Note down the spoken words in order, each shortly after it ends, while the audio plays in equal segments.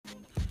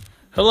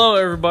Hello,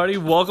 everybody.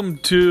 Welcome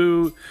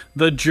to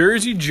the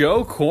Jersey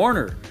Joe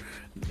Corner.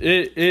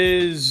 It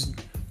is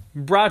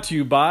brought to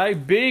you by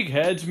Big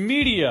Heads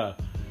Media.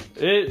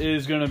 It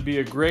is going to be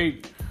a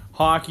great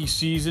hockey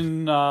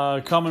season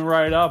coming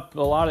right up.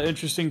 A lot of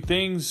interesting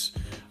things.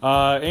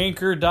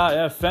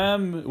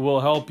 Anchor.fm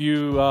will help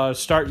you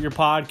start your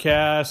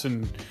podcast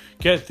and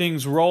get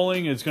things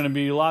rolling. It's going to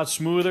be a lot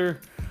smoother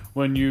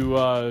when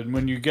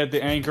you get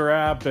the Anchor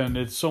app, and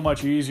it's so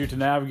much easier to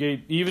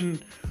navigate.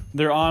 Even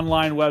their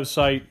online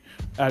website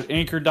at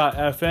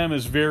anchor.fm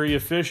is very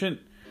efficient,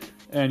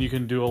 and you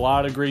can do a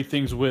lot of great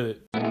things with it.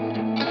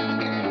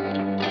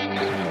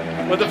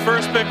 With the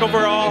first pick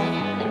overall,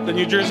 the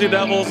New Jersey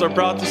Devils are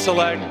proud to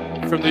select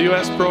from the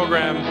U.S.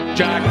 program,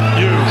 Jack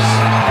Hughes.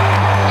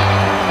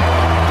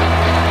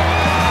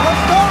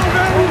 Let's go,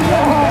 baby!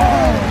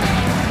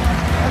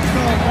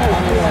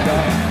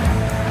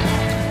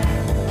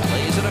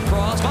 Plays it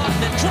across,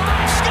 Vatanen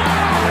drives, score!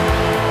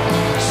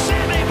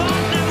 Sammy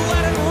Vatanen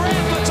let it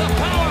rip. It's a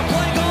power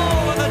play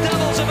goal, and the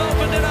Devils have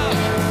opened it up.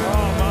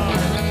 Oh, my.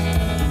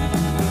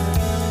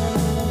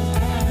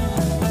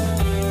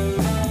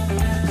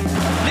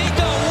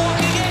 Nico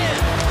walking in,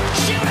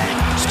 shooting,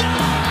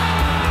 score!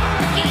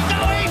 Nico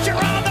Hischier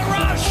on the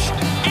rush,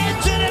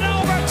 ends it in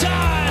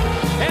overtime,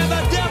 and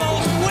the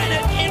Devils win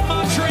it in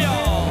Montreal.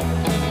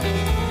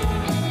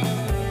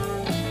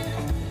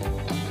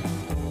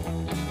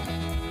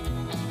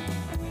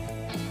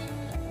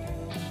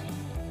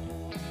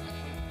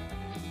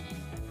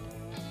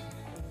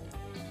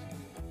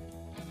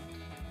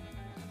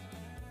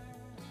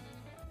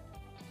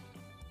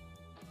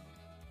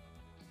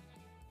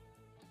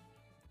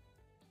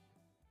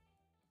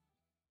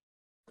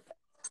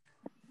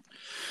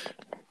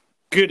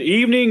 Good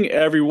evening,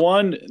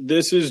 everyone.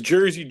 This is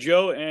Jersey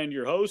Joe and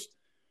your host.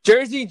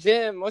 Jersey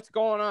Jim, what's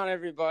going on,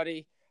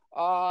 everybody?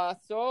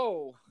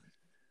 So,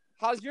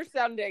 how's your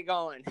Sunday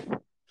going?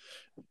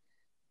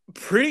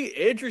 Pretty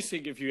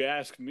interesting, if you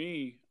ask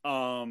me.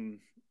 You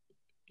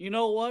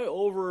know what?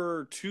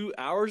 Over 2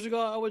 hours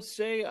ago, I would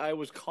say, I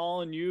was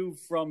calling you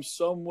from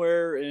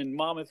somewhere in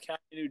Monmouth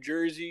County, New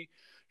Jersey,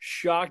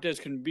 shocked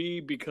as can be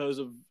because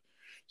of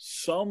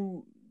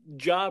some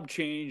job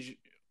change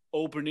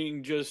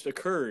opening just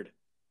occurred.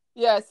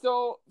 Yeah,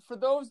 so for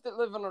those that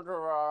live under a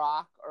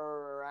rock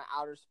or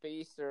outer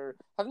space or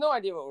have no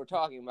idea what we're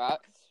talking about,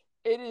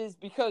 it is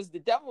because the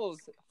Devils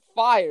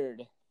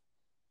fired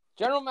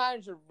General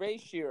Manager Ray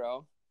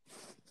Shero,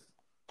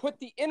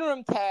 put the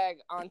interim tag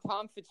on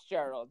Tom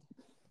Fitzgerald,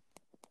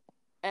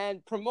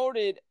 and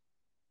promoted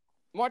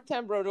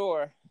Martin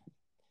Brodeur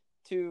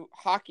to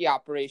hockey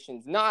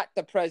operations. Not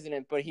the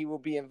president, but he will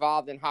be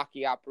involved in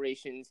hockey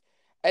operations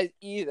as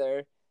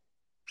I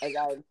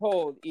was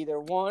told, either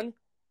one,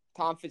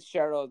 Tom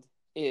Fitzgerald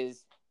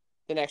is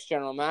the next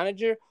general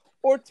manager,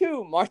 or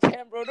two,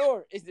 Martin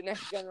Brodeur is the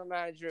next general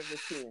manager of the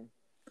team.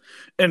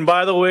 And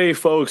by the way,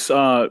 folks,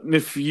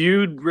 if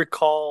you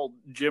recall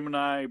Jim and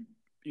I,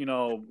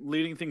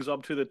 leading things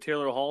up to the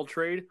Taylor Hall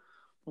trade,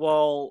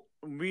 well,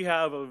 we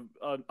have an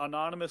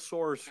anonymous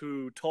source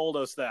who told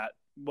us that.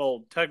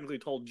 Well, technically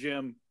told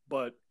Jim,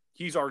 but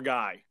he's our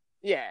guy.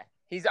 Yeah,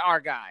 he's our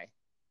guy.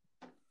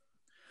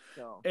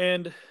 So.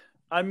 And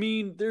I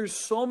mean, there's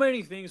so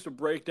many things to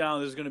break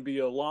down. This is going to be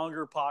a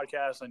longer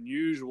podcast than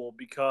usual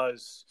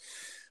because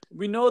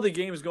we know the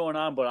game's going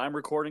on, but I'm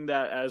recording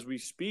that as we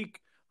speak.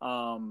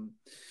 So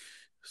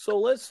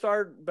let's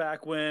start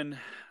back when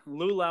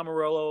Lou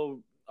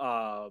Lamoriello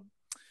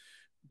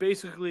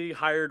basically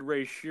hired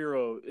Ray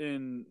Shero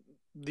in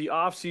the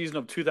offseason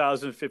of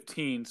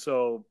 2015.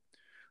 So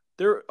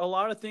a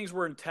lot of things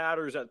were in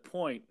tatters at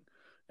point.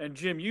 And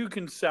Jim, you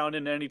can sound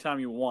in anytime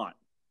you want.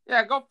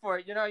 Yeah, go for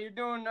it. You're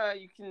doing.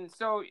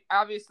 So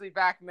obviously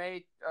back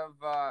May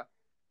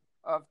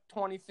of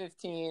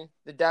 2015,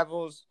 the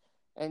Devils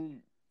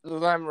and Lou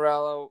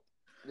Lamoriello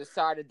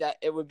decided that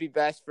it would be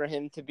best for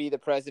him to be the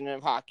president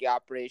of hockey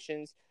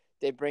operations.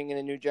 They bring in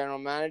a new general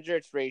manager.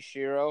 It's Ray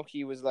Shero.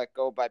 He was let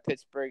go by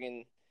Pittsburgh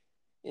in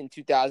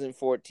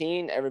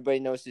 2014. Everybody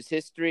knows his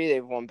history.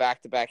 They've won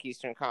back-to-back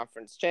Eastern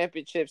Conference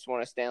championships,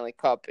 won a Stanley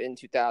Cup in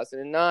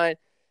 2009.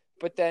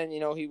 But then,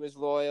 he was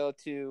loyal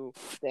to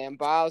Dan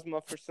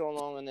Bylsma for so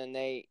long, and then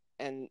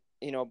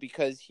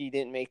because he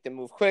didn't make the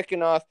move quick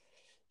enough,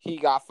 he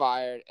got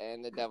fired,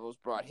 and the Devils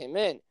brought him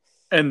in.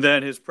 And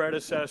then his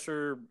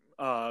predecessor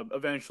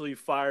eventually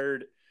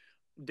fired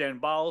Dan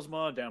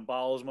Bylsma. Dan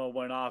Bylsma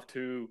went off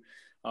to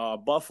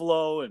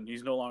Buffalo, and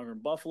he's no longer in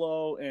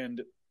Buffalo.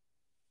 And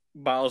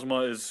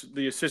Bylsma is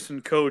the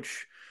assistant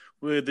coach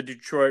with the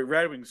Detroit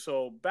Red Wings.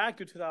 So back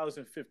to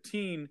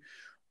 2015.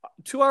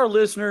 To our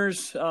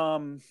listeners,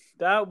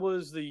 that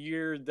was the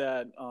year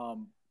that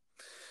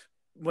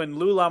when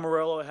Lou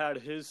Lamoriello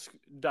had his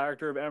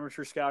director of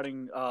amateur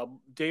scouting,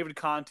 David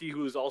Conti,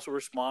 who was also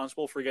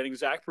responsible for getting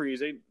Zach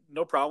Parise.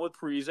 No problem with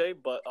Parise,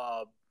 but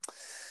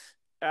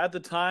at the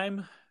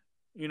time,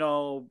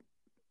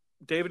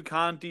 David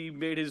Conti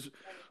made his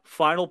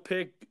final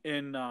pick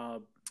in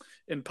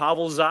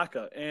Pavel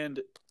Zacha. And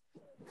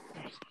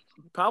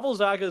Pavel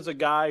Zacha is a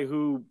guy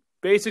who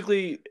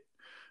basically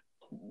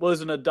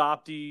was an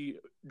adoptee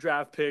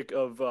draft pick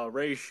of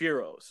Ray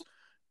Shiro's,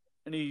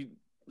 and he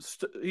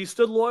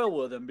stood loyal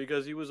with him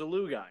because he was a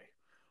Lou guy.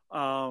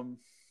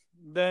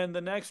 Then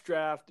the next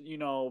draft,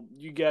 you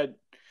get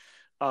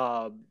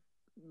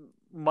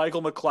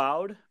Michael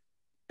McLeod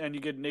and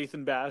you get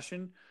Nathan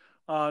Bastian.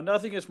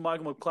 Nothing against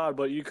Michael McLeod,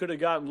 but you could have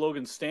gotten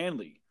Logan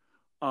Stanley.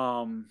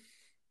 Nothing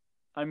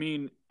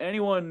against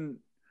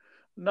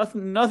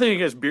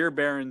Beer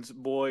Baron's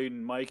Boyd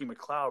and Mikey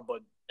McLeod,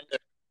 but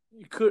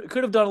you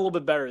could have done a little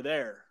bit better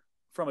there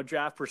from a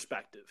draft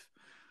perspective.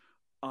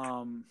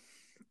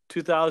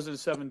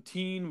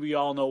 2017, we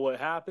all know what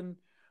happened.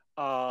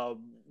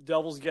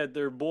 Devils get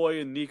their boy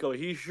in Nico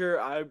Hischier.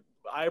 I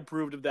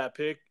approved of that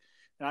pick,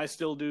 and I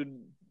still do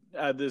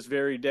at this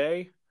very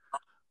day.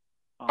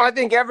 I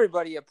think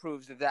everybody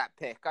approves of that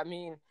pick. I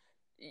mean,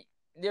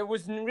 there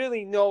was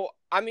really no.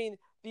 I mean,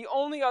 the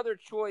only other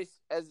choice,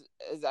 as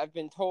I've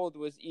been told,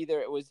 was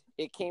either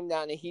it came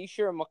down to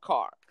Hischier or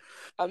Makar.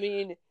 I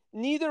mean,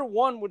 neither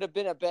one would have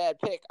been a bad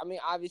pick. I mean,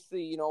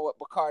 obviously, you know what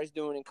Makar is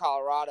doing in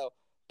Colorado,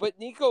 but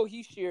Nico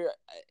Hischier,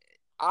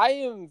 I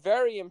am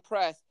very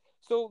impressed.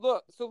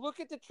 So look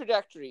at the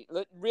trajectory.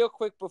 Real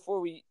quick before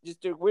we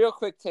just do a real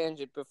quick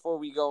tangent before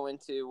we go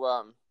into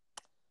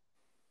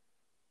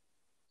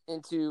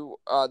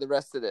the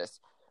rest of this.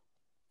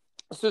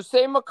 So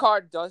say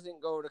Makar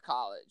doesn't go to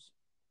college,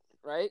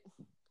 right?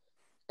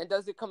 And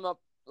doesn't come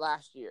up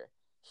last year.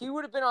 He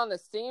would have been on the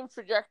same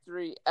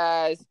trajectory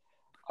as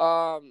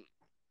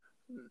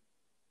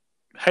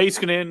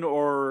Heiskanen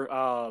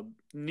or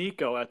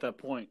Nico at that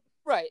point.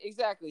 Right,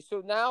 exactly.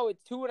 So now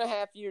it's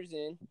 2.5 years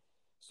in.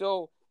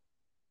 So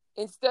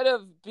instead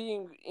of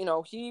being,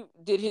 he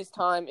did his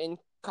time in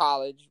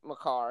college,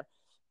 Makar,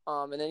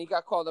 and then he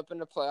got called up in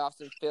the playoffs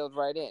and failed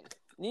right in.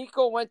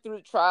 Nico went through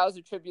the trials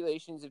and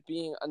tribulations of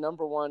being a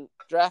number one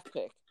draft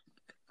pick,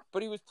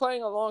 but he was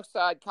playing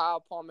alongside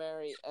Kyle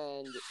Palmieri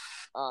and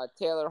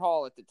Taylor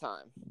Hall at the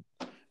time.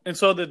 And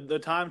so the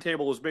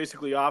timetable was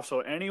basically off. So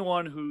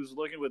anyone who's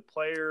looking with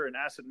player and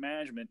asset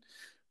management,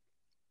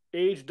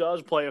 age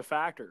does play a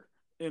factor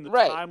in the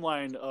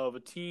timeline of a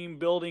team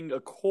building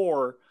a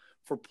core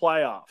for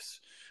playoffs.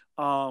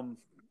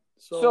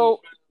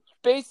 So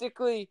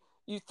basically,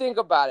 you think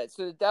about it.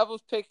 So the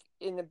Devils pick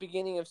in the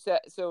beginning of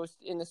so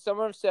in the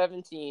summer of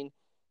 2017,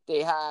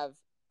 they have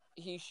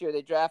Hischier.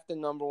 They draft the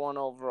number one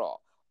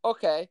overall.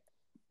 Okay,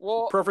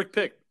 well, perfect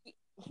pick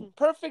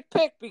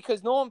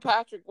because Nolan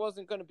Patrick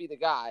wasn't going to be the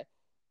guy.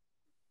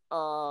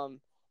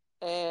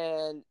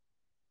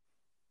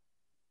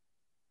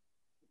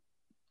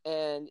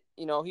 And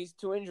he's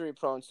too injury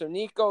prone. So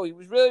Nico, he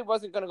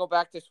wasn't going to go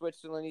back to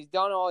Switzerland. He's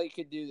done all he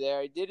could do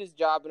there. He did his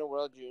job in the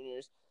World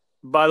Juniors.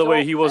 By the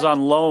way, he was on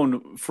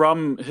loan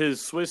from his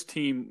Swiss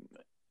team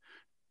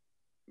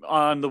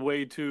on the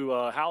way to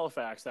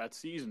Halifax that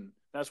season.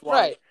 That's why.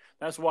 Right.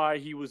 That's why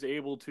he was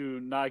able to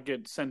not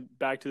get sent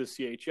back to the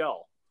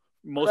CHL.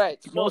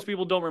 Most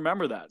people don't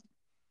remember that.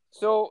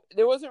 So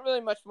there wasn't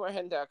really much more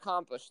him to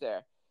accomplish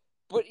there,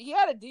 but he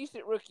had a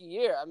decent rookie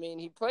year. I mean,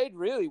 he played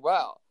really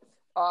well.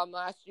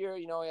 Last year,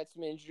 he had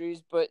some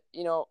injuries, but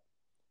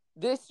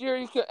this year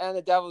and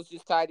the Devils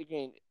just tied to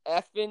Green.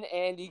 Effing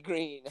Andy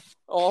Green.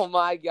 Oh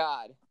my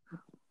God.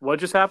 What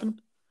just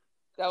happened?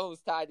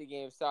 Devils tied the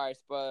game. Sorry,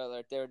 spoiler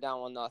alert. They were down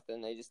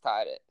 1-0. They just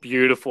tied it.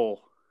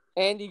 Beautiful.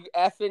 Andy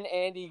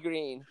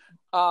Green.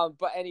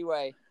 But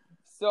anyway,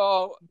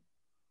 so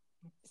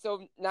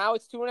now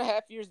it's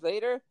 2.5 years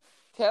later.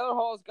 Taylor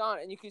Hall's gone,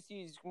 and you can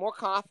see he's more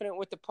confident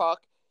with the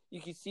puck.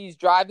 You can see he's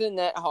driving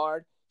the net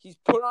hard. He's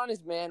put on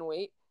his man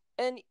weight,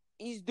 and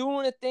he's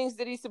doing the things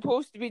that he's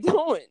supposed to be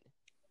doing.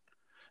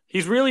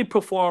 He's really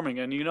performing,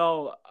 and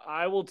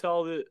I will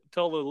tell the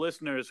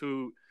listeners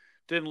who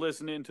didn't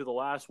listen into the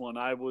last one.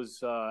 I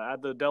was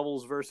at the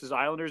Devils versus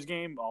Islanders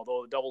game,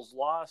 although the Devils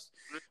lost.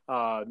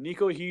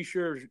 Nico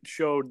Hischier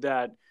showed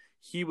that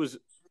he was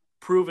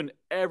proven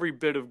every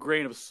bit of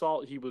grain of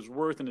salt he was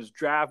worth in his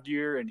draft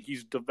year, and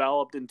he's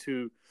developed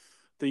into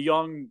the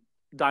young,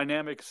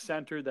 dynamic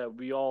center that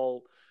we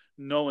all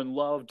know and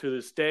love to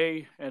this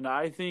day. And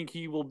I think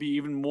he will be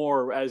even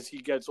more as he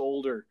gets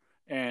older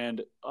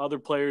and other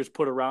players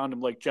put around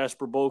him like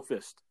Jesper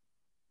Boqvist.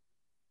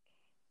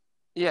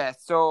 Yeah,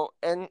 so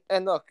and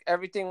look,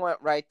 everything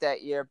went right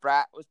that year.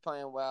 Bratt was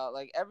playing well.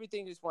 Like,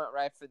 everything just went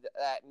right for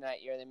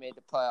that year. They made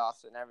the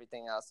playoffs and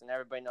everything else, and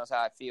everybody knows how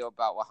I feel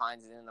about what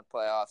Hines did in the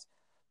playoffs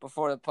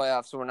before the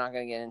playoffs, so we're not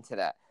going to get into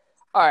that.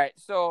 All right,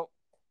 so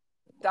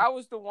that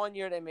was the 1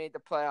 year they made the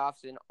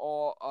playoffs, and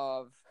all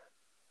of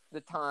the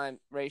time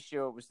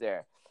ratio was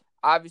there.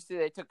 Obviously,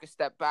 they took a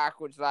step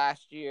backwards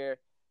last year.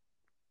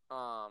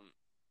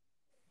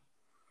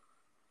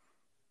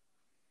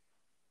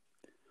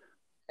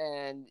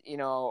 And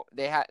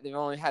they've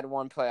only had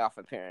one playoff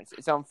appearance.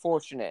 It's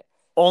unfortunate.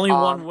 Only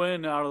one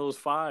win out of those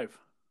 5.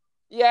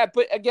 Yeah,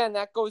 but again,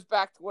 that goes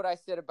back to what I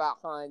said about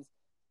Hines.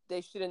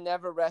 They should have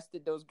never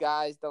rested those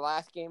guys. The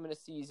last game of the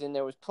season,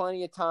 there was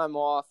plenty of time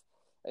off.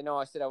 I know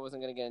I said I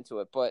wasn't going to get into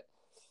it, but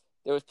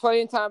there was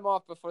plenty of time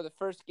off before the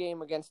first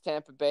game against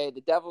Tampa Bay.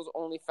 The Devils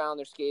only found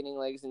their skating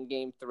legs in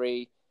Game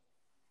 3.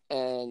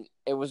 and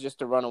it was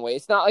just a runaway.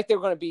 It's not like they're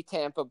going to beat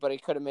Tampa, but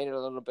it could have made it a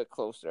little bit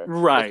closer.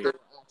 Right. If they were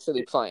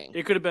actually playing.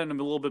 It could have been a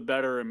little bit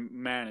better and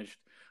managed.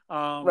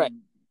 Right.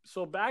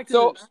 So back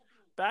to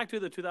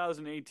the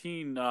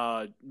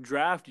 2018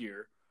 draft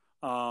year.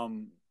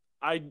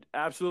 I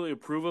absolutely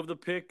approve of the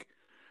pick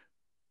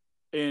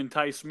in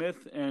Ty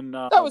Smith, and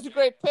that was a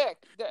great pick.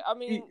 I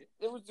mean,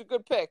 it was a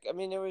good pick. I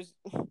mean, it was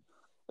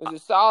a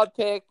solid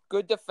pick.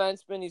 Good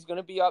defenseman. He's going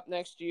to be up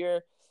next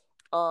year.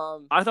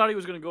 I thought he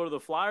was going to go to the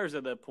Flyers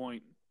at that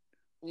point.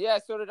 Yeah,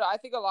 so did I. I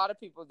think a lot of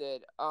people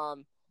did.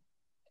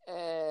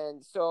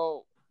 And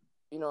so,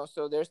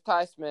 so there's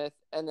Ty Smith,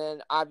 and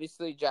then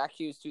obviously Jack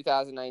Hughes,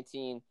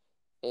 2019.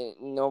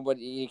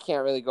 You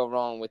can't really go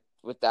wrong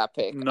with that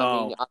pick.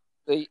 No.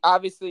 I mean,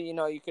 obviously,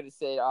 you could have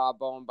said,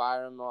 Bowen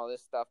Byram, all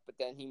this stuff, but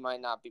then he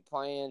might not be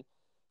playing.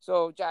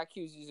 So Jack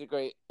Hughes is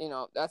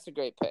that's a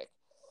great pick.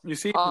 You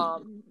see,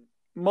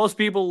 most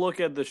people look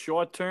at the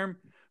short term,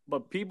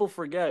 but people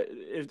forget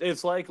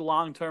it's like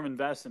long-term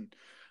investing.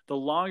 The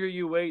longer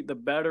you wait, the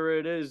better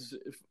it is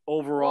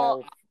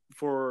overall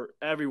for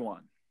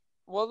everyone.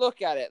 Well,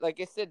 look at it. Like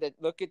I said,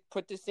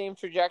 put the same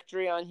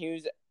trajectory on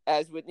Hughes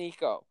as with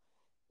Nico.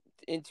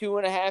 In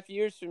 2.5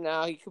 years from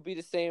now, he could be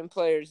the same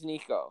player as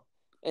Nico.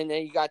 And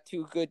then you got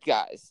two good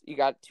guys. You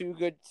got two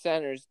good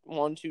centers,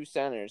 1-2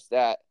 centers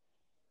that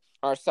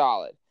are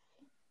solid.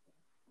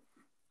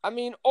 I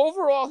mean,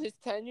 overall, his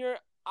tenure,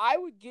 I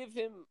would give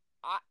him,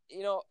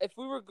 if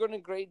we were going to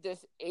grade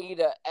this A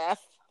to F,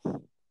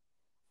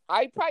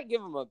 I'd probably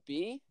give him a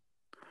B.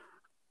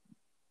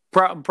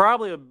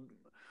 Probably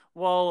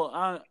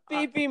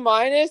B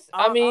minus.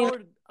 I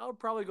would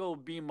probably go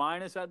B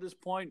minus at this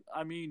point.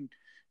 I mean,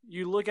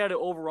 you look at it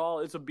overall,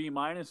 it's a B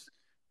minus.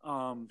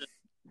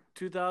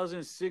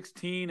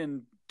 2016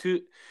 and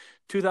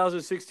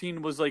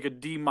 2016 was like a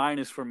D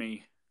minus for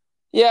me.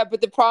 Yeah, but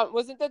the problem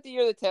wasn't that the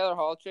year of the Taylor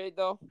Hall trade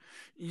though.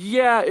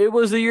 Yeah, it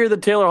was the year of the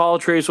Taylor Hall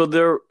trade.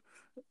 So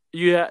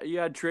you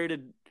had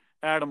traded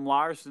Adam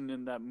Larson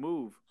in that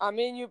move. I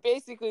mean, you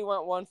basically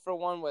went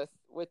 1-for-1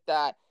 with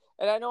that.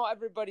 And I know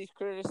everybody's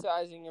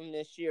criticizing him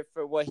this year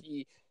for what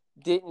he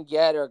didn't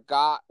get or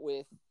got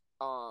with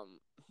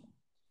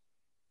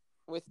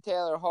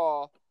Taylor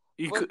Hall.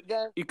 He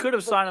could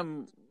have signed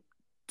him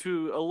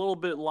to a little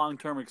bit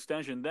long-term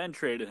extension, then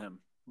traded him.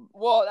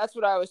 Well, that's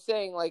what I was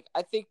saying. Like,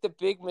 I think the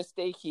big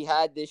mistake he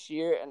had this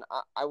year, and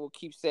I will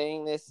keep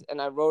saying this,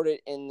 and I wrote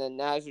it in the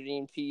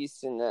Nazardine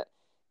piece and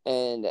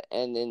in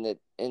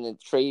the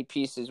trade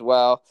piece as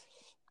well.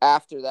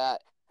 After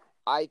that,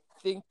 I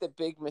think the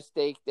big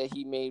mistake that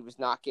he made was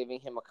not giving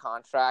him a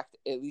contract,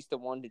 at least a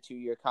 1 to 2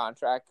 year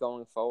contract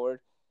going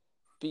forward,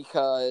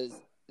 because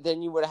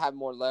then you would have had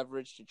more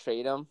leverage to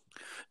trade him.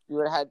 You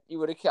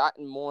would have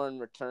gotten more in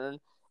return.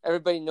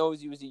 Everybody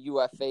knows he was a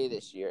UFA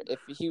this year.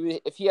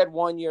 If he had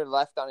 1 year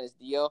left on his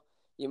deal,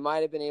 you might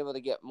have been able to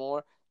get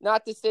more.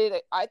 Not to say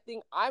that I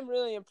think I'm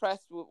really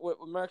impressed with what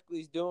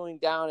Merkley's doing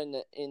down in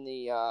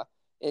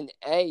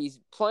A. He's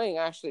playing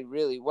actually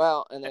really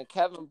well, and then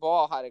Kevin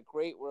Ball had a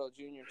great World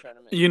Junior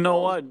tournament. You know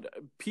what?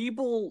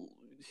 People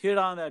hit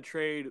on that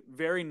trade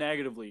very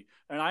negatively,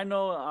 and I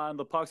know on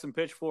the Pucks and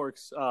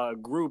Pitchforks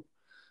group,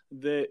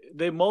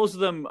 they most of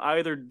them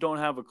either don't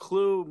have a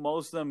clue,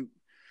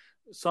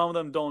 some of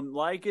them don't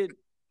like it.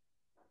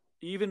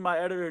 Even my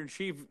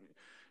editor-in-chief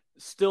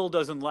still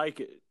doesn't like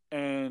it.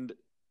 And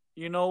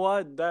you know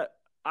what?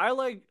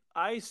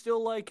 I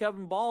still like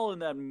Kevin Ball in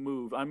that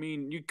move. I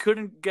mean, you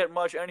couldn't get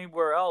much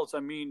anywhere else.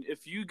 I mean,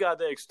 if you got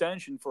the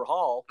extension for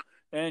Hall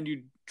and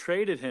you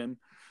traded him,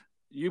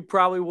 you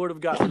probably would have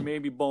gotten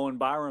maybe Bowen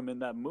Byram in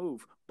that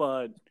move.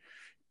 But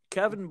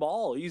Kevin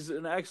Ball, he's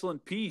an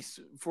excellent piece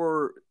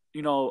for,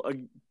 a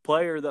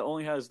player that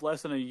only has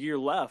less than a year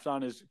left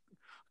on his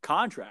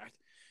contract.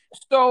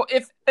 So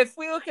if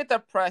we look at the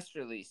press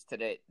release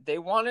today, they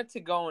wanted to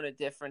go in a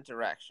different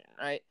direction,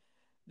 right?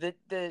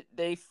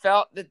 They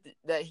felt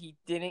that he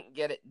didn't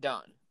get it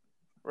done,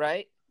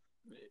 right?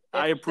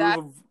 I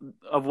approve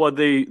of what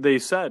they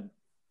said.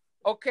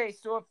 Okay,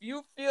 so if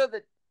you feel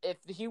that if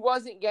he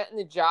wasn't getting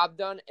the job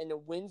done and the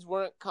wins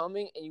weren't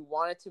coming and you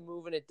wanted to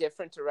move in a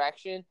different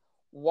direction,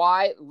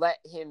 why let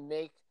him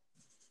make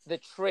the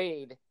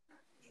trade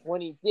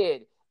when he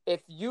did?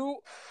 If you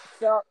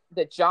felt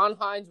that John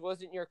Hines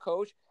wasn't your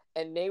coach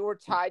and they were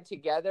tied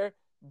together,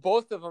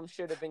 both of them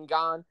should have been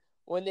gone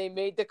when they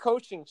made the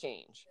coaching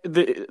change.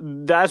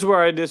 That's where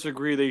I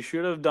disagree. They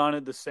should have done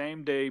it the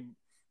same day,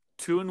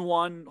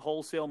 2-in-1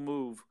 wholesale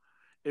move.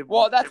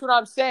 That's what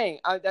I'm saying.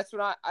 That's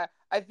what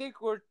I think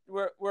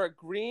we're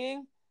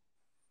agreeing.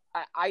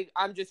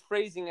 I'm just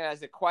phrasing it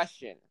as a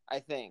question, I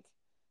think.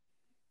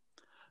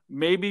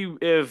 Maybe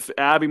if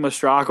Abby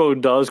Mastracco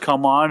does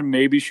come on,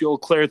 maybe she'll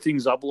clear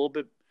things up a little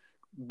bit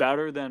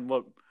better than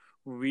what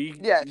we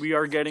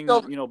are getting,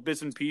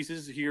 bits and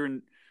pieces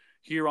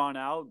here on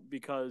out,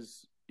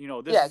 because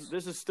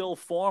this is still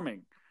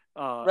forming.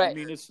 Right. I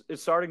mean, it's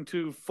starting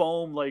to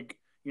foam like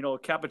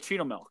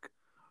cappuccino milk.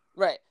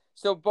 Right.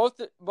 So both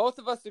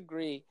of us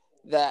agree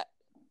that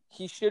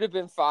he should have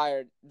been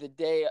fired the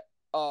day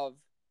of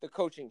the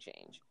coaching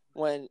change.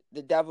 when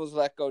the Devils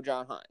let go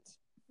John Hines,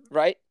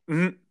 right?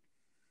 Mm-hmm.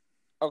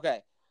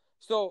 Okay.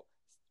 So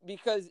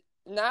because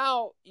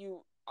now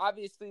you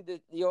obviously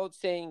the old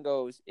saying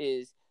goes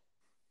is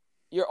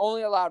you're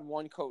only allowed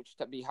one coach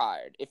to be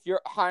hired. If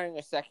you're hiring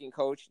a second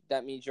coach,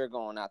 that means you're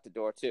going out the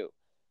door too.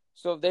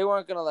 So they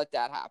weren't going to let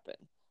that happen.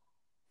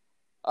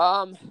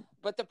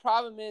 But the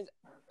problem is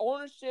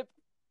ownership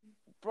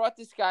brought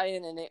this guy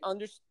in, and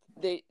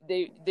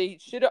they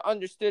should have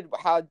understood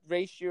how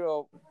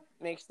ratio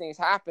makes things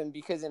happen,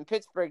 because in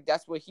Pittsburgh,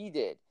 that's what he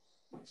did.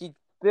 He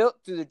built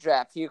through the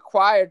draft. He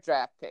acquired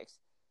draft picks.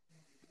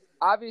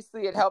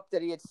 Obviously, it helped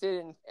that he had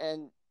Sid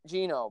and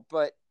Gino,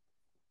 but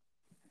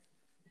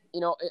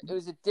it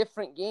was a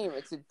different game.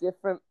 It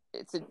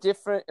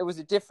was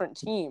a different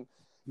team.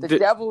 The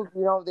Devils,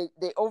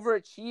 they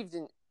overachieved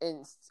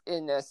in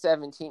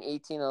 17,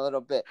 18 a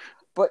little bit.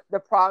 But the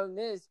problem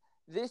is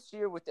this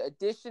year with the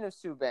addition of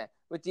Subban,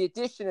 with the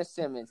addition of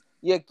Simmons,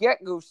 you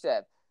get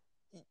Gusev.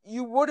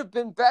 You would have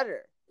been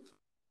better.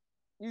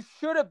 You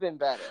should have been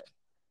better.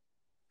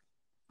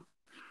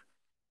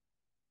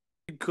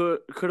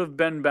 Could have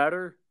been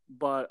better,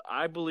 but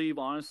I believe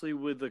honestly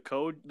with the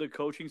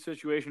coaching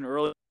situation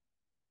early,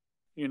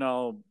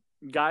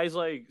 guys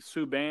like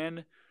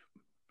Subban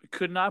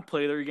could not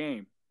play their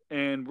game.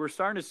 And we're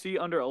starting to see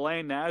under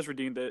Alain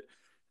Nasreddine, the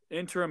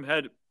interim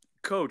head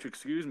coach,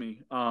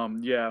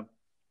 Alain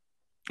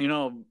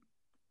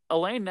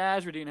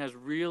Nasreddine has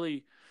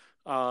really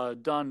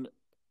done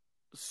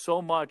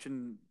so much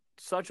in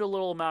such a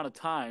little amount of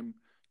time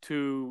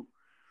to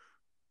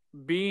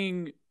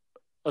being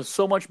a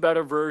so much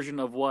better version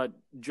of what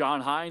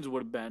John Hines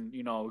would have been,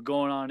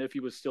 going on if he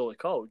was still a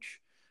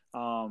coach.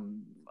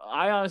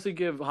 I honestly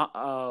give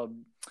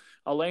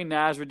Alain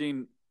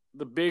Nasreddine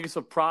the biggest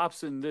of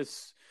props in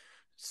this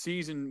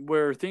season,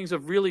 where things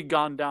have really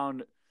gone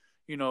down,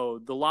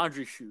 the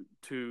laundry chute,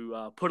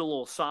 to put a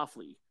little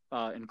softly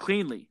and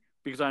cleanly,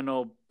 because I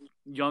know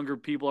younger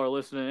people are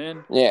listening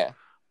in. Yeah.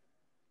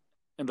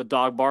 And the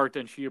dog barked,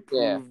 and she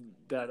approved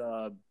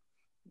that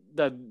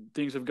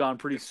things have gone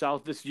pretty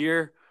south this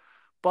year.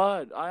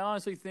 But I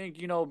honestly think,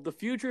 the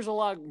future's a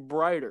lot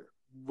brighter,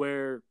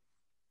 where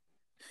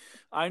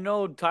I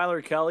know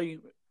Tyler Kelly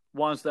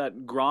wants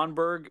that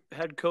Gronberg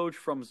head coach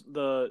from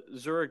the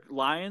Zurich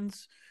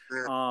Lions.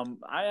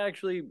 I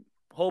actually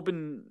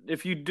hoping,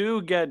 if you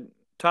do get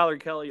Tyler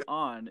Kelly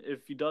on,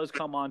 if he does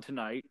come on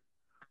tonight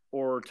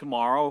or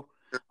tomorrow,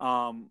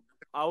 I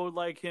would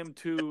like him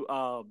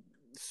to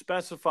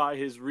specify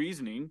his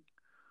reasoning.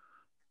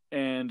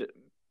 And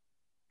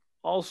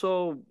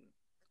also,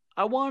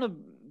 I want to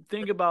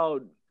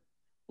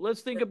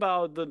let's think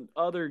about the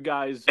other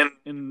guys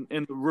in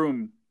the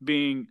room,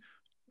 being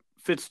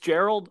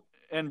Fitzgerald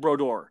and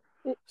Brodeur.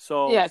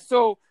 So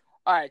all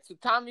right. So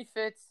Tommy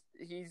Fitz,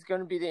 he's going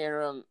to be the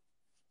interim.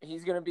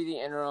 He's going to be the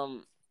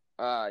interim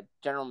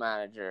general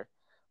manager.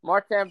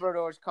 Martin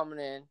Brodeur is coming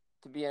in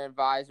to be an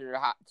advisor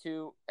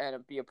to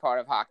and be a part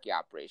of hockey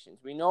operations.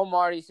 We know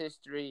Marty's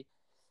history.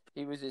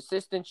 He was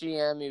assistant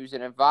GM. He was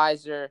an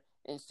advisor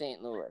in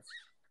St. Louis.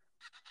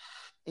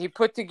 He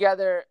put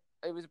together.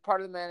 It was a part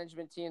of the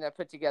management team that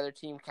put together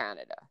Team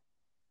Canada.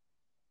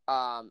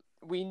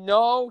 We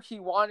know he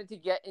wanted to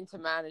get into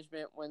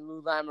management when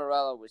Lou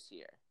Lamoriello was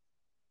here.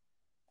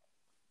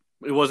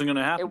 It wasn't going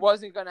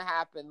to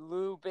happen.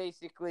 Lou,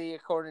 basically,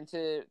 according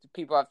to the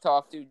people I've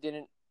talked to,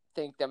 didn't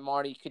think that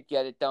Marty could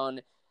get it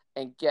done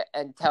and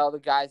tell the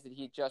guys that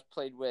he just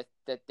played with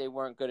that they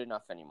weren't good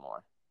enough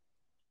anymore.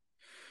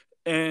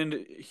 And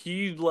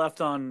he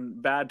left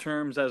on bad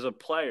terms as a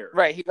player.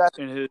 Right, he left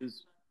in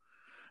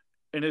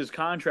his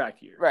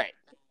contract year. Right.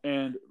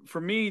 And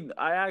for me,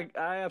 I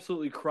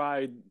absolutely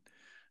cried.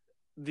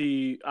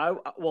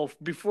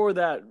 Before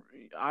that,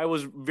 I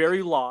was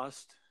very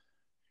lost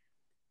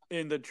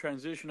in the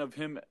transition of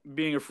him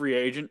being a free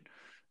agent.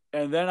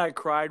 And then I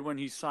cried when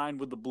he signed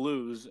with the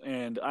Blues.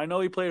 And I know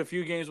he played a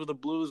few games with the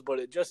Blues, but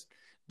it just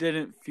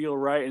didn't feel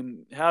right.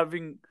 And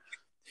having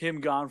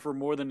him gone for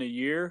more than a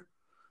year,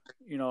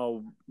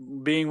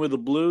 being with the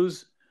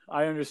Blues,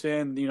 I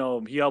understand,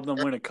 he helped them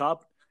win a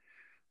cup.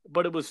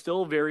 But it was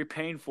still very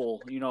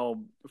painful,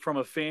 from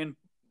a fan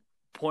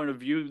point of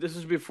view. This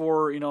is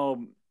before,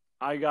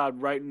 I got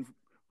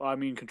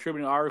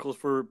contributing articles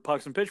for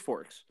Pucks and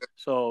Pitchforks.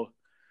 So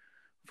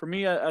for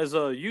me, as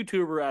a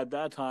YouTuber at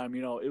that time,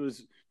 it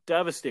was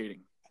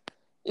devastating.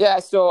 Yeah,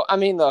 so,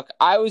 look,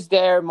 I was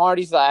there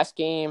Marty's last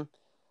game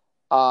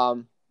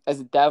as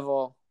a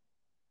Devil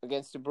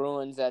against the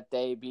Bruins that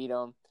they beat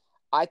him.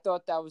 I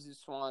thought that was his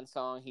swan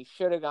song. He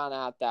should have gone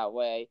out that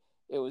way.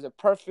 It was a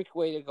perfect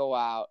way to go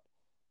out.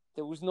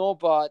 There was no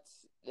buts.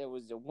 There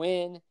was a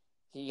win.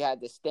 He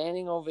had the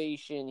standing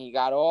ovation. He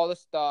got all the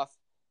stuff.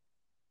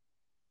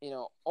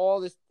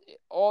 All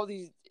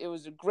these. It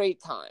was a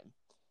great time.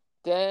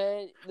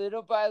 Then,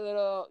 little by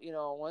little,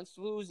 once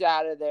Lou's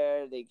out of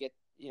there, they get,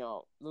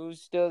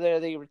 Lou's still there.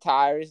 They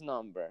retire his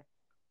number.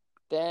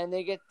 Then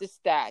they get the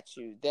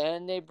statue.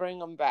 Then they bring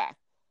him back.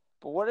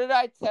 But what did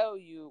I tell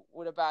you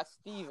about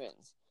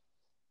Stevens?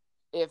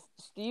 if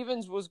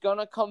Stevens was going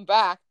to come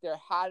back, there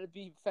had to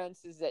be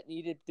fences that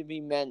needed to be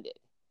mended.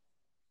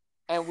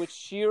 And with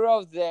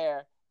Shiro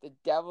there, the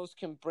Devils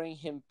can bring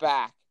him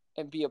back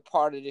and be a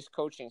part of this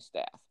coaching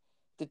staff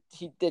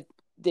that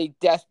they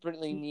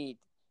desperately need.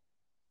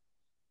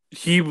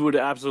 He would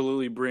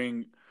absolutely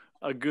bring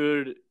a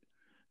good,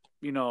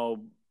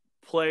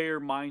 player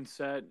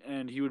mindset,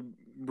 and he would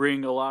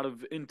bring a lot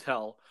of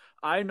intel.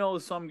 I know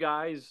some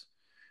guys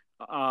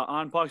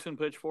on Pucks and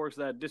Pitchforks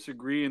that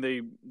disagree, and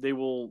they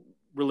will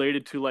relate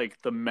it to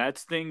like the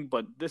Mets thing,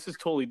 but this is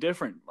totally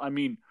different. I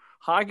mean,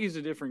 hockey is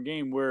a different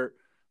game where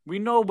we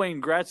know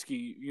Wayne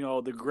Gretzky,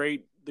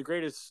 the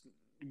greatest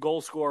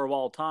goal scorer of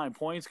all time,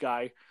 points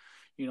guy.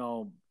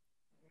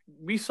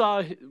 We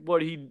saw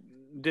what he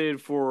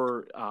did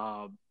for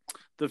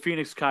the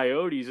Phoenix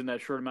Coyotes in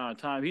that short amount of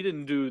time. He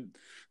didn't do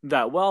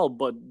that well,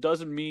 but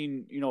doesn't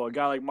mean, a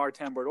guy like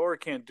Martin Brodeur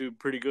can't do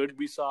pretty good.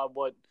 We saw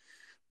what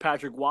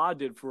Patrick Waugh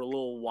did for a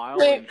little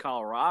while in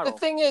Colorado. The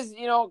thing is,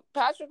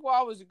 Patrick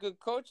Waugh was a good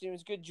coach. He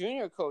was a good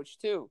junior coach,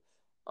 too.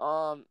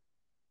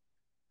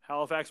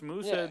 Halifax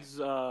Mooseheads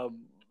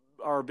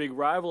are a big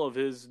rival of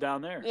his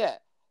down there. Yeah.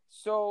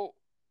 So,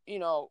 he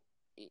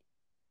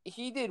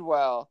did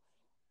well.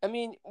 I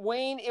mean,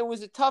 Wayne, it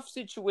was a tough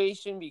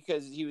situation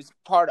because he was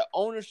part of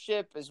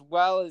ownership as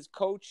well as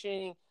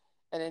coaching.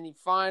 And then he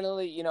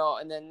finally,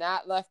 and then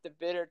that left a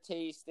bitter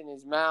taste in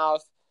his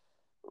mouth,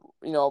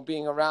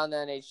 being around the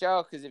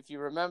NHL. Because if you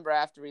remember,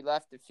 after he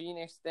left the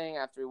Phoenix thing,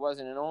 after he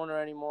wasn't an owner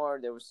anymore,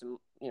 there was some,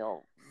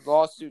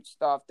 lawsuit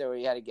stuff there where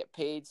he had to get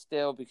paid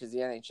still because the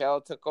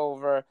NHL took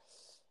over.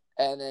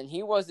 And then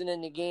he wasn't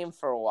in the game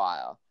for a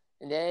while.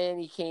 And then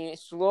he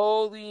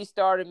slowly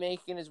started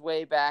making his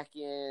way back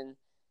in.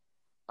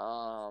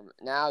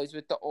 Now he's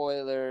with the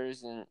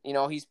Oilers, and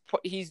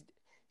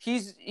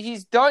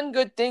he's done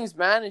good things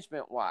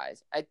management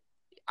wise.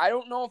 I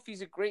don't know if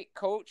he's a great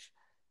coach,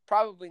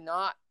 probably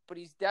not, but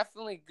he's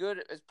definitely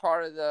good as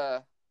part of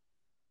the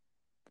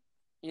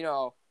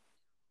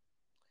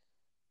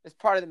as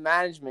part of the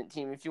management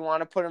team. If you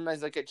want to put him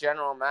as like a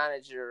general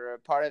manager or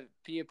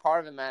be a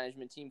part of a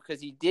management team, because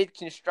he did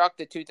construct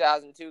the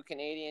 2002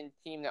 Canadian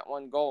team that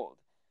won gold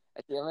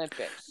at the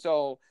Olympics.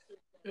 So,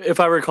 if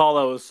I recall,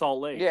 that was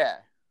Salt Lake. Yeah.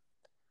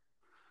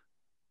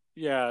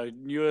 Yeah,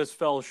 U.S.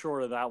 fell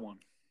short of that one.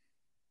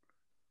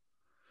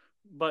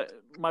 But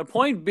my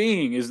point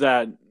being is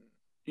that,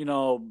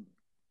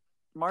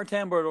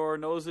 Martin Brodeur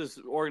knows this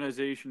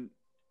organization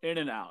in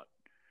and out.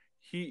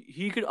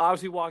 He could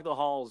obviously walk the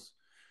halls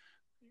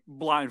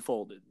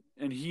blindfolded,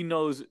 and he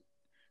knows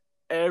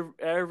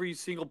every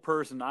single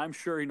person. I'm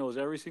sure he knows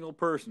every single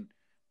person,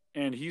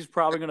 and he's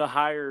probably going to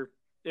hire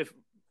if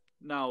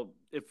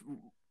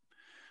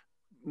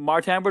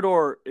Martin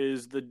Brodeur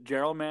is the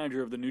general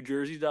manager of the New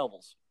Jersey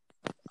Devils,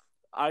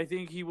 I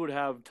think he would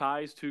have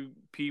ties to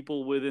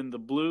people within the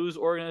Blues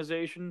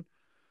organization,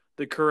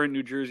 the current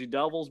New Jersey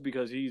Devils,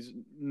 because he's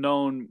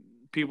known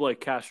people like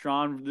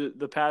Castron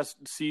the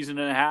past season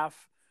and a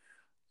half.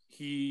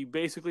 He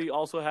basically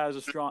also has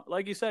a strong,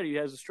 like you said, he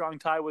has a strong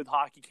tie with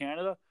Hockey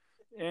Canada,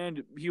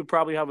 and he would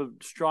probably have a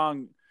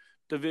strong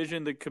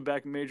division, the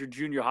Quebec Major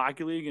Junior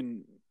Hockey League,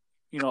 and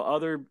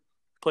other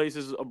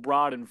places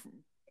abroad, and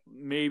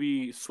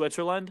maybe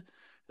Switzerland,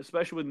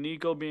 especially with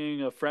Nico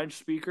being a French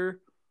speaker.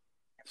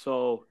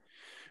 So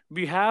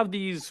we have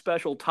these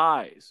special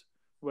ties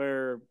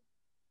where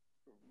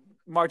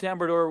Martin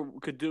Brodeur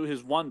could do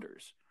his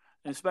wonders.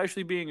 And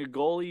especially being a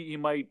goalie, he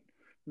might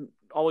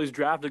always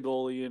draft a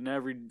goalie in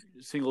every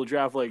single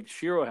draft like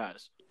Shiro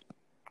has.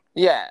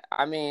 Yeah,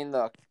 I mean,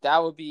 look,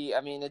 that would be.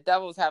 I mean, the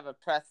Devils have a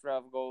plethora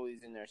of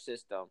goalies in their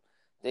system.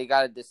 They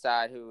got to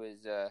decide who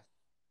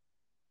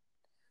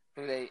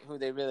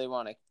they really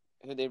want to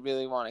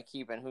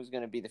keep and who's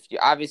going to be the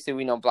future. Obviously,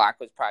 we know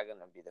Blackwood's probably going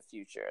to be the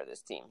future of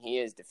this team. He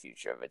is the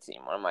future of a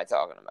team. What am I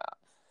talking about?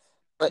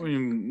 But, I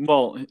mean,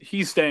 well,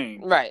 he's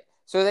staying. Right.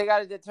 So they got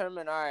to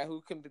determine, all right,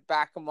 who can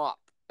back him up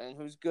and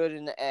who's good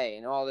in the A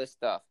and all this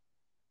stuff.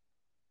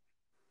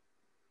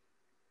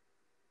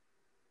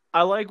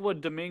 I like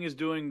what Domingue is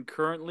doing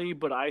currently,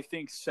 but I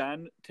think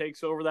Sen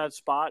takes over that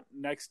spot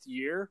next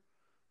year,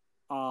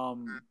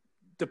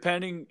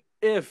 depending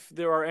if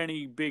there are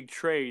any big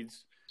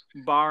trades,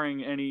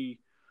 barring any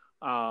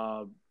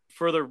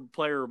further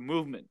player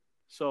movement.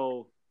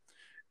 So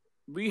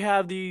we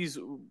have these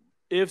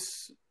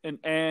ifs and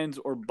ands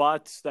or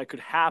buts that could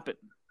happen.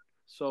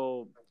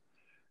 So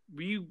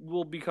we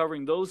will be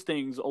covering those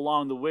things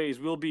along the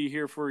ways. We'll be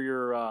here for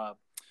your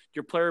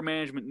player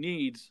management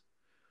needs,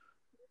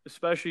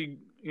 especially,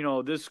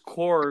 this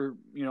core,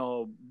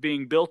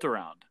 being built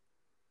around.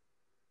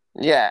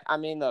 Yeah, I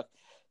mean, look,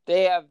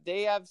 they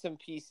have some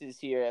pieces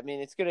here. I mean,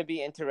 it's going to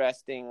be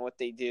interesting what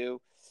they do.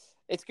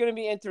 It's going to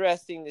be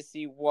interesting to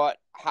see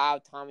how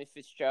Tommy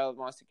Fitzgerald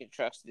wants to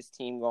construct this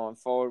team going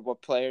forward,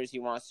 what players he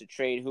wants to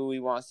trade, who he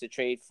wants to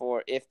trade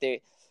for,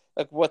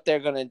 what they're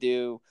going to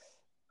do,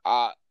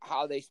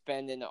 how they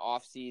spend in the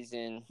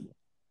offseason,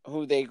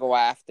 who they go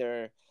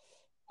after.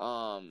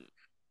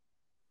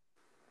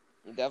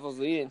 The Devils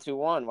leading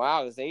 2-1.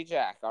 Wow, it's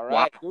Zajac. All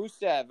right. Wow.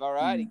 Gusev. All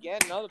right. Again,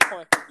 another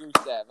point for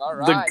Gusev. All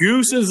The right.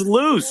 goose is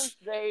loose.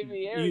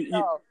 Baby. Here we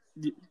go.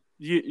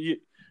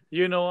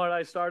 You know what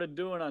I started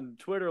doing on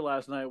Twitter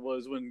last night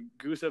was when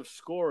Gusev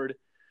scored.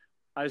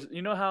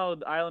 You know how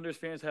the Islanders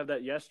fans have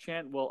that yes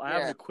chant? Well, I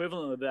have an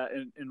equivalent of that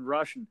in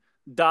Russian.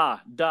 Da,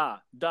 da,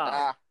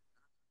 da.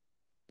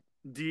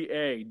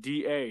 D-A,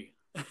 D-A.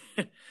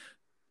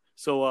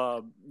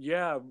 So,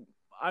 yeah,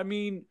 I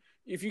mean,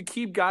 if you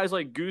keep guys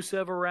like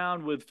Gusev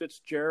around with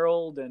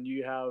Fitzgerald and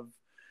you have,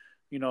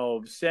 you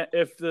know,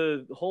 if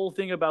the whole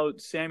thing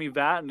about Sammy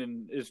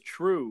Vatanen is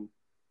true,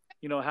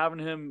 you know, having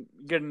him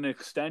get an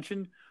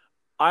extension,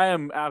 I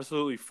am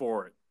absolutely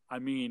for it. I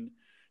mean,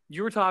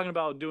 you were talking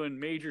about doing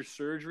major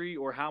surgery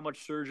or how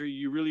much surgery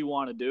you really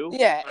want to do.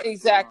 Yeah,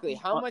 exactly.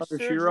 How much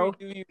Under surgery Shiro?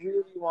 do you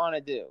really want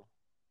to do?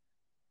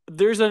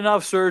 There's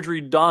enough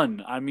surgery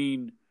done. I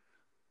mean,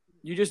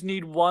 you just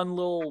need one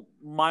little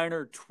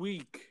minor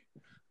tweak.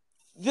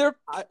 They're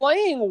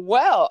playing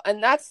well,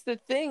 and that's the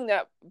thing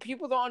that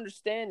people don't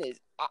understand is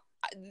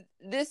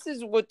this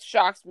is what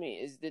shocks me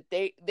is that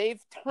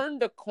they've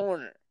turned a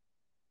corner.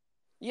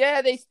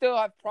 Yeah, they still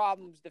have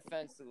problems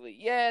defensively.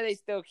 Yeah, they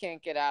still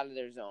can't get out of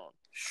their zone.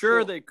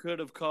 Sure, they could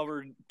have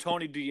covered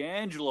Tony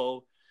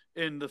DeAngelo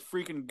in the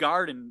freaking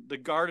garden, the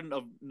Garden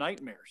of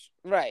Nightmares.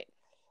 Right.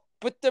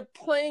 But they're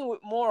playing with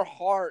more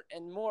heart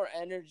and more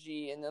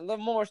energy and a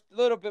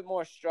little bit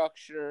more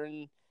structure,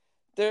 and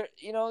they're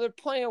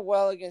playing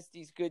well against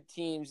these good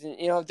teams. And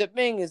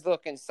Domingue is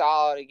looking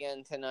solid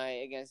again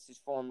tonight against his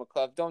former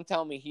club. Don't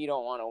tell me he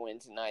don't want to win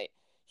tonight.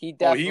 He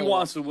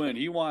wants to win.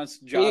 He wants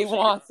jobs. He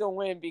wants to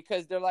win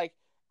because they're like,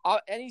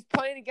 and he's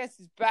playing against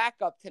his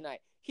backup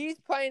tonight. He's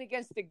playing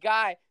against the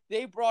guy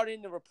they brought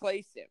in to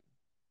replace him.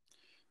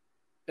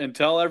 And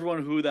tell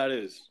everyone who that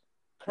is.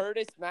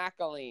 Curtis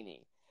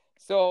McElhinney.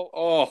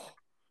 So,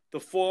 the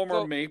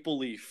former Maple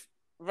Leaf.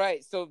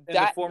 Right. So and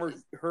the former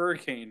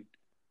Hurricane.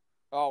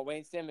 Oh,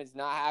 Wayne Simmons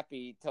not happy.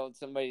 He told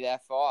somebody to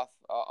F off.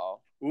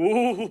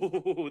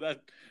 Ooh,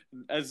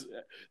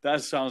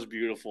 that sounds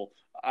beautiful.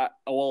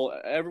 Well,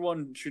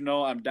 everyone should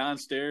know I'm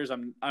downstairs.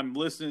 I'm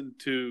listening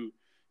to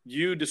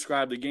you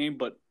describe the game,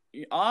 but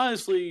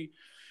honestly,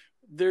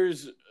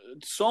 there's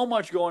so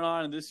much going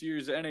on in this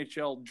year's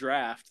NHL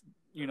draft.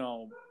 You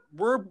know,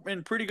 we're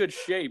in pretty good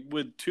shape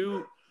with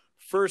 2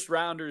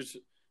 first-rounders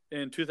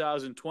in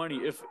 2020.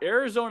 If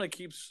Arizona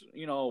keeps,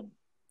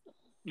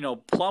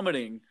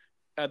 plummeting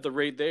at the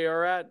rate they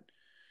are at,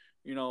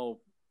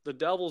 the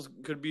Devils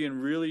could be in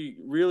really,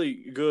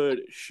 really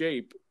good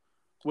shape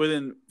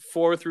within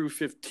 4 through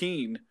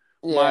 15,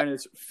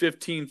 minus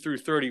 15 through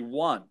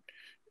 31,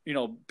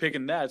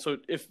 picking that. So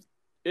if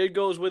it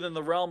goes within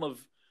the realm of,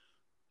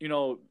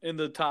 in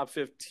the top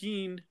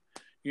 15,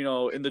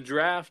 in the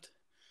draft,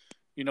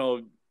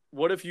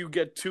 what if you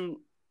get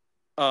 2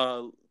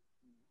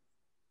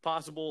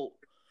 possible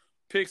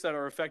picks that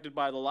are affected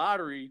by the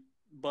lottery,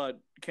 but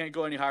can't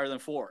go any higher than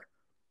 4?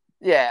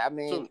 Yeah, I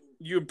mean, so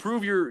you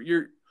improve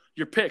your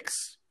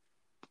picks.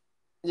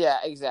 Yeah,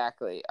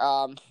 exactly.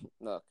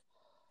 Look,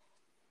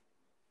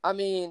 I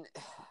mean,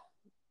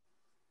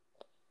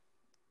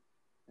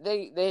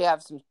 they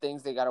have some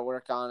things they got to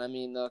work on. I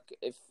mean, look,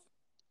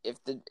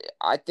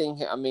 I think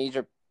a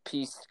major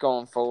piece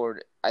going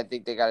forward, I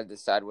think they got to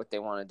decide what they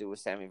want to do with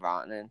Sammy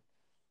Vatanen.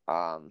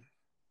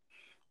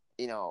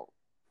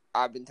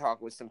 I've been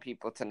talking with some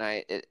people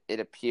tonight. It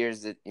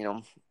appears that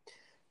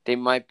they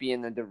might be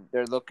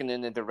they're looking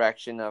in the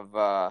direction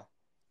of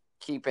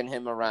keeping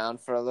him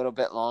around for a little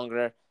bit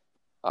longer,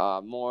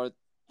 more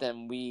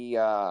than we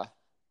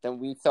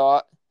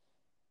thought,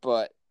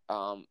 but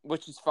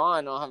which is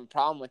fine. I don't have a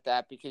problem with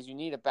that because you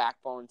need a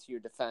backbone to your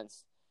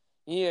defense.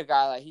 You need a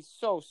guy he's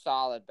so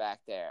solid back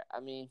there. I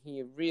mean,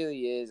 he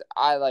really is.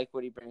 I like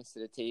what he brings to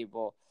the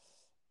table.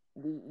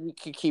 You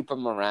could keep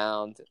him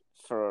around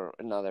for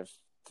another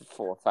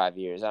 4 or 5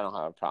 years. I don't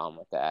have a problem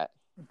with that.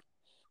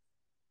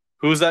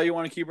 Who's that you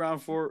want to keep around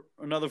for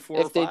another 4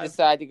 or 5? If they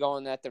decide to go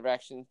in that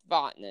direction,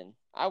 Vatanen.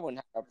 I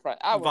wouldn't have a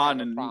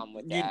problem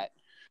with that.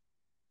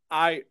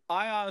 I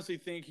honestly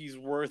think he's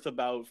worth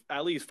about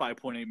at least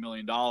 $5.8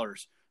 million.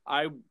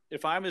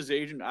 If I'm his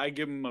agent, I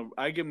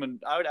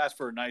would ask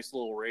for a nice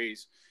little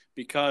raise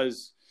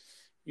because,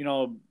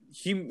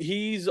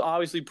 he's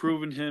obviously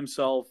proven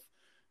himself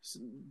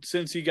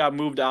since he got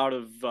moved out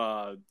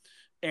of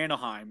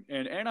Anaheim.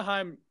 And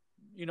Anaheim,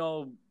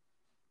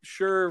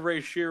 sure,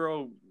 Ray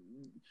Shero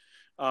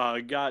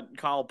got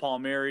Kyle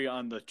Palmieri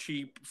on the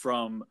cheap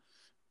from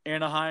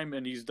Anaheim,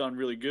 and he's done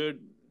really good.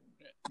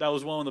 That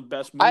was one of the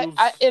best moves.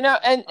 And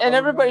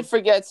everybody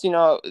forgets,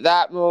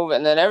 that move,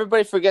 and then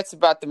everybody forgets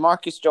about the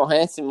Marcus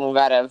Johansson move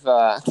out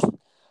of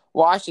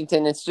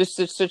Washington. It's just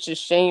such a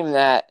shame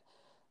that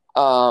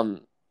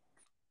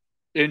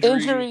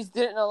injuries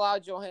didn't allow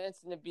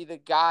Johansson to be the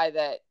guy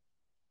that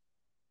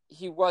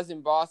he was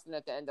in Boston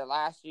at the end of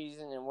last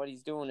season and what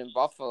he's doing in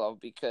Buffalo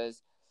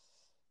because,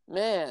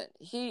 man,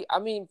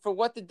 for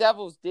what the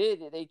Devils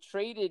did, they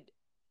traded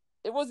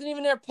 – it wasn't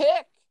even their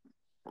pick.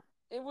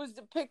 It was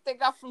the pick they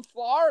got from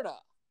Florida.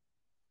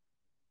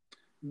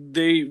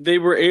 they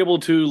were able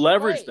to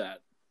leverage Right.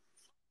 that.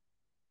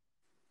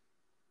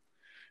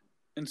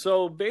 And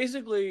so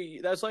basically,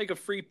 that's like a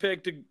free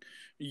pick to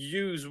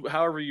use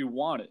however you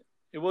want it.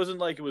 It wasn't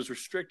like it was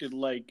restricted.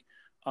 Like,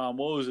 what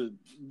was it?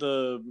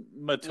 The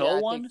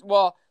Mattel one?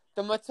 Well,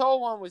 the Mattel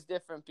one was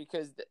different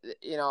because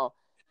you know.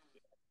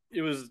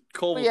 It was But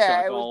Kovalchuk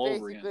yeah, it all was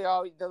over basically again.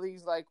 all the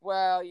league's like,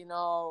 well, you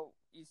know,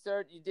 you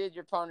did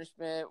your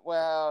punishment.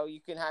 Well, you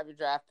can have your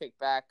draft pick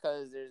back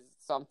because there's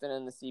something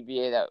in the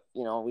CBA that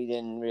we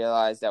didn't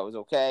realize that was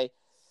okay.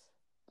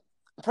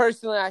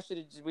 Personally,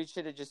 we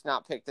should have just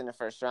not picked in the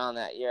first round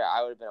that year.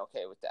 I would have been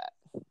okay with that.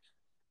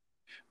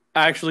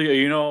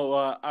 Actually,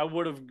 I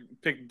would have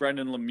picked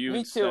Brendan Lemieux. Me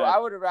instead. too. I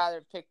would have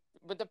rather picked,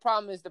 but the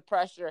problem is the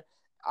pressure.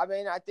 I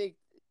mean, I think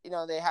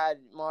they had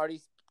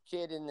Marty's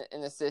kid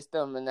in the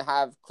system, and to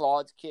have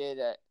Claude's kid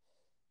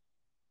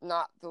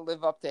not to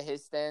live up to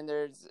his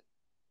standards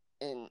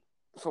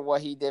for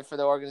what he did for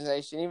the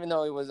organization, even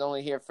though he was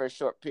only here for a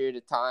short period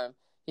of time.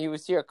 He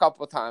was here a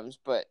couple times,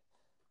 but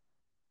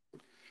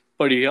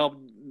he helped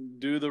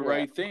do the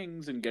right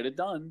things and get it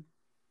done.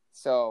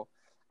 So,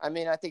 I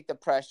mean, I think the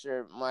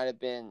pressure might have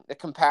been, the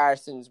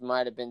comparisons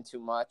might have been too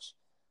much.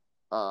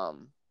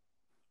 But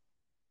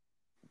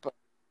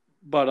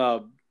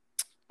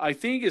I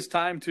think it's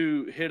time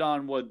to hit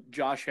on what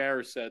Josh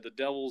Harris said, the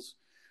Devils'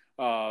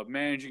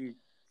 managing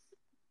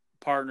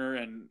partner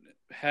and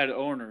head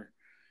owner.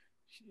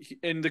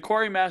 In the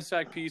Corey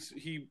Massack piece,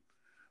 he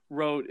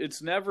wrote,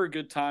 "It's never a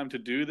good time to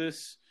do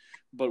this,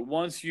 but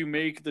once you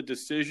make the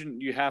decision,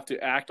 you have to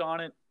act on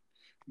it.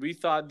 We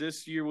thought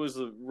this year was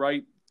the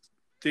right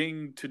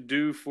thing to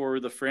do for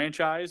the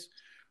franchise.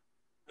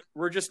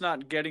 We're just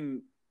not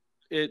getting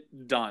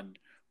it done.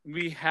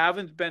 We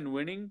haven't been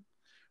winning.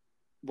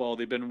 Well,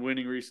 they've been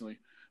winning recently.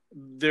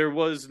 There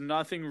was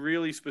nothing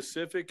really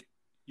specific.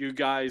 You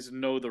guys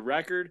know the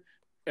record.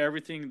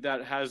 Everything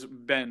that has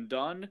been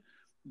done,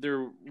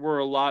 there were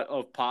a lot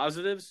of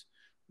positives,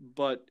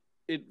 but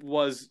it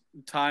was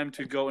time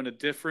to go in a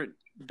different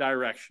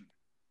direction."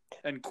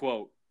 End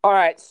quote. All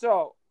right,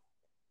 so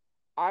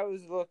I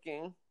was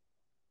looking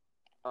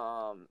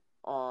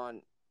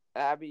on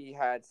Abby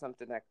had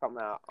something that come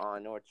out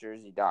on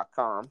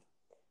NorthJersey.com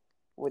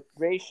with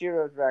Ray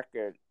Shiro's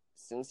record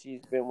since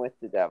he's been with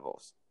the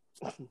Devils.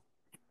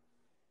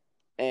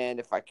 And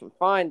if I can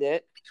find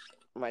it,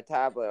 my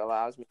tablet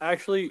allows me.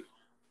 Actually,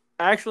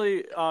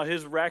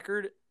 his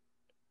record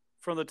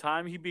from the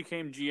time he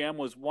became GM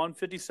was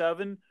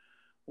 157,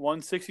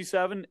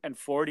 167, and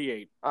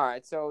 48. All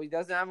right, so he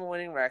doesn't have a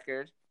winning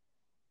record.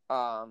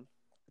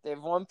 They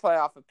have one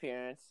playoff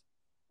appearance.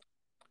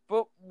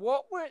 But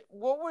what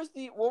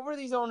were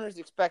these owners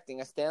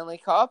expecting? A Stanley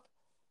Cup?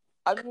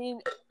 I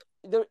mean,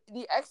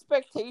 the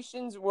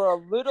expectations were a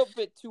little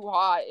bit too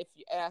high, if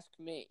you ask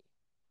me.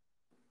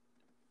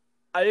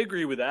 I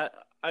agree with that.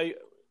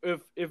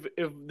 If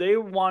they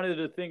wanted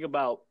to think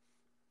about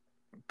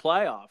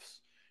playoffs,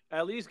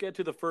 at least get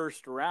to the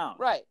first round.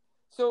 Right.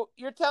 So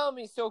you're telling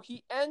me, so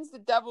he ends the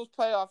Devils'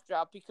 playoff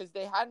drought because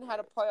they hadn't had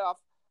a playoff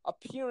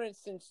appearance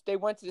since they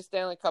went to the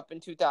Stanley Cup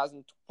in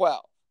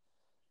 2012.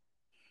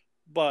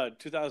 But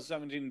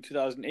 2017 and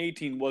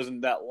 2018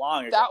 wasn't that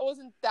long ago. That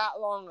wasn't that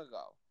long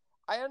ago.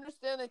 I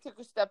understand they took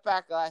a step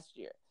back last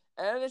year.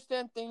 And I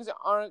understand things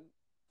aren't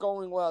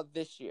going well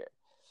this year.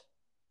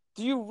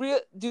 Do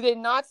they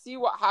not see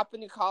what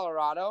happened in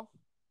Colorado?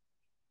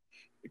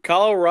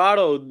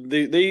 Colorado,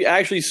 they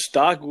actually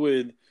stuck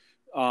with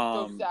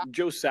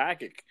Joe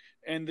Sakic,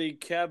 and they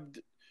kept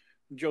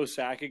Joe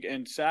Sakic,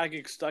 and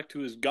Sakic stuck to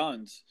his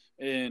guns.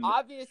 And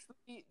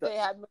obviously, they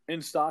had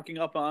in stocking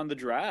up on the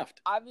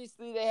draft.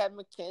 Obviously, they had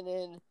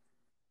McKinnon.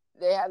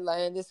 They had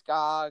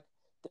Landeskog.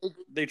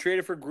 They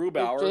traded for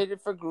Grubauer.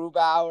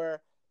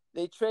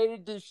 They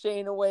traded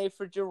Duchesne away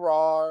for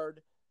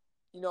Girard.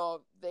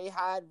 They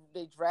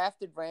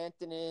drafted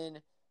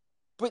Rantanen,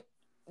 but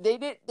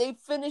they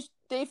finished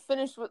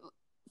with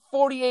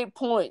 48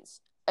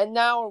 points, and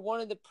now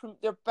are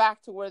they're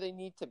back to where they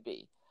need to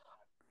be.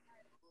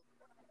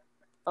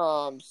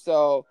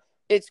 So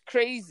it's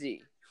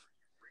crazy.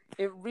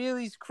 It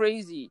really is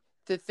crazy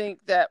to think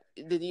that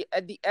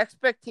the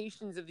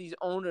expectations of these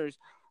owners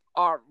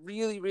are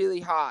really, really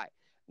high.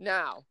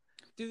 Now,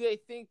 do they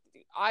think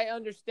 – I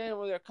understand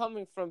where they're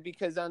coming from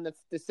because on the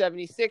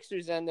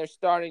 76ers end, they're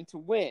starting to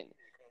win.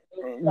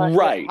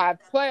 Right. Have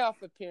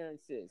playoff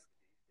appearances.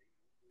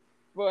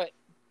 But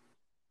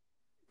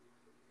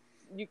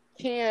you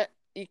can't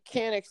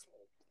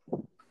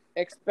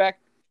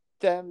expect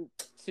the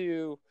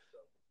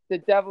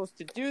Devils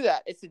to do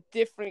that. It's a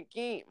different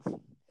game.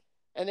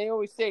 And they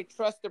always say,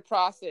 trust the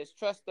process,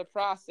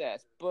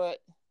 but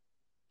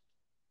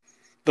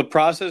the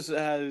process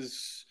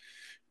has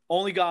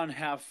only gone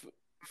half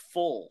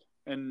full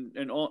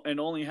and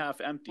only half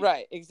empty.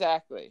 Right,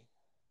 exactly.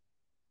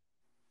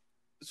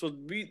 So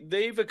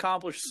they've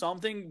accomplished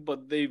something,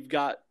 but they've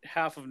got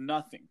half of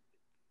nothing.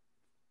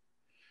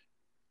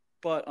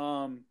 But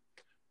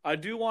I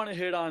do want to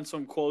hit on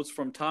some quotes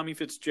from Tommy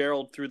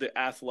Fitzgerald through The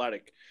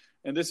Athletic.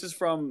 And this is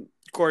from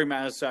Corey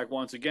Massack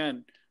once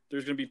again.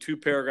 there's going to be 2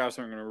 paragraphs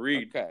I'm going to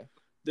read. Okay.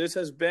 This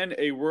has been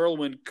a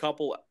whirlwind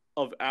couple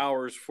of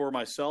hours for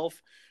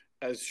myself,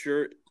 as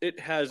sure it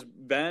has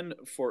been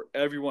for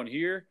everyone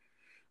here.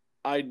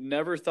 I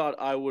never thought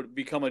I would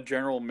become a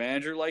general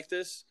manager like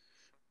this.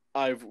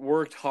 I've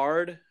worked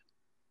hard.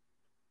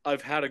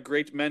 I've had a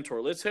great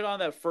mentor. Let's hit on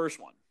that first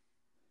one.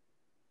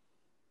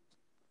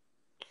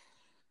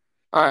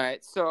 All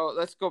right, so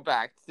let's go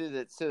back to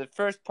the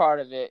first part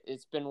of it.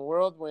 It's been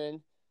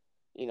whirlwind.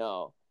 You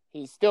know,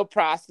 he's still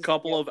processing.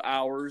 Couple of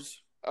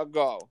hours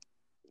ago,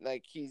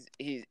 like he's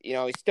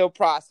still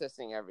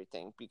processing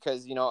everything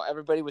because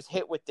everybody was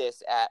hit with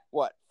this at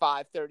what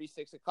 5:30,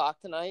 6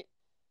 o'clock tonight.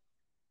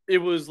 It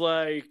was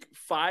like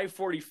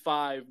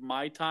 5:45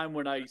 my time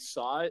when I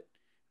saw it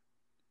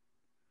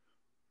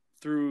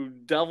through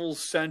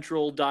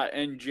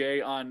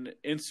devilscentral.nj on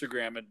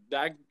Instagram, and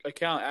that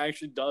account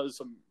actually does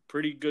some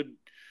pretty good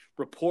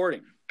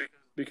reporting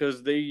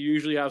because they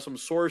usually have some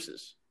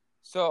sources.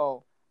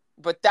 So,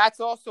 but that's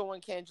also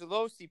when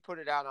Cangelosi put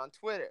it out on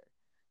Twitter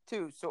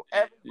too. So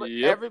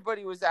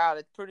everybody was out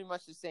at pretty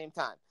much the same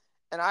time.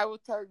 And I will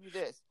tell you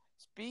this,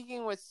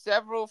 speaking with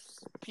several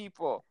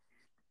people,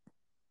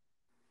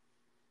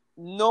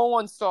 no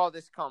one saw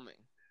this coming.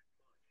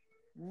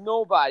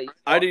 Nobody.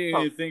 I didn't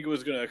even think it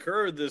was going to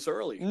occur this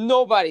early.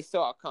 Nobody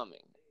saw it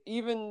coming.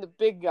 Even the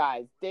big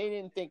guys, they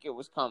didn't think it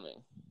was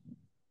coming.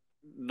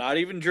 Not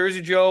even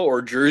Jersey Joe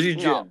or Jersey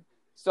Jim. No.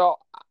 So,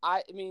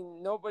 I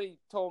mean, nobody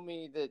told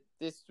me that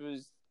this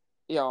was,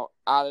 out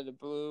of the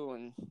blue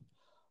and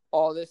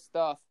all this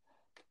stuff.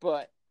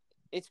 But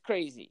it's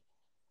crazy.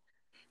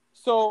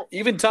 So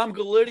even Tom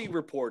Galiti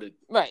reported.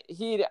 Right.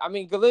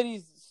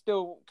 Galiti's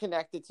still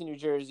connected to New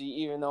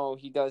Jersey, even though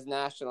he does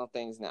national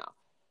things now.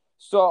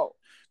 So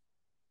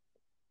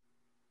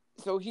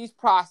he's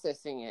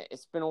processing it.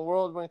 It's been a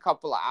whirlwind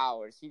couple of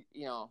hours.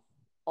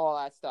 All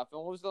that stuff.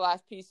 And what was the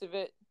last piece of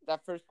it?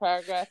 That first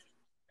paragraph?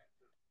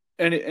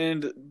 And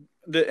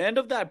the end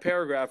of that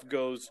paragraph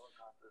goes,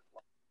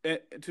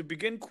 to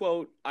begin,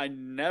 quote, I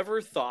never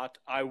thought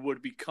I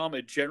would become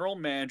a general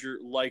manager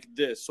like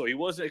this. So he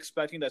wasn't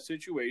expecting that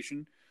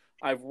situation.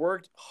 I've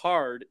worked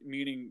hard,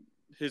 meaning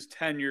his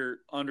tenure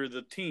under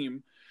the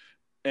team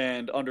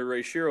and under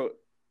Ray Shero.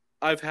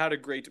 I've had a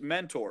great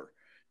mentor.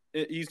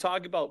 He's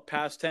talking about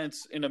past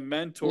tense in a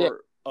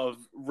mentor of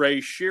Ray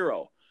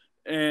Shero.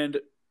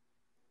 And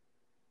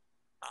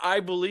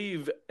I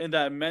believe in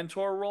that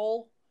mentor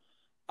role.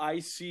 I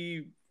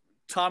see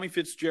Tommy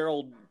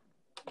Fitzgerald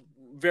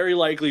very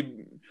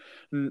likely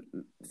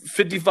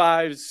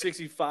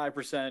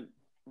 55-65%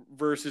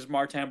 versus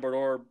Martin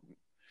Brodeur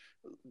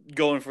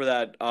going for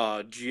that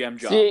GM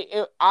job. See,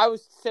 I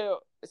was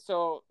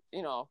so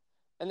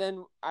and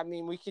then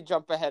we could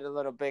jump ahead a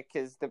little bit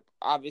because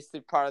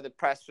obviously part of the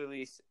press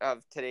release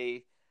of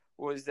today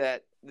was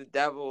that the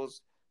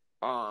Devils,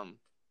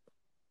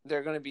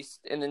 they're going to be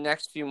in the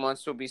next few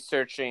months will be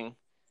searching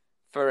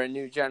for a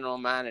new general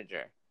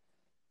manager.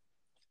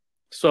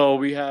 So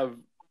we have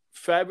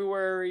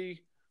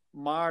February,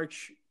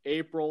 March,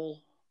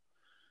 April.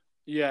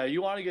 Yeah,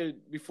 you want to get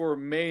it before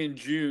May and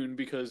June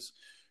because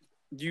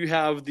you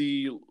have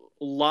the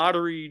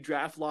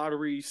draft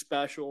lottery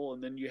special,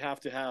 and then you have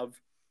to have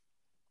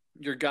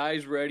your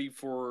guys ready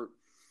for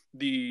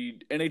the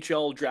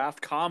NHL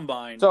draft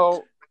combine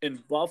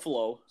in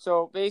Buffalo.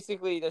 So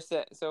basically, it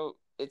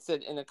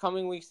said in the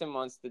coming weeks and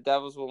months, the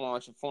Devils will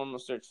launch a formal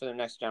search for their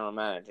next general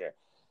manager.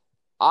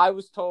 I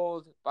was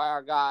told by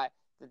our guy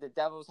that the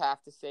Devils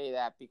have to say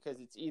that because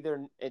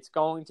it's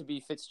going to be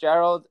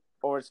Fitzgerald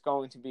or it's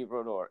going to be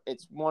Brodeur.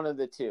 It's one of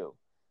the two.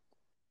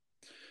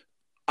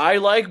 I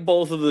like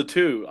both of the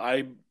two.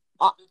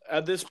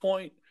 At this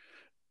point,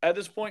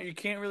 you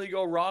can't really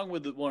go wrong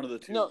with one of the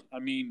two. No,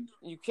 you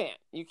can't.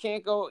 You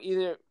can't go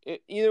either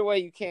way.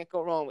 You can't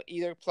go wrong with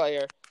either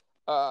player,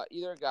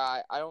 either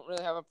guy. I don't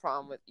really have a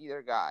problem with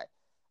either guy.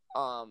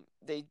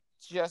 They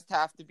just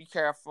have to be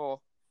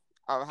careful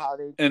of how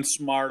they and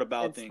smart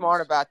about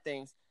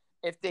things.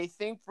 If they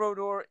think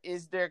Brodeur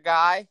is their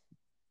guy,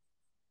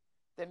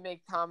 then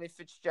make Tommy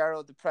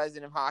Fitzgerald the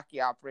president of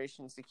hockey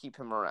operations to keep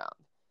him around.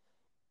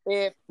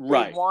 If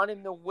they want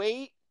him to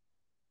wait,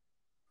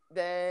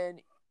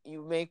 then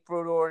you make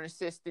Brodeur an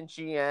assistant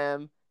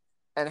GM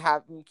and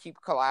have him keep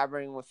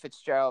collaborating with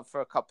Fitzgerald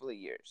for a couple of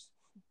years.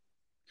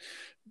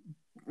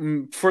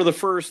 For the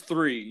first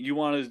 3, you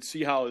want to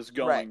see how it's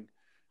going. Right.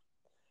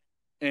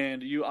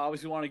 And you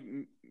obviously want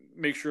to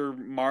make sure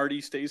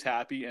Marty stays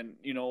happy. And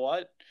you know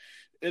what?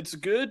 It's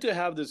good to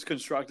have this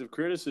constructive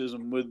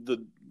criticism with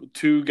the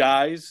two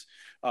guys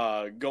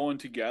going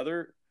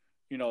together,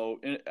 in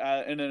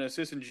an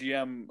assistant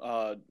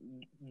GM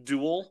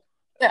duel,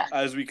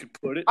 as we could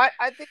put it. I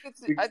think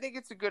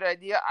it's a good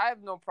idea. I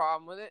have no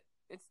problem with it.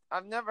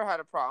 I've never had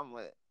a problem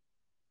with it.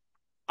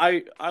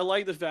 I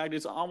like the fact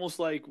it's almost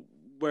like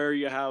where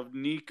you have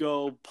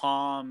Nico,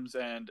 Palms,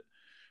 and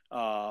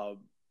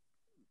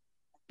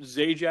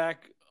Zajac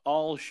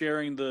all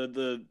sharing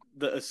the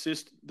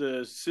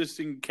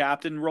assisting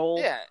captain role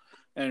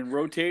and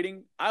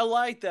rotating. I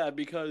like that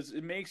because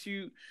it makes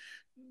you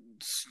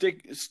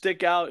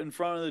stick out in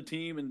front of the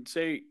team and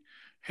say,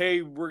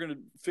 hey, we're going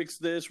to fix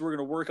this. We're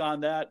going to work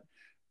on that.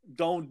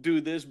 Don't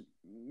do this.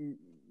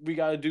 We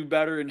got to do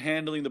better in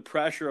handling the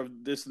pressure of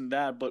this and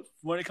that. But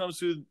when it comes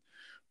to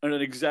an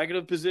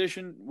executive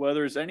position,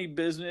 whether it's any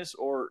business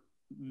or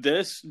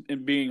this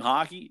and being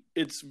hockey,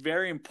 it's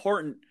very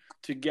important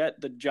to get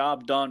the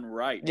job done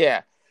right.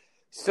 Yeah.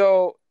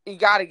 So you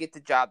got to get the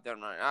job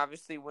done right.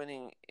 Obviously,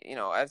 winning,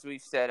 as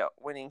we've said,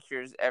 winning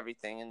cures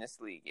everything in this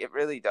league. It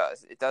really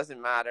does. It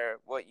doesn't matter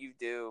what you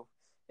do.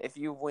 If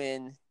you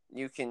win,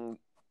 you can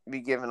be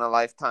given a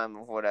lifetime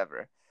of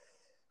whatever.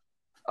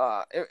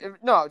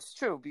 No, it's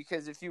true,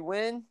 because if you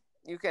win,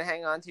 you can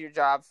hang on to your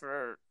job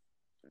for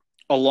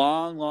a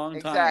long, long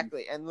time.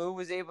 Exactly. And Lou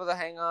was able to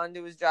hang on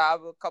to his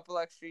job a couple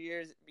extra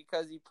years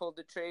because he pulled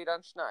the trade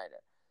on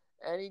Schneider.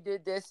 And he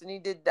did this and he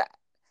did that.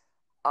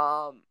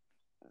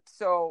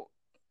 So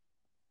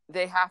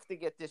they have to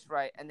get this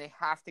right, and they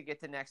have to get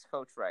the next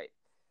coach right.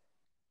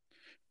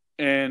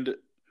 And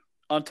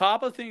on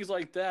top of things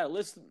like that,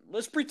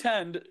 let's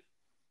pretend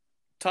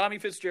Tommy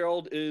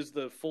Fitzgerald is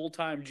the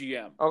full-time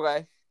GM.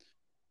 Okay.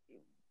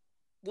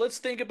 Let's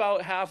think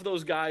about half of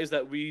those guys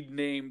that we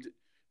named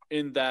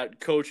in that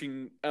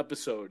coaching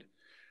episode.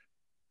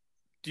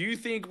 Do you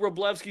think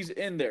Wroblewski's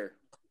in there?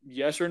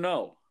 Yes or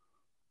no?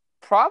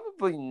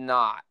 Probably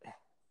not.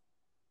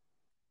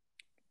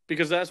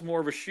 Because that's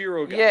more of a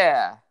Shiro guy.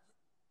 Yeah.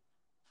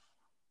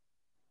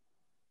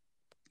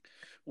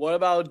 What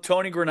about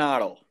Tony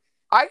Granato?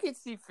 I could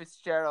see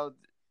Fitzgerald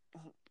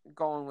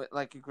going with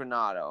like a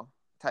Granato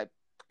type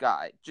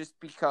guy, just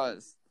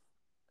because.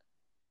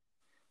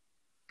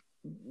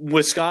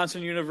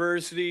 Wisconsin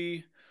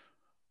University,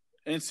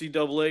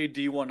 NCAA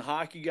D1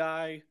 hockey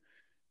guy,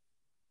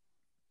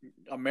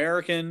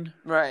 American.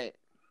 Right.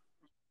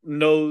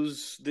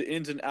 Knows the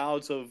ins and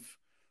outs of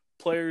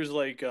players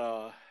like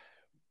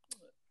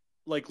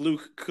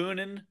Luke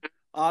Kunin,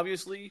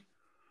 obviously,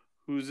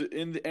 who's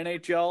in the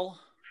NHL.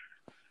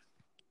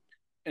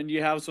 And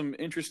you have some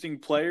interesting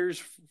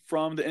players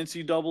from the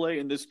NCAA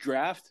in this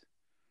draft.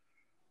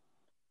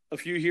 A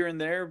few here and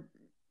there.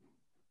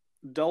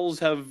 Devils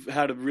have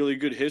had a really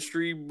good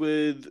history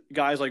with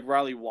guys like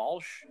Riley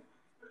Walsh.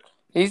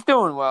 He's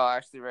doing well,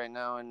 actually, right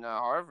now in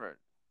Harvard.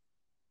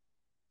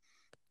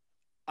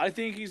 I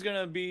think he's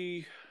going to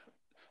be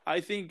 –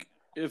 I think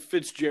if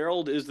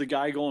Fitzgerald is the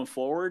guy going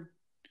forward,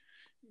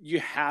 you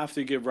have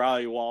to give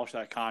Riley Walsh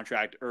that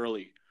contract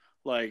early.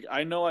 Like,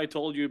 I know I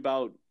told you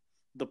about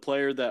the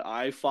player that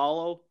I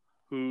follow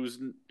who's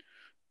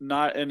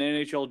not an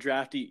NHL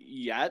draftee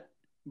yet,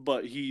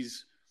 but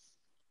he's,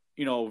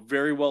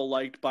 very well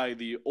liked by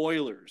the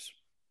Oilers.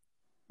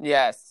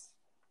 Yes.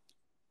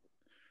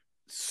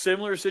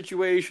 Similar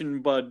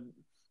situation, but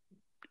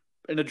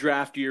in a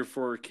draft year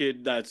for a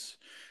kid that's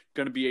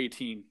going to be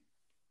 18.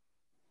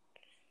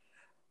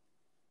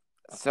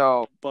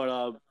 So,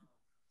 but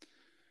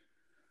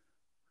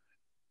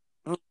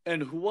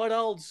and what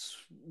else,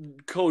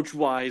 coach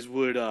wise,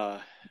 would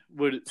our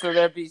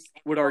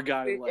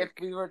guy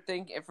like?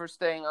 If we're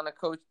staying on a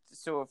coach,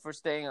 so if we're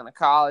staying on a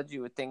college,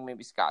 you would think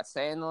maybe Scott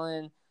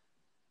Sandlin.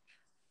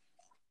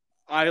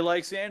 I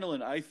like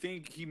Sandlin. I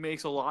think he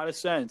makes a lot of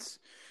sense.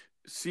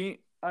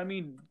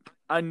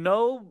 I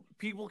know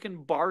people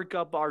can bark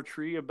up our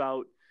tree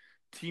about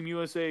Team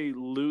USA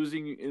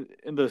losing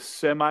in the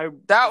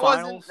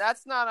semifinals.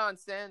 That's not on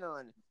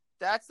Sandlin.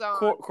 That's on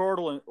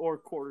Cortland or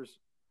quarters.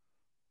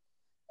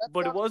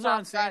 But it wasn't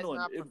on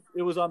Sandlin.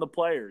 It was on the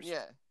players.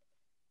 Yeah.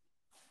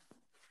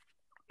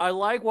 I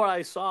like what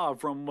I saw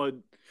from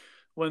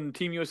when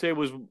Team USA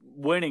was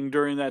winning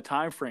during that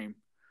time frame.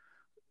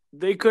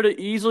 They could have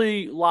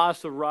easily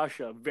lost to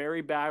Russia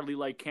very badly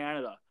like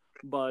Canada,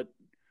 but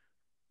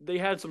they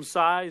had some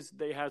size,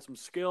 they had some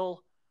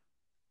skill.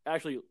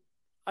 Actually,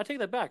 I take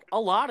that back. A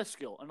lot of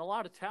skill and a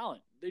lot of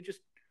talent. They just,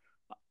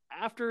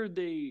 after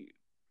they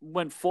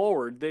went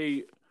forward,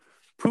 they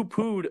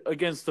poo-pooed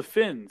against the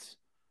Finns.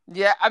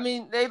 Yeah,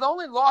 they've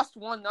only lost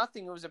 1-0.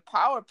 It was a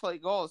power play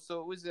goal, so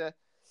it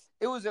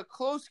was a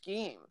close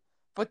game.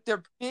 But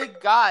they're big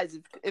guys.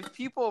 If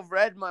people have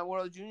read my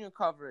World Junior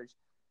coverage,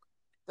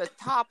 the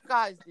top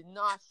guys did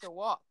not show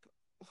up.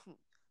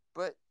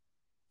 But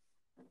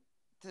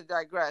to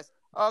digress.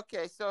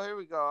 Okay, so here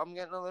we go. I'm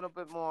getting a little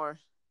bit more.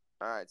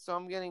 All right, so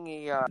I'm getting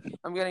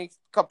a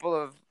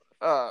couple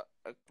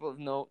of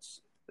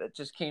notes that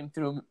just came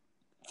through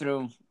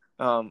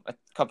a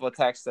couple of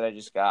texts that I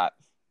just got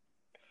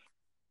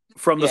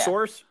from the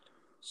source.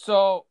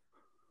 So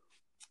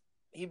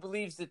he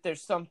believes that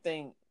there's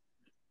something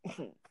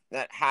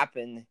that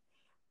happened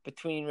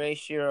between Ray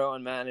Shero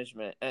and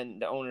management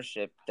and the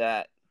ownership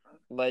that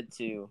led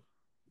to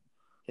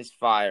his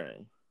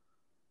firing.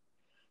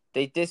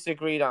 They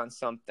disagreed on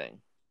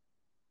something.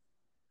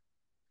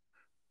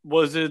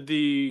 Was it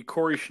the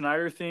Corey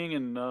Schneider thing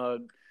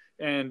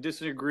and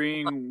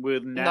disagreeing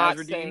with Nasreddine?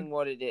 Not saying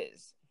what it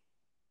is.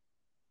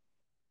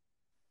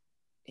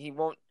 He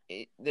won't.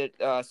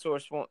 The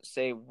source won't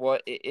say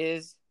what it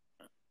is.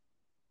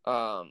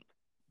 But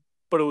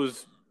it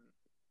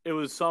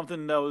was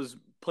something that was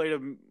played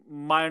a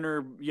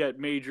minor yet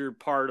major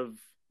part of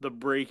the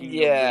breaking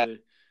Yeah. of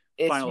the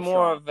It's final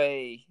more straw. of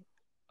a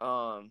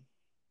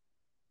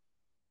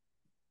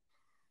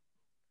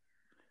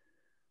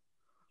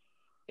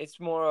it's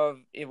more of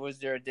was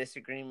there a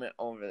disagreement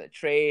over the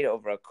trade,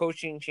 over a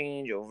coaching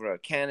change, over a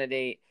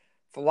candidate,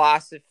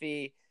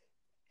 philosophy?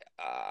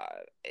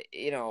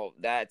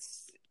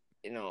 That's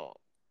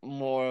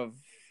more of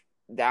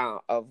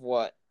down of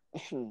what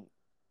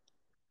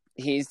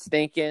he's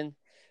thinking,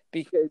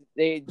 because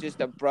they just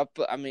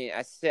abruptly. I mean,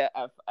 I said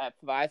at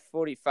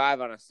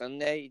 5:45 on a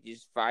Sunday, you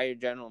just fire your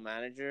general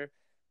manager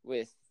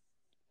with.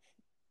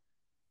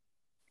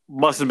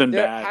 Must have been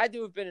There bad. had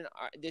to have been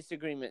a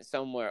disagreement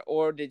somewhere,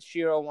 or did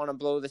Shiro want to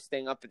blow this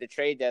thing up at the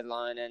trade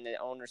deadline, and the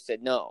owner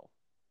said no?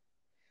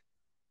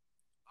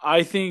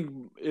 I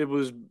think it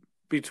was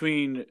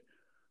between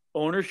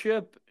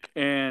ownership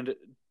and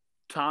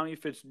Tommy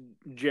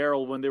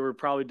Fitzgerald when they were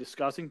probably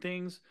discussing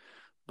things.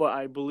 But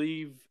I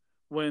believe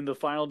when the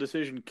final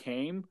decision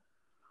came,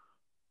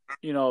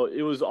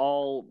 it was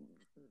all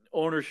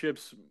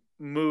ownership's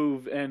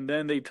move, and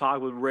then they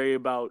talked with Ray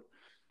about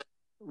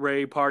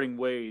Ray parting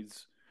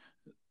ways.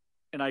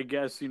 And I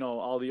guess,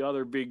 all the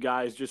other big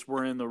guys just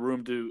weren't in the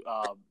room to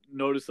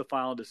notice the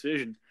final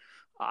decision.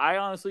 I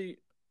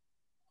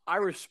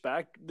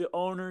respect the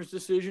owner's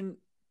decision.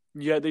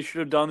 Yeah, they should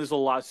have done this a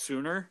lot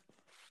sooner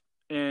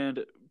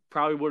and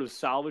probably would have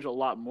salvaged a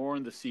lot more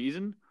in the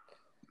season.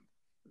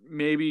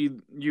 Maybe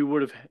you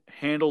would have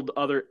handled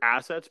other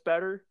assets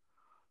better.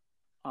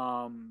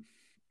 I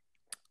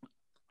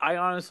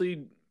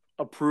honestly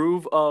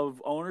approve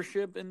of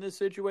ownership in this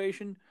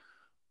situation.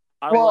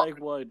 I like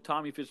what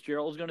Tommy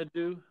Fitzgerald is going to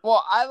do.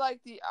 Well, I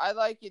like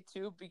it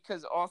too,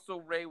 because also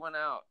Ray went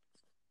out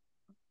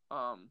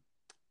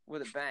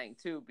with a bang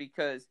too,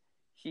 because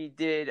he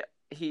did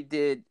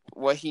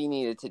what he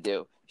needed to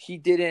do. He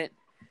didn't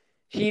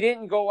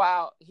go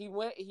out.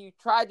 He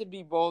tried to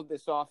be bold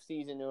this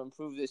offseason to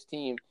improve this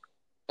team,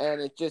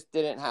 and it just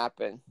didn't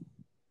happen.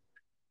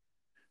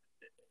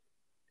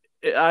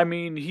 I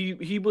mean,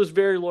 he was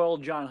very loyal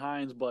to John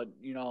Hines, but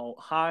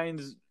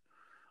Hines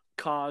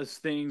caused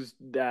things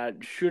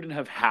that shouldn't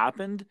have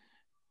happened.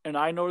 And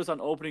I noticed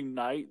on opening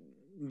night,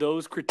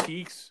 those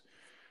critiques,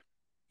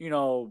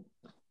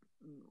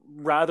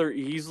 rather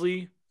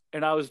easily.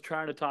 And I was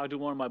trying to talk to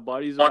one of my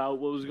buddies about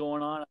what was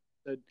going on. I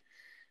said,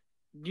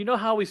 "Do you know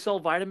how we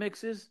sell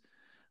Vitamixes?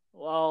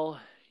 Well,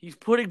 he's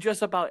putting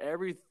just about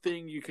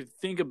everything you could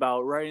think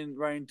about right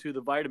into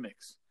the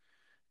Vitamix,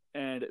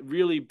 and it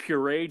really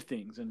pureed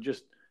things, and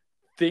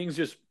things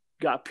just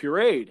got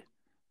pureed,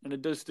 and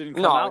it just didn't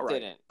come out right." No, it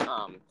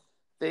didn't.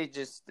 They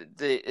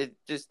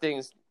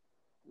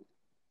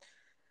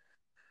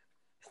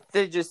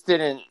just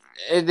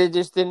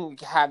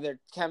didn't have their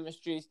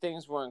chemistry.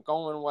 Things weren't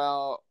going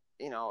well.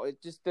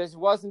 It just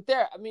wasn't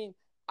there. I mean,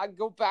 I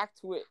go back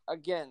to it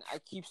again. I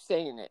keep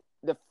saying it.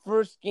 The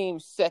first game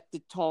set the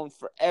tone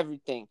for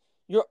everything.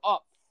 You're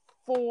up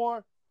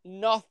 4-0.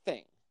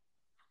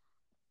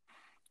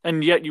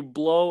 And yet you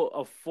blow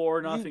a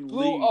 4-0 You lead.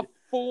 blew a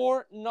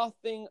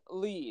 4-0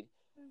 lead.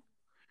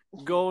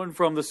 Going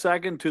from the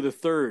second to the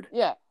third.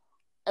 Yeah.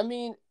 I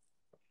mean,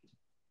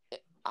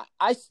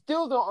 I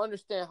still don't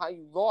understand how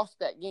you lost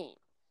that game.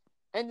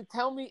 And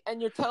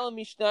you're telling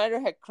me Schneider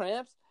had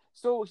cramps,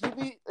 so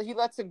he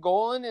lets a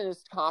goal in and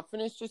his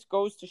confidence just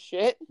goes to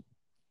shit?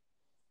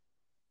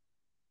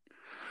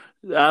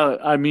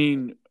 I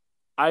mean,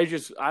 I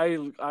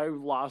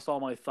lost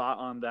all my thought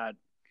on that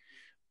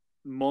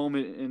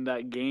moment in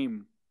that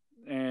game,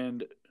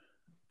 and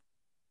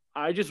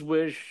I just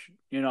wish,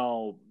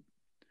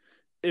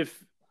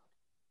 if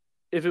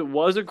it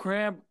was a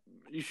cramp,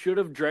 you should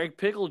have drank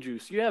pickle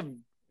juice. You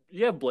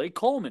have Blake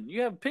Coleman.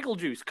 You have pickle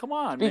juice. Come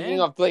on, man. Speaking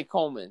of Blake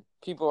Coleman,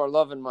 people are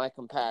loving my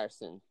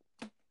comparison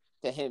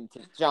to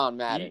John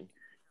Madden.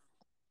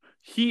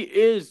 He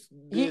is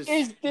this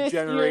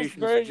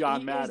generation's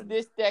John Madden. He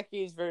is this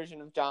decade's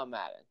version of John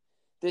Madden.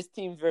 This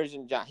team's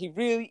version of John. He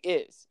really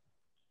is.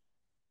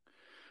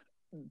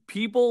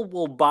 People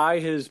will buy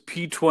his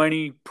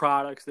P20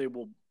 products.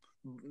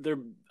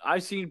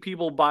 I've seen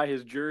people buy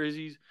his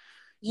jerseys.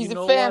 He's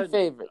a fan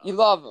favorite. You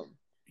love him.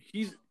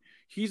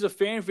 He's a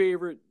fan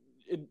favorite.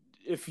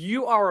 If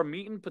you are a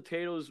meat and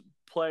potatoes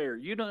player,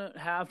 you don't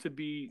have to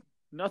be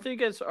nothing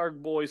against our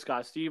boy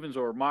Scott Stevens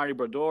or Marty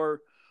Brodeur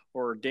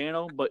or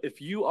Dano, but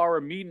if you are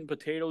a meat and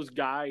potatoes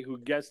guy who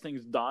gets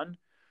things done,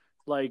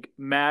 like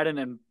Madden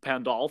and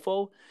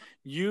Pandolfo,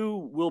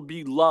 you will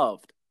be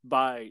loved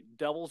by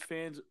Devils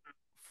fans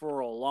for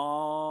a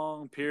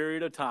long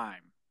period of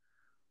time.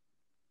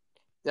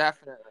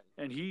 Definitely.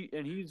 And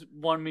he's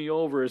won me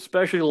over,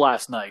 especially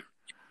last night.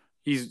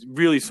 He's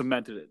really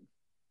cemented it.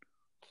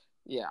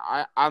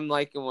 Yeah, I'm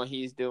liking what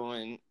he's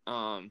doing.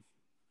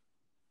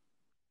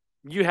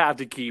 You have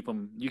to keep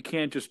him. You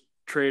can't just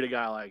trade a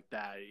guy like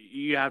that.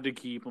 You have to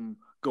keep him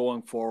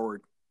going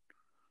forward.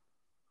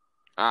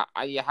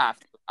 You have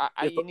to.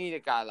 You need a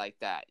guy like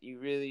that. You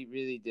really,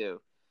 really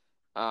do.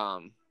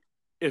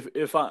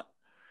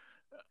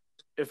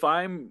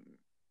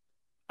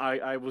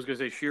 I was going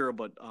to say Shiro,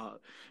 but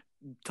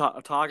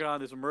talking on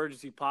this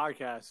emergency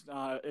podcast,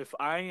 if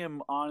I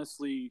am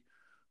honestly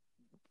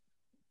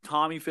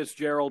Tommy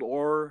Fitzgerald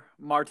or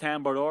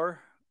Martin Brodeur,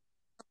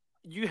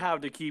 you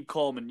have to keep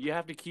Coleman. You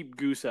have to keep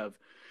Gusev.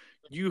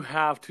 You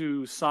have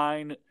to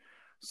sign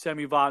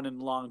Semi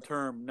Vatanen long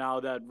term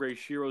now that Ray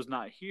Shiro's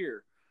not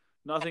here.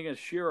 Nothing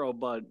against Shiro,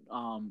 but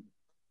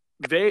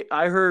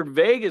I heard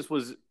Vegas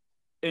was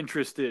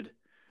interested.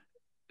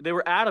 They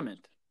were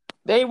adamant.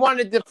 They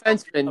wanted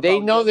defensemen. They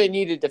know they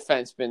needed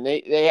defensemen.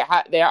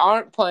 They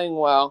aren't playing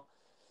well.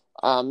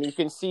 You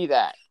can see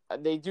that.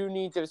 They do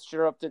need to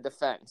stir up the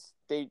defense.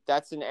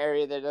 That's an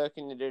area they're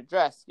looking to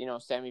address.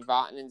 Sami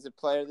Vatanen's a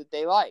player that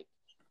they like.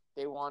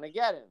 They want to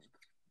get him.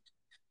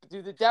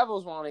 Do the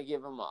Devils want to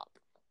give him up?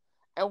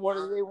 And what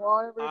do they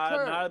want in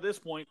return? Not at this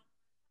point.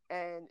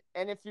 And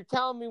if you're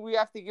telling me we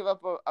have to give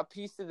up a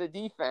piece of the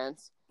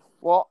defense,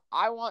 well,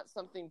 I want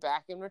something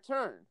back in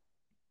return.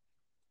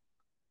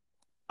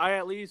 I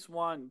at least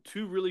want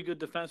 2 really good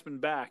defensemen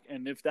back,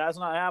 and if that's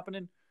not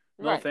happening,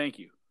 no, Right. Thank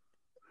you.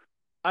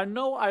 I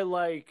know I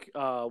like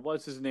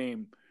what's his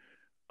name,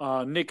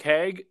 Nick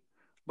Hague,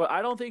 but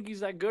I don't think he's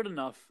that good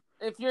enough.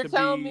 If you're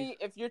telling me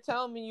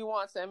you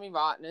want Sami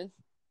Vatanen,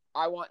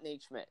 I want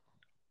Nate Schmidt.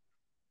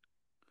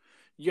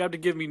 You have to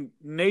give me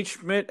Nate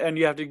Schmidt, and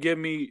you have to give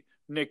me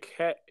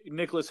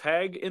Nicholas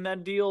Hague in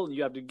that deal.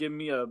 You have to give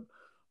me a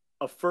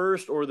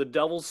first or the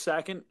Devils'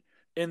 second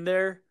in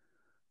there,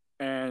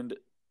 and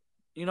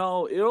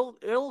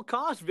it'll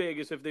cost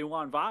Vegas if they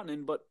want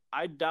Vatanen, but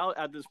I doubt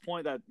at this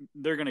point that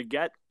they're going to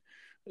get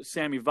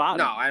Sami Vatanen.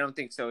 No, I don't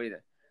think so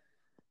either.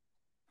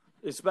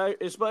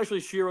 Especially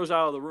Shiro's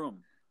out of the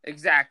room.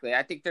 Exactly.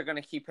 I think they're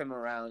going to keep him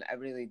around. I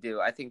really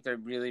do. I think they're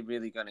really,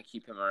 really going to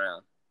keep him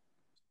around.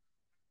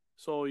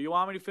 So you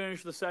want me to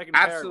finish the second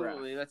paragraph?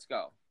 Absolutely. Let's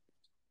go.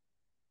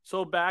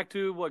 So back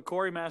to what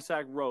Corey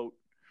Massack wrote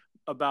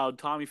about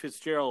Tommy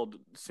Fitzgerald,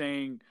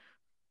 saying,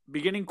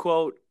 beginning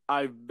quote,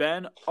 "I've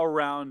been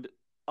around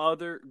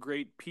other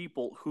great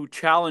people who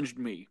challenged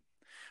me,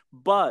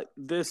 but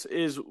this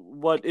is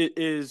what it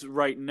is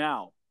right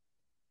now.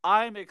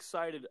 I'm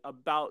excited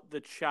about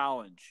the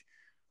challenge."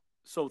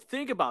 So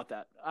think about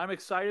that. I'm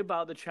excited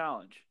about the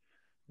challenge.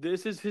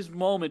 This is his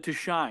moment to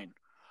shine.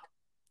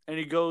 And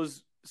he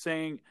goes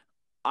saying,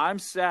 "I'm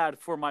sad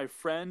for my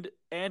friend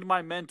and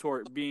my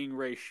mentor being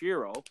Ray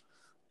Shiro."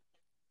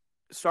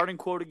 Starting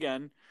quote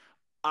again,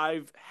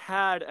 "I've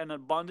had an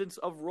abundance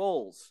of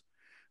roles.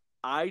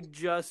 I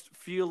just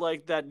feel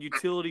like that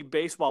utility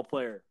baseball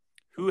player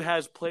who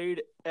has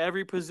played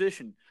every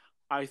position.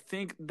 I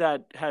think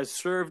that has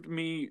served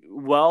me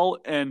well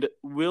and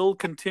will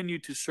continue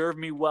to serve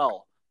me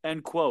well."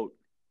 End quote.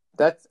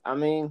 You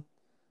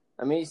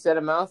said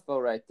a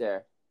mouthful right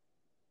there.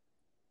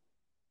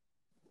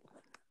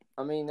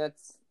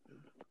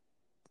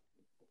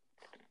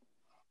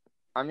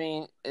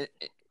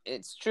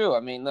 It's true.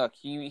 Look,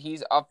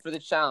 he's up for the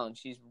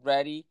challenge. He's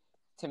ready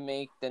to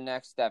make the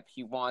next step.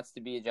 He wants to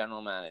be a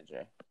general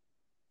manager.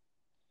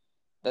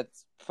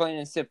 That's plain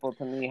and simple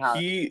to me.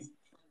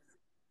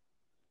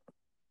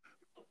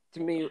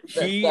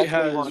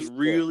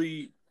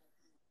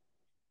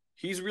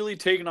 He's really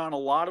taken on a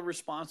lot of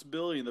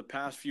responsibility in the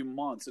past few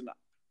months, and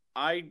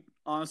I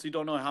honestly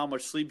don't know how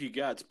much sleep he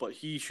gets, but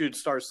he should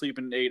start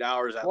sleeping 8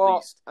 hours at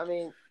least.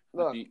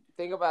 Look,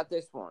 think about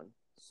this one.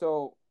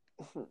 So,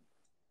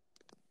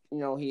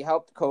 he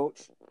helped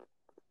coach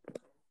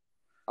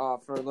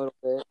for a little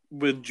bit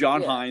with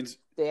John Hines.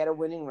 They had a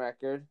winning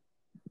record.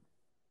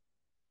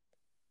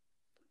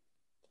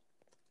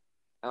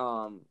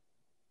 Then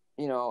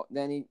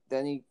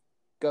he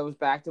goes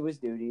back to his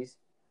duties.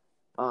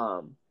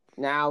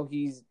 Now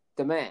he's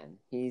the man.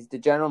 He's the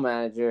general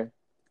manager.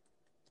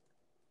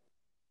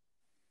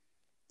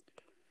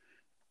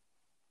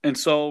 And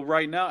so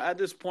right now, at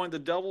this point, the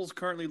Devils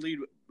currently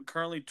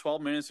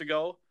 12 minutes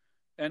ago,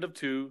 end of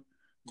 2.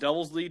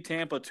 Devils lead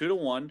Tampa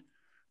 2-1,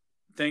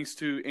 thanks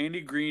to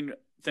Andy Green,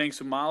 thanks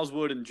to Miles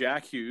Wood and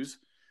Jack Hughes.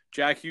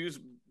 Jack Hughes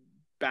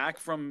back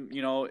from,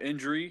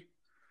 injury.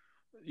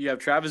 You have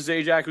Travis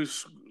Zajac, who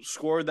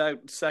scored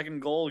that second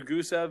goal.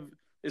 Gusev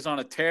is on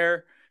a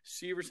tear.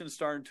 Severson's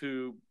starting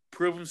to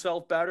prove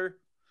himself better.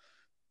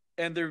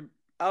 And they're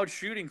out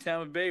shooting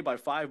Tampa Bay by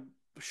 5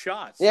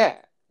 shots.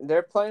 Yeah,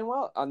 they're playing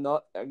well.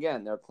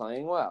 They're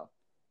playing well.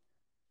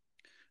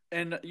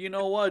 And you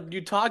know what?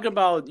 You talk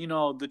about,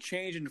 the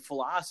change in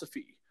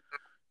philosophy.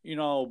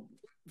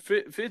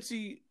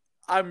 Fitzy,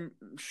 I'm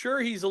sure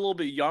he's a little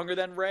bit younger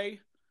than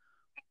Ray,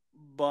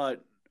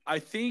 but I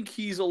think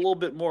he's a little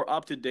bit more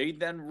up to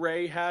date than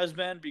Ray has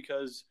been,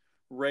 because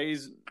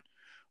Ray's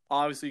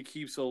obviously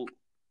keeps a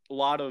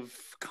lot of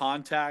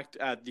contact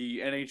at the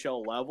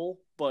NHL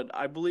level. But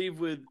I believe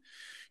with,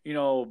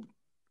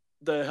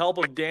 the help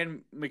of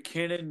Dan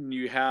McKinnon,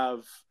 you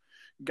have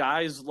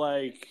guys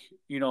like,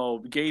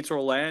 Gates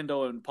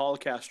Orlando and Paul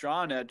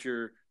Castron at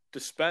your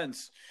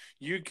dispense.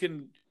 You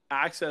can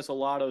access a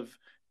lot of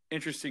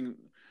interesting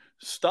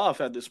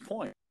stuff at this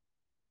point.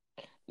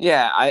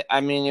 Yeah,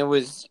 it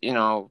was,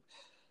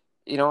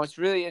 it's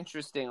really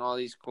interesting, all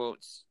these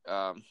quotes.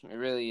 It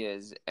really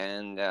is.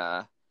 And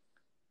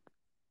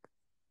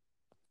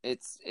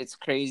it's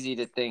crazy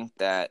to think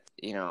that,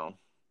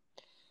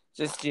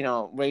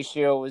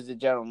 Ratio was the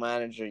general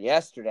manager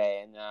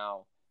yesterday, and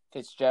now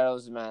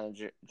Fitzgerald's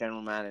the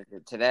general manager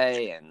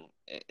today, and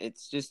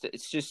it's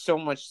just so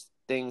much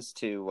things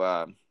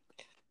to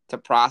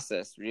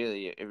process.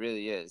 Really, it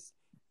really is.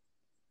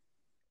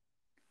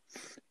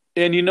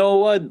 And you know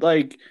what?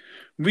 Like,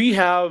 we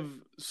have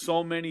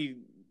so many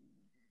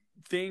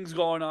things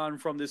going on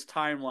from this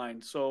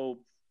timeline. So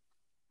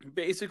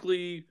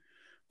basically,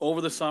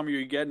 over the summer,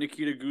 you get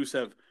Nikita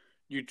Gusev.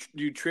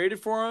 You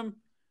traded for him,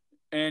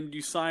 and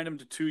you signed him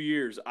to 2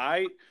 years.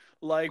 I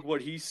like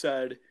what he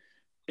said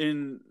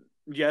in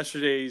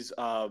yesterday's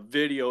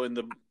video in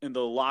the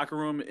locker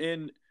room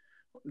in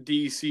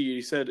DC.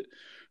 He said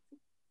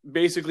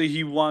basically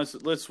he wants,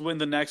 let's win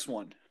the next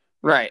one.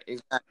 Right,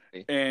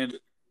 exactly.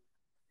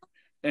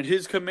 And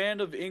his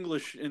command of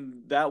English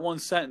in that one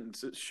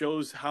sentence, it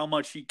shows how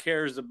much he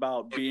cares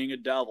about being a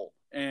Devil.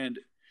 And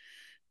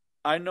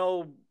I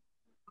know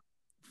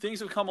things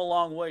have come a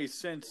long way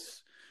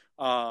since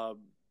the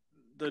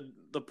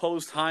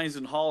post Hines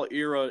and Hall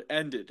era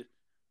ended.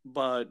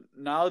 But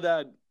now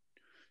that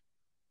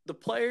the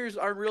players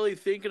aren't really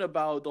thinking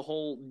about the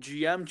whole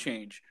GM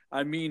change.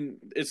 I mean,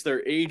 it's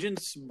their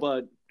agents,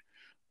 but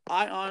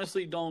I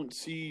honestly don't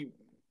see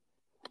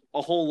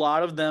a whole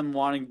lot of them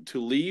wanting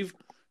to leave.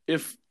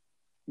 If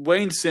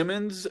Wayne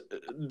Simmons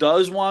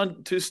does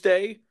want to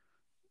stay,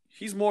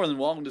 he's more than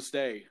welcome to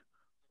stay.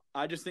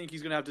 I just think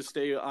he's going to have to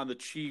stay on the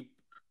cheap,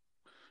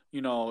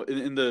 in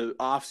the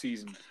off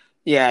season.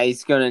 Yeah,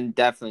 he's going to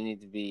definitely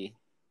need to be.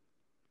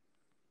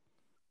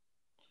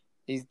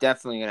 He's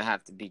definitely going to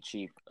have to be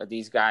cheap.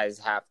 These guys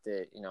have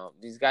to,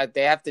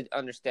 they have to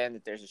understand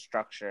that there's a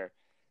structure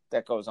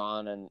that goes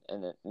on, and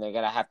they're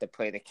going to have to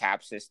play the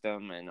cap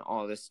system and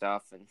all this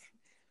stuff, and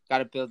got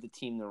to build the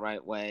team the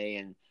right way.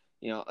 And,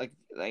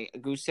 like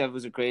Gusev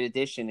was a great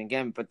addition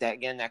again, but that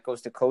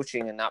goes to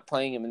coaching and not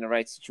playing him in the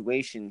right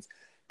situations,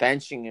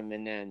 benching him,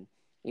 and then,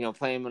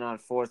 playing him on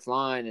fourth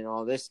line and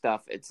all this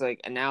stuff. It's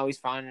like, and now he's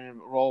finding a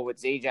role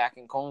with Zajac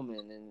and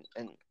Coleman,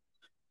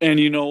 and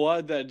you know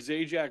what? That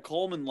Zajac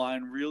Coleman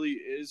line really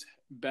is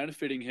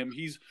benefiting him.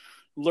 He's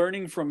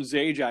learning from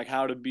Zajac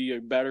how to be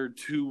a better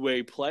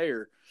two-way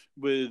player,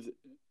 with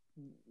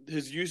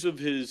his use of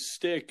his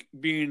stick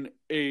being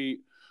a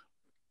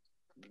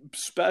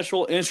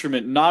special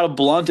instrument, not a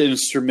blunt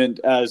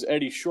instrument, as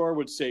Eddie Shore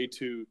would say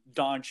to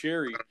Don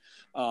Cherry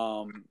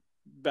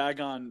back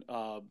on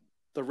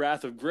The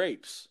Wrath of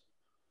Grapes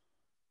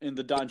in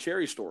the Don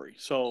Cherry story.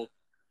 So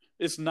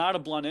it's not a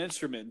blunt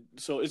instrument.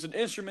 So it's an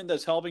instrument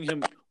that's helping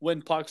him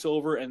win pucks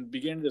over and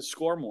begin to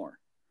score more.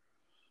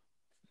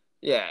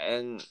 Yeah,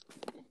 and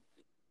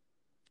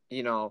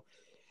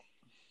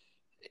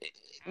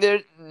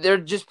they're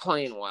just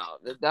playing well.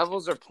 The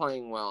Devils are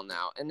playing well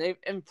now, and they've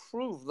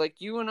improved. Like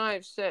you and I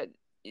have said,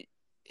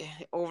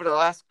 over the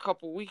last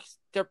couple weeks,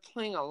 they're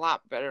playing a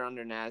lot better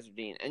under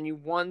Nasreddine, and you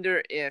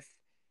wonder if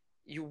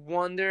he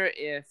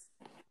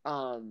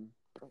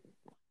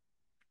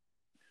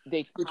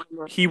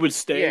would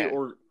stay. Yeah.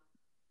 Or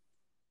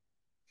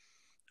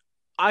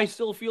I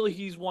still feel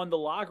he's won the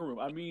locker room.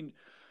 I mean,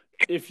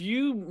 if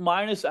you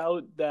minus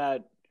out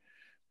that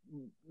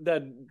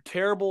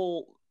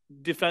terrible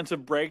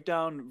defensive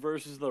breakdown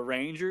versus the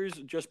Rangers,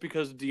 just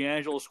because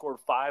D'Angelo scored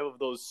 5 of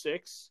those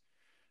 6,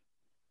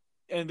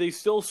 and they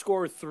still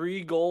scored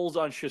 3 goals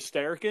on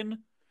Shesterkin,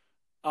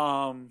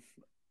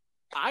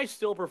 I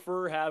still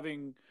prefer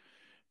having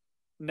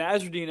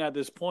Nasreddine at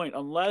this point,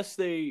 unless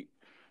they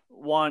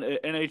want an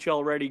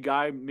NHL-ready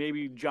guy,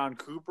 maybe John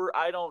Cooper.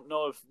 I don't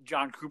know if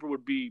John Cooper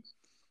would be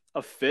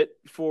a fit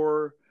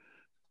for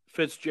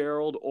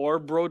Fitzgerald or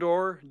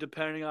Brodeur,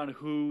 depending on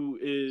who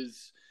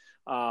is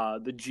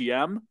the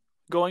GM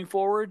going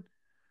forward.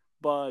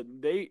 But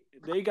they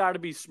got to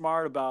be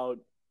smart about,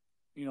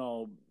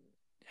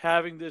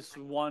 having this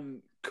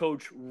one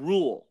coach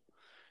rule.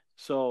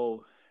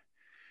 So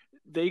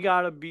they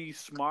got to be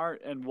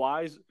smart and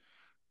wise.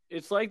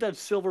 It's like that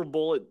silver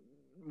bullet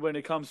when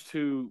it comes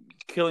to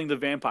killing the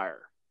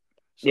vampire.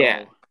 So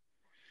yeah.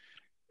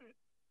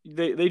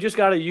 They just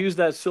got to use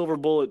that silver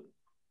bullet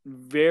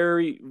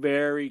very,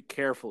 very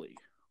carefully.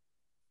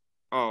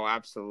 Oh,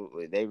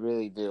 absolutely. They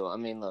really do. I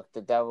mean, look,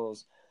 the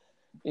Devils,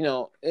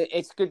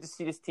 it's good to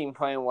see this team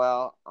playing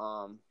well.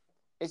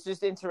 It's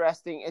just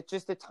interesting. It's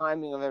just the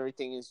timing of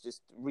everything is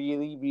just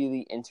really,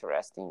 really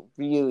interesting.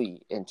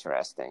 Really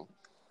interesting.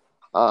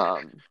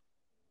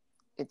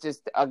 It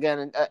just,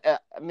 again,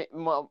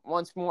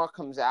 once more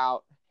comes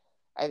out,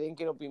 I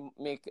think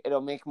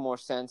it'll make more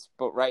sense.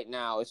 But right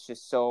now, it's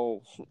just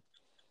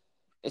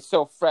it's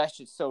so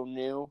fresh. It's so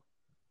new.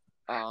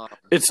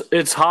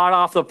 It's hot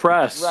off the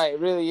press. Right,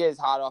 it really is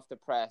hot off the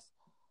press.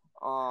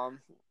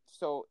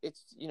 So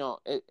it's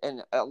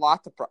and a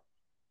lot to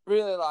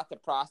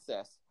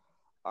process.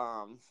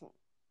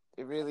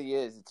 It really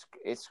is.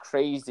 It's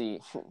crazy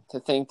to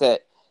think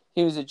that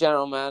he was a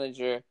general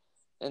manager,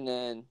 and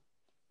then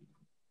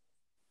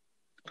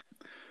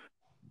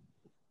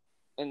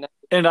And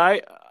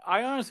I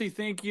honestly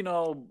think,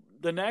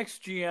 the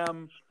next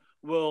GM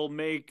will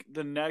make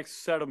the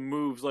next set of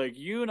moves. Like,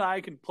 you and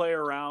I can play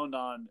around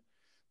on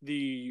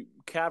the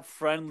cap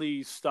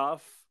friendly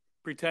stuff,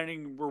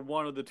 pretending we're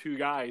one of the two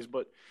guys.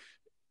 But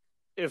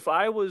if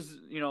I was,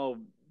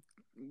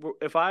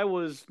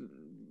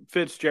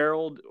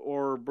 Fitzgerald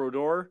or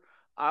Brodeur,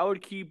 I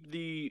would keep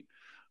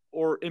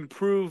or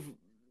improve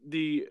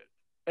the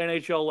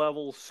NHL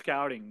level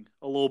scouting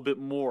a little bit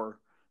more,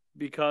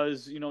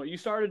 because you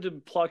started to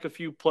pluck a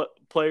few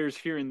players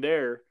here and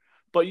there,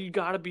 but you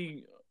got to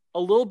be a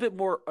little bit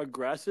more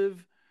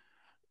aggressive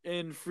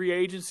in free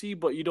agency.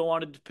 But you don't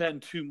want to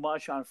depend too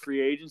much on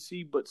free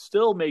agency, but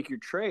still make your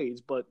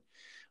trades. But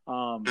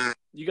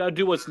you got to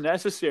do what's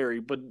necessary,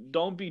 but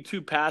don't be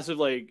too passive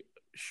like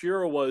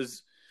Shiro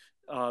was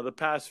the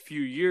past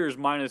few years,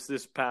 minus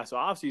this past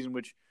offseason,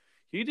 which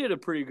he did a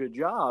pretty good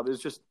job.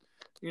 It's just,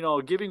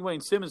 giving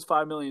Wayne Simmonds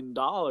 $5 million,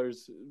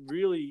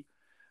 really,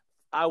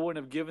 I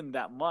wouldn't have given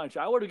that much.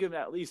 I would have given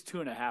at least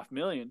 $2.5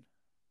 million.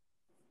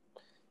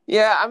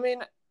 Yeah, I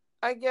mean,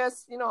 I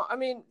guess,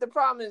 the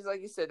problem is,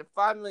 like you said, the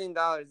 $5 million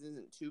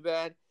isn't too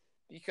bad,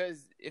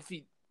 because if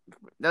he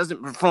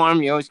doesn't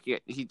perform,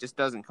 he just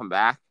doesn't come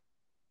back.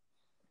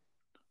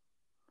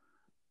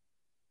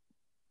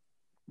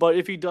 But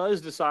if he does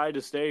decide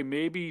to stay,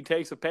 maybe he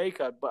takes a pay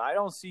cut. But I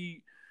don't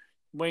see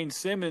Wayne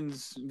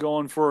Simmonds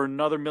going for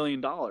another $1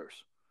 million.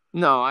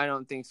 No, I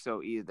don't think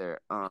so either.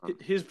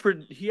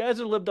 He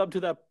hasn't lived up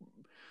to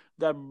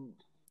that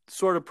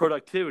sort of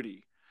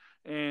productivity.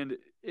 And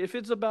if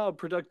it's about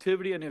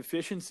productivity and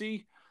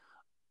efficiency,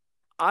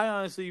 I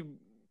honestly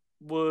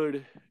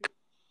would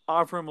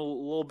offer him a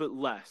little bit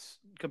less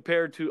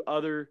compared to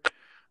other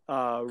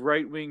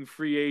right-wing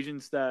free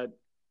agents that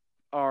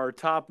are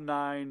top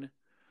 9,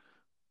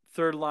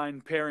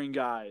 third-line pairing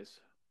guys.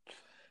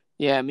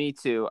 Yeah, me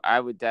too. I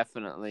would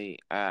definitely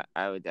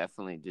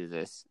do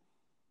this.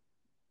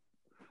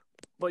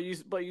 But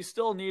you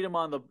still need him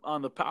on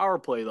the power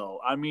play, though.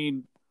 I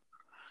mean,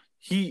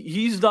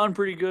 he's done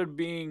pretty good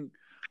being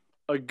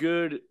a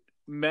good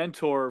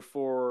mentor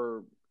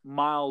for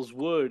Miles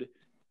Wood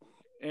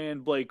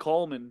and Blake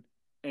Coleman,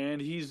 and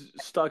he's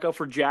stuck up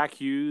for Jack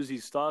Hughes.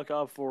 He's stuck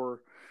up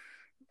for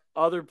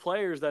other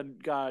players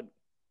that got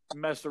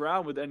messed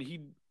around with, and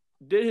he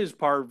did his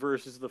part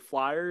versus the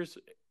Flyers,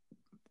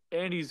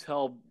 and he's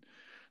helped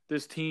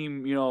this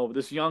team,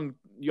 this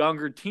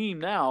younger team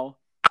now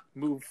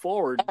move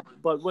forward.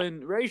 But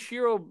when Ray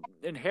Shero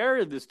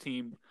inherited this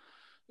team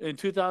in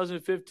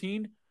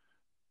 2015,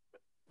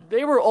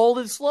 they were old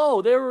and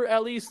slow. They were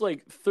at least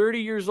like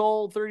 30 years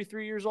old,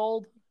 33 years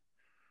old,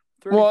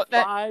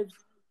 35.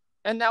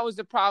 And that was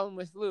the problem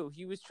with Lou.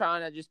 He was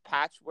trying to just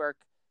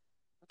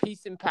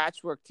piece and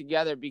patchwork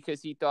together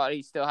because he thought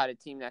he still had a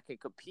team that could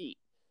compete,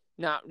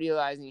 not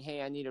realizing,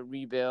 hey, I need to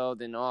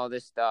rebuild and all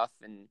this stuff.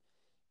 And,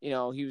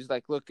 he was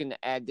like looking to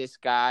add this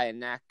guy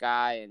and that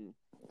guy and,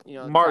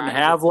 Martin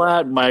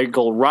Havlat,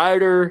 Michael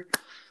Ryder.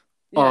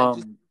 Yeah,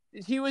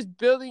 he was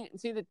building.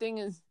 See, the thing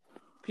is,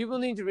 people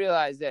need to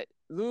realize that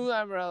Lou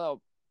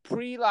Lamoriello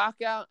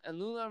pre-lockout and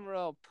Lou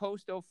Lamoriello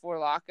post-04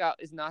 lockout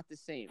is not the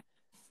same.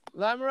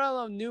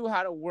 Lamoriello knew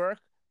how to work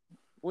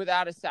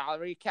without a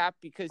salary cap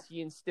because he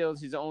instilled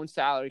his own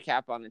salary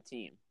cap on the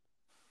team.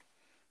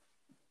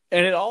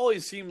 And it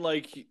always seemed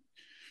like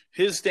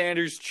his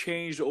standards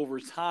changed over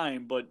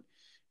time, but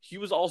he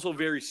was also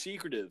very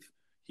secretive.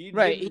 He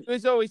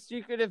was always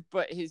secretive,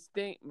 but his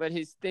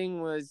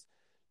thing was,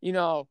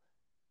 don't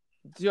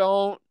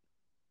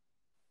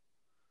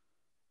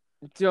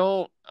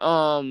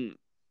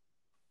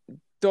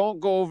go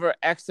over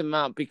X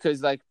amount,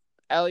 because like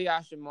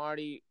Elias and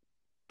Marty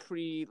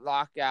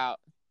pre-lockout,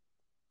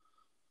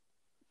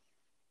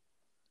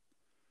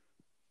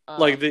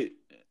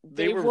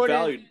 they were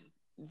valued.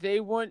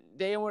 They would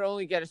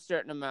only get a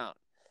certain amount.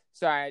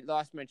 Sorry, I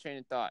lost my train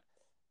of thought.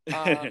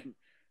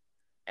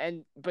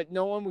 But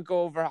no one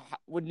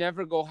would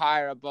never go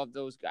higher above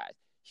those guys.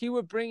 He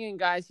would bring in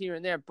guys here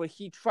and there, but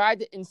he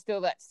tried to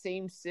instill that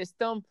same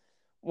system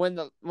when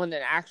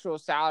the actual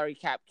salary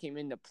cap came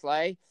into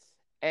play,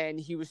 and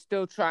he was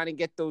still trying to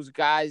get those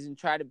guys and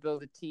try to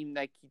build a team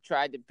like he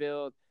tried to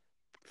build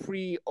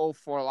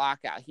pre-04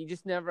 lockout. He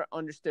just never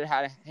understood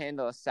how to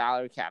handle a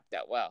salary cap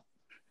that well.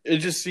 It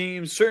just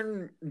seems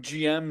certain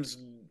GMs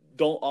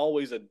don't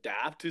always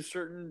adapt to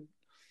certain,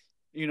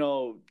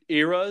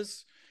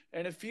 eras.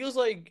 And it feels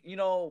like,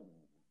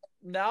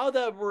 now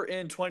that we're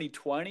in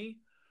 2020,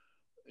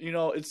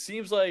 it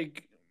seems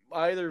like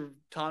either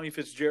Tommy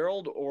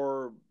Fitzgerald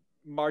or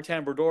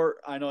Martin Brodeur.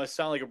 I know I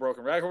sound like a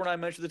broken record when I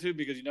mention the two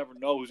because you never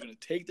know who's going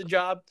to take the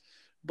job.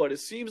 But it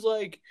seems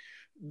like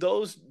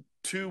those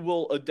two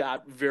will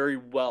adapt very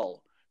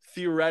well,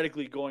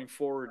 theoretically, going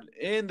forward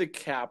in the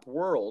cap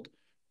world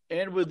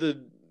and with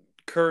the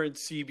current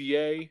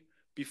CBA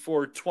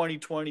before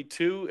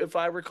 2022, if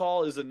I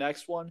recall, is the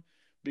next one.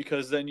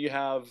 Because then you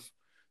have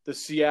the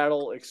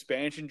Seattle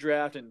expansion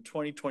draft in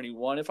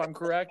 2021, if I'm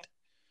correct.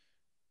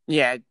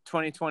 Yeah,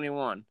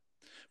 2021.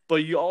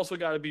 But you also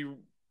got to be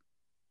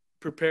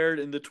prepared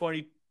in the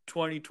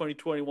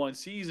 2021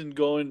 season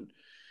going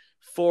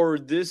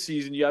forward this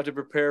season, you have to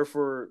prepare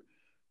for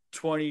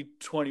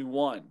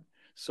 2021.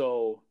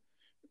 So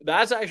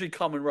that's actually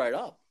coming right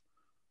up.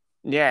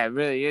 Yeah, it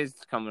really is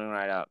coming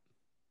right up.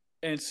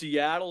 And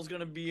Seattle's going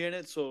to be in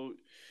it. So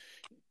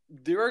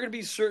there are going to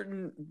be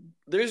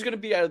there's going to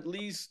be at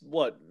least,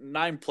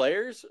 9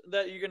 players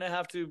that you're going to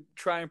have to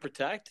try and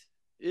protect?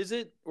 Is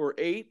it? Or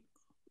 8?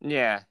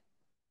 Yeah.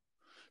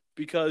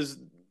 Because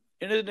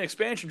in an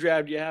expansion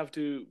draft,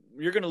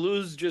 you're going to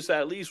lose just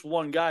at least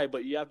one guy,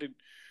 but you have to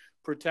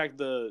protect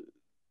the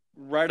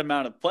right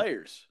amount of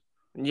players.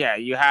 Yeah,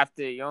 you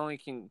only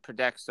can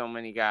protect so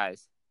many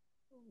guys.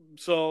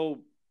 So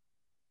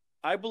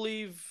I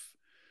believe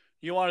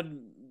you want to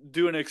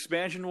do an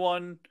expansion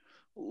one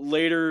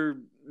later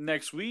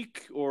next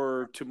week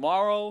or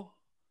tomorrow.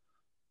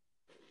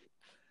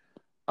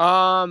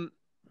 What,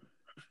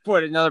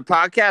 another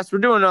podcast? We're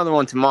doing another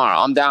one tomorrow.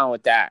 I'm down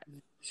with that.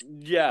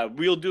 Yeah,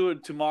 we'll do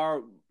it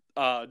tomorrow.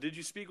 Did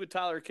you speak with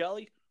Tyler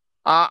Kelly?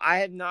 I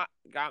have not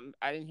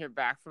I didn't hear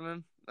back from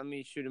him. Let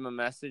me shoot him a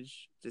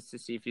message just to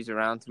see if he's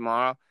around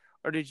tomorrow.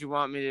 Or did you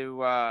want me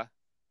to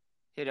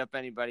hit up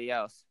anybody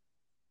else?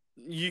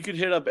 You could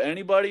hit up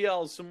anybody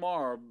else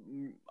tomorrow.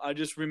 I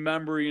just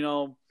remember,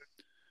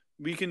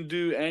 we can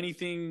do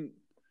anything,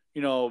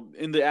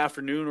 in the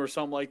afternoon or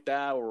something like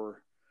that,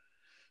 or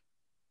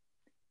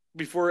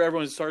before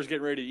everyone starts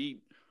getting ready to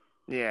eat.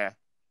 Yeah.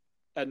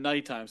 At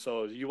nighttime.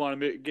 So you want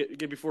to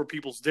get before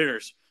people's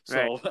dinners.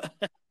 So,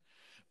 right.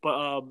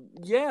 But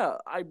yeah,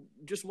 I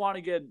just want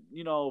to get,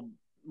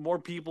 more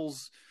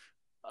people's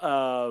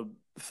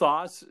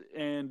thoughts,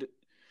 and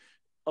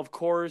of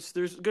course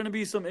there's going to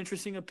be some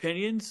interesting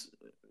opinions,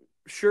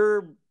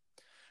 sure,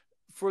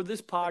 for this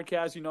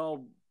podcast,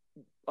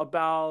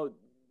 about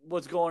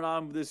what's going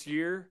on this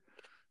year.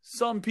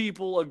 Some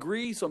people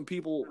agree, some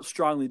people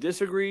strongly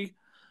disagree.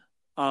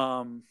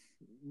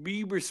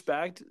 We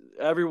respect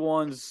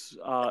everyone's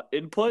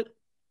input,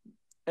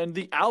 and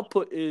the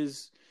output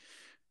is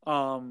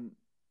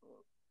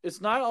it's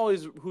not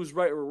always who's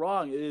right or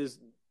wrong. It is,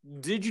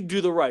 did you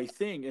do the right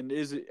thing, and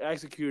is it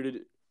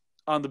executed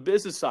on the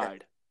business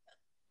side?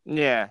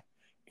 Yeah,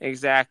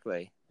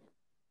 exactly.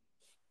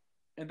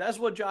 And that's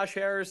what Josh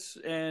Harris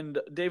and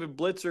David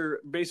Blitzer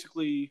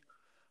basically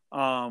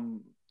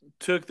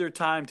took their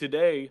time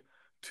today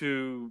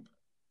to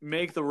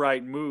make the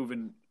right move,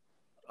 and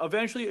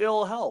eventually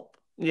it'll help.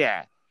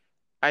 Yeah,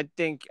 I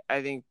think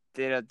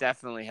it'll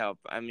definitely help.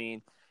 I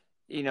mean,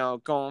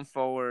 going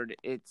forward,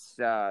 it's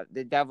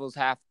the Devils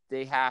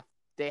they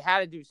had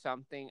to do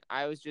something.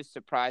 I was just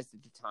surprised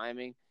at the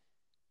timing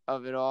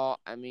of it all.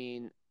 I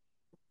mean,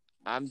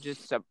 I'm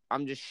just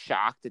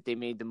shocked that they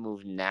made the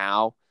move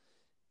now,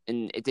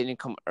 and it didn't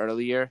come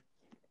earlier,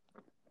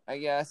 I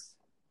guess.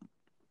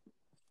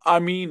 I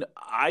mean,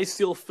 I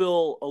still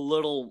feel a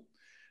little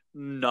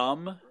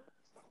numb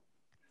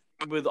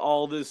with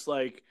all this.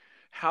 Like,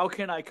 how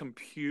can I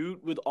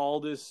compute with all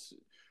this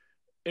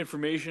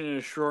information in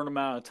a short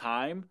amount of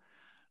time?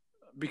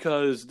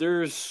 Because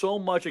there's so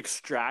much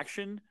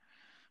extraction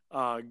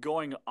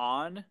going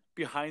on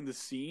behind the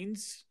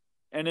scenes.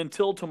 And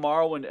until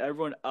tomorrow, when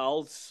everyone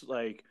else,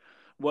 like,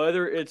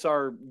 whether it's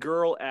our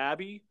girl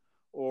Abby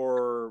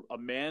or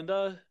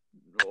Amanda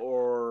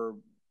or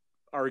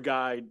our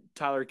guy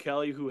Tyler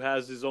Kelly, who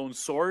has his own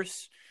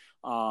source,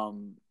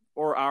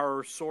 or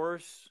our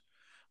source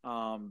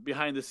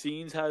behind the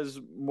scenes has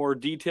more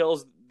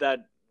details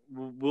that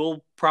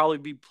will probably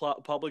be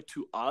public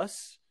to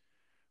us,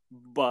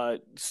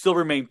 but still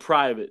remain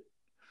private.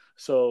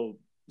 So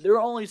there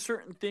are only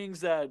certain things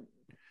that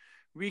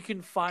we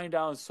can find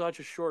out in such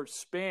a short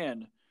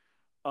span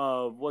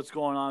of what's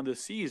going on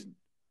this season.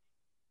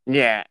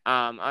 Yeah,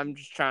 I'm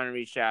just trying to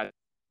reach out.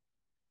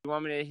 You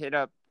want me to hit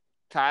up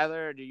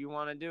Tyler, or do you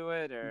want to do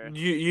it? Or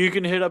you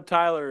can hit up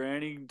Tyler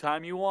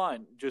anytime you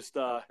want. Just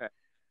okay.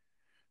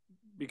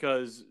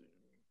 Because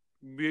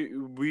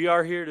we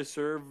are here to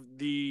serve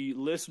the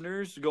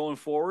listeners going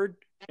forward.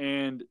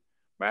 And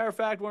matter of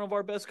fact, one of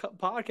our best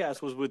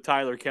podcasts was with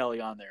Tyler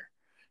Kelly on there,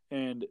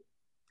 and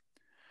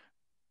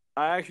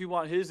I actually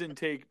want his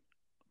intake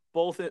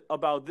both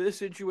about this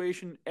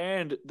situation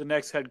and the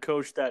next head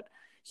coach that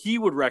he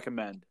would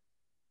recommend.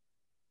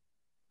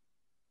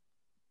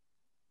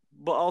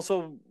 But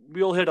also,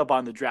 we'll hit up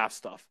on the draft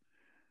stuff.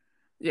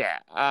 Yeah.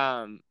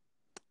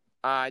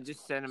 I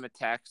just sent him a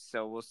text,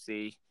 so we'll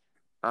see.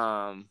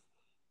 And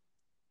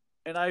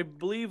I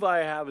believe I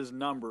have his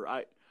number.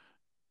 I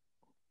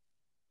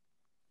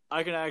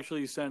can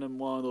actually send him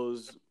one of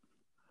those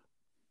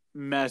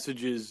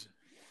messages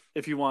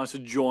if he wants to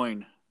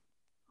join.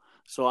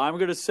 So I'm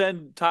going to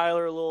send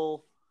Tyler a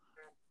little.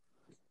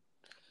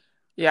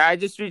 Yeah, I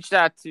just reached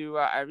out to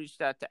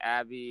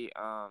Abby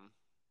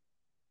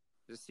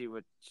to see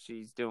what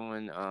she's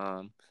doing,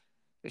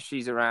 if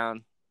she's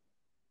around.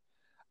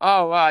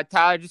 Oh,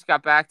 Tyler just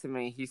got back to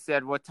me. He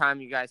said, "What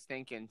time you guys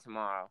thinking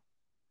tomorrow?"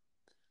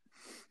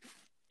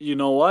 You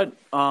know what?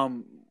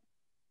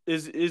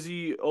 Is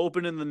he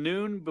open in the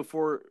noon, a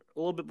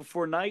little bit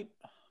before night?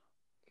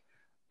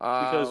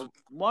 Because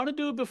want to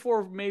do it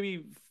before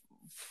maybe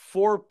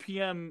 4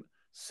 p.m.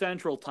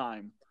 Central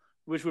Time,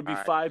 which would be All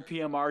right. 5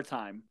 p.m. our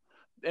time.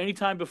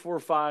 Anytime before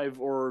 5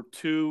 or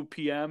 2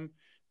 p.m.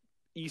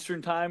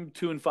 Eastern Time,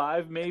 2 and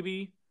 5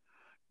 maybe,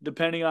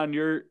 depending on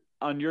your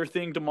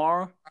thing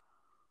tomorrow.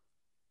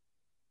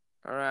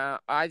 All right.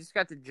 I just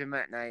got the gym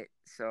at night,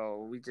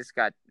 so we just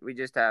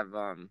have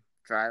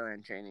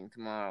dryland training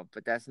tomorrow,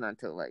 but that's not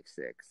till like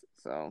 6.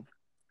 So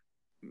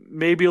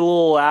Maybe a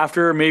little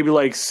after, maybe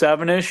like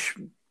 7-ish.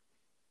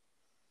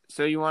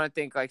 So you want to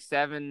think like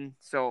 7?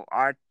 So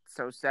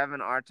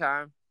 7 our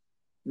time.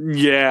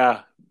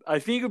 Yeah, I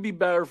think it would be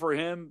better for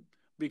him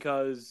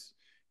because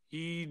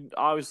he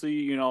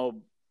obviously,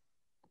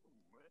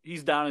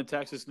 he's down in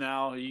Texas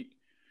now. He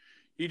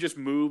just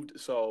moved,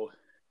 so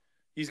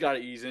he's got to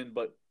ease in.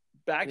 But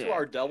back to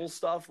our Devil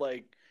stuff,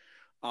 like,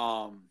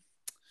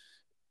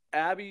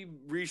 Abby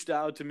reached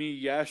out to me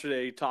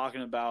yesterday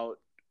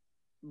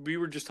we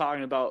were just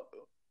talking about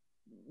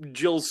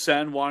Jill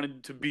Sen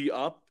wanted to be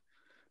up.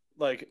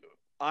 Like,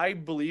 I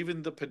believe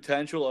in the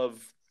potential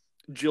of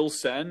Jill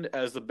Sen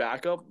as the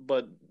backup,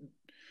 but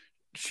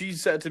she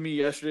said to me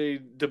yesterday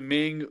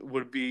Domingue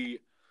would be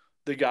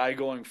the guy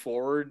going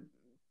forward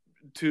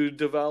to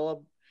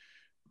develop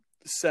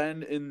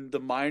Sen in the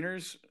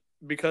minors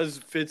because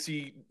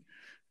Fitzy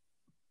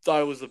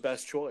thought it was the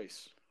best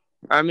choice.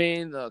 I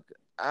mean, look,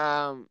 they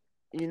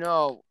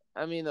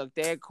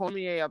had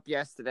Cormier up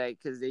yesterday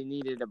because they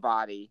needed a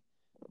body.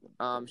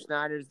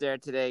 Schneider's there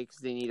today because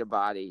they need a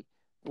body.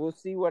 We'll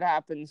see what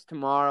happens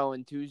tomorrow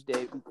and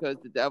Tuesday because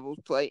the Devils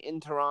play in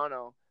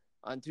Toronto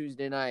on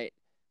Tuesday night.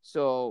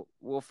 So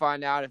we'll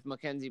find out if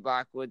Mackenzie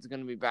Blackwood's going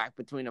to be back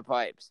between the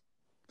pipes.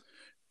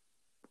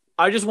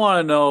 I just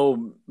want to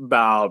know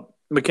about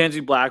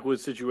Mackenzie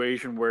Blackwood's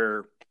situation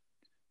where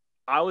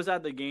I was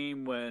at the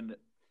game when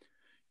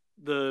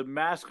the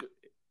mask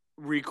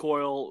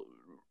recoil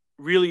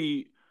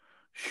really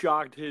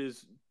shocked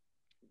his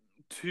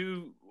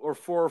 2 or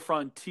 4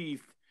 front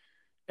teeth,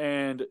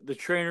 and the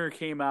trainer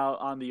came out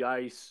on the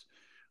ice,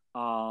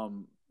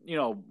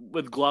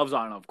 with gloves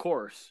on, of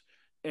course,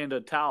 and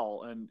a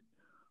towel, and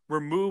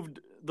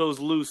removed those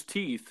loose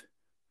teeth.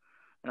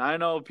 And I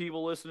know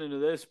people listening to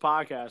this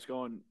podcast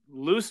going,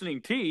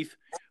 loosening teeth?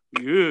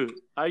 Ew.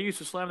 I used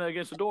to slam that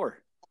against the door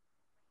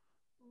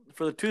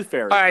for the tooth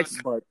fairy. All right.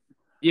 But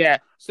yeah.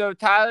 So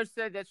Tyler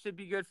said that should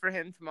be good for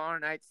him tomorrow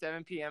night,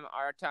 7 p.m.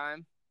 our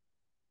time.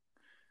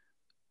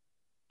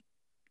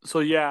 So,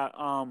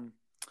 yeah,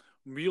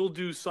 we'll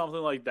do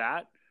something like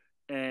that.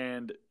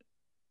 And,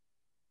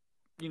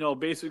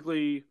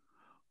 basically,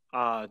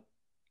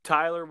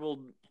 Tyler will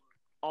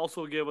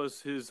also give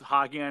us his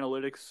hockey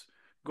analytics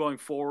going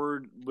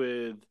forward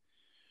with,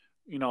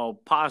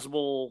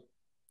 possible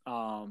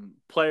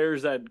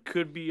players that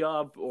could be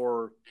up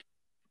or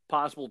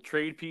possible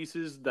trade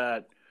pieces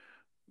that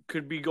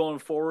could be going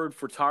forward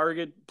for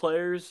target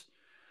players.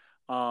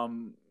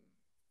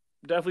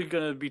 Definitely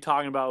going to be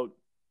talking about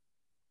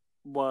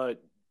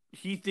what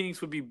he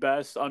thinks would be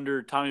best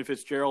under Tommy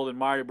Fitzgerald and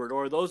Marty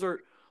Brodeur. Those are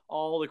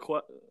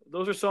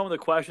some of the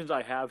questions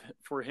I have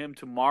for him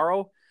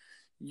tomorrow.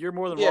 You're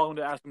more than welcome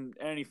to ask him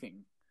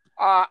anything.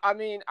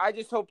 I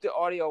just hope the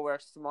audio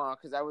works tomorrow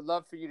because I would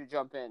love for you to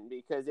jump in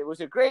because it was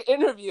a great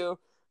interview,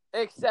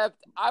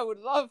 except I would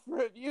love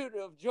for you to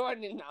have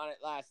joined in on it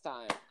last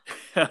time.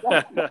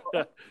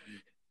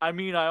 I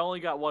mean, I only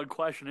got one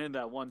question in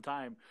that one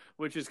time,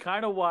 which is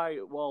kind of why,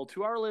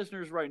 to our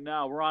listeners right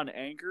now, we're on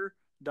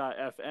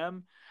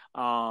Anchor.fm.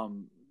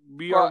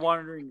 We are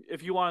wondering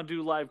if you want to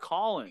do live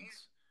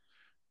call-ins.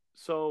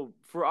 So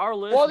for our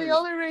listeners, well, the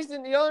only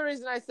reason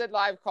I said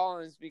live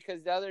call-ins is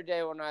because the other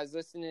day when I was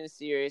listening to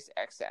Sirius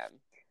XM,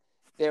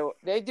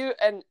 they do,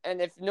 and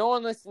if no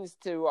one listens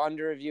to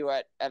Under Review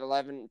at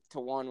 11 to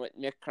 1 with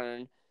Nick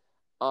Kern,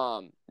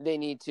 they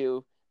need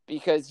to,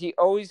 because he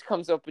always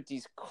comes up with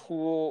these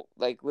cool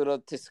like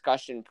little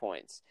discussion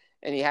points,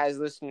 and he has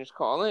listeners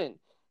call in,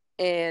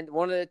 and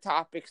one of the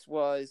topics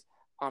was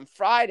on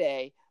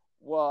Friday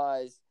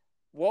was,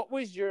 what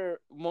was your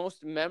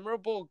most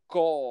memorable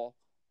goal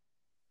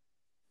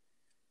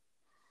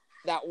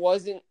that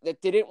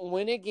didn't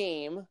win a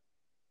game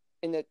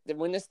in the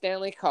win the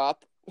Stanley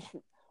Cup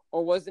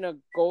or wasn't a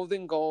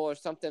golden goal or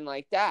something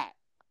like that?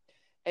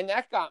 And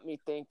that got me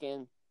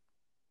thinking.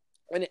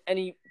 And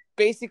he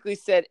basically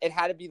said it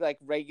had to be like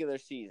regular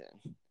season.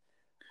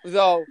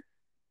 But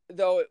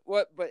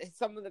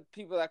some of the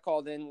people that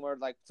called in were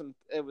like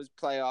it was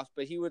playoffs,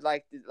 but he would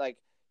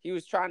he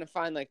was trying to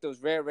find like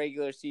those rare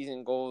regular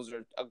season goals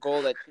or a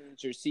goal that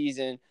changed your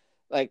season.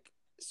 And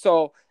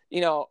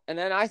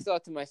then I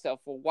thought to myself,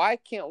 well, why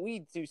can't we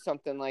do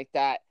something like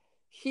that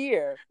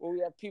here where we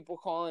have people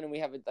calling and we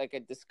have a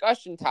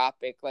discussion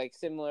topic, like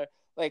similar,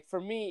 like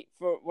for me,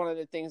 for one of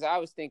the things I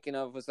was thinking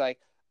of was like,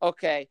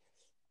 okay,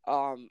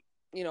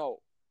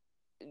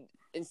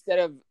 instead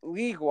of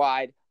league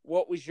wide,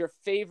 what was your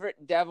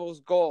favorite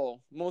Devils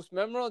goal, most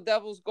memorable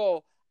Devils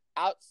goal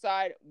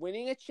outside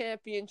winning a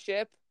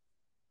championship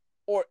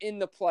or in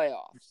the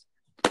playoffs?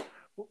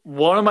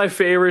 One of my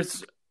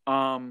favorites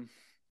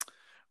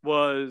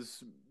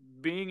was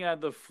being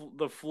at the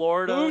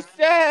Florida.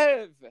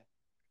 Gusev!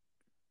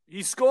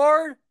 He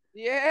scored?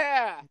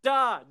 Yeah.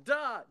 Da.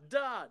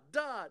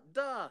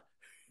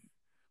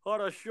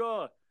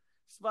 Хорошо.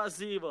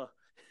 Спасибо.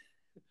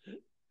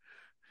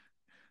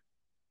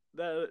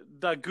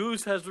 The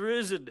goose has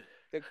risen.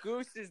 The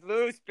goose is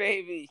loose,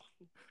 baby.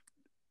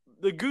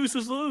 The goose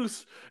is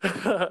loose.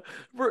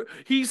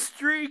 He's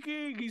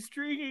streaking. He's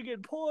streaking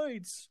in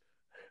points.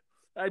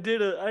 I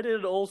did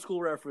an old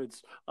school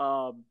reference.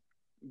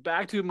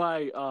 Back to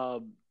my.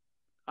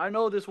 I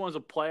know this one's a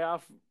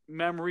playoff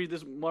memory.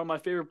 This one of my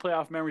favorite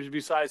playoff memories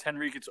besides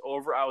Henrique. It's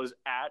over. I was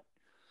at.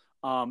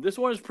 This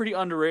one is pretty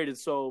underrated.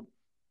 So,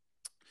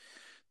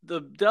 the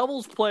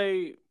Devils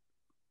play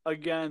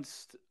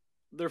against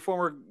their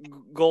former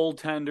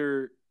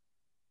goaltender,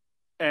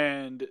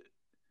 and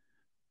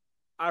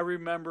I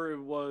remember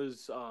it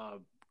was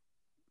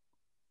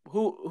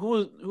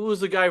who was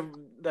the guy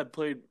that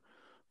played,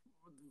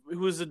 who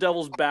was the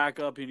Devils'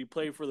 backup, and he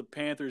played for the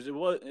Panthers.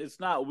 It's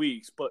not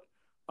Weeks, but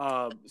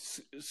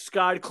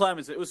Scott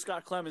Clemmensen. It was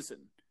Scott Clemmensen,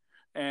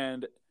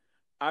 and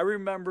I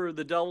remember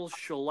the Devils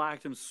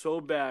shellacked him so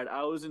bad.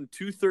 I was in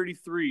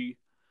 233,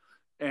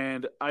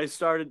 and I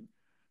started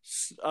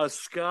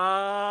Scotty,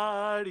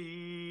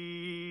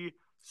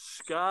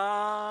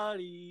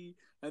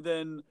 and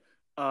then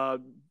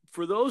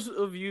for those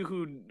of you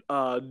who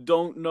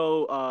don't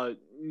know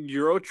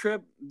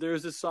Eurotrip,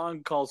 there's a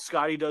song called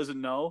Scotty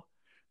Doesn't Know,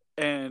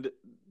 and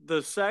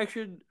the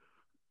section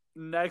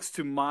next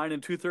to mine in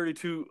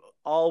 232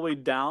 all the way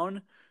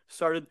down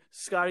started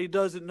Scotty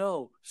Doesn't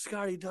Know,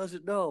 Scotty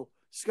Doesn't Know,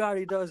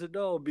 Scotty Doesn't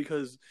Know,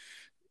 because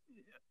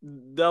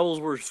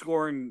Devils were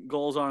scoring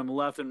goals on him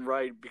left and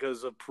right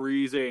because of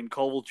Parise and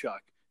Kovalchuk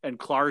and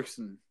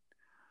Clarkson.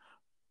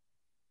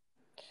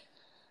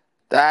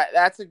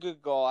 That's a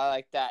good goal. I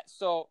like that.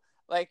 So,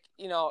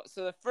 so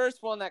the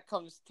first one that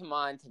comes to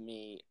mind to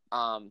me,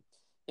 I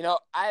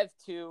have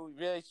two.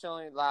 Really, should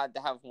only allowed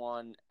to have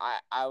one.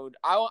 I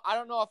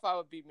don't know if I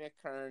would be Mick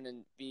Kern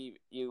and be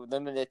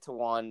limited to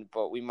one,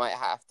 but we might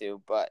have to.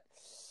 But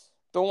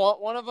the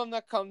one of them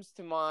that comes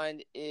to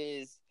mind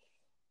is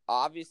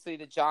obviously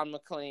the John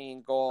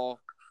McClain goal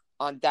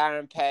on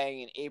Darren Pang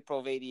in April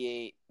of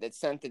 '88 that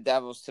sent the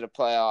Devils to the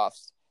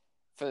playoffs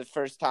for the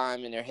first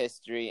time in their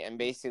history and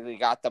basically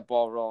got the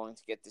ball rolling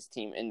to get this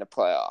team in the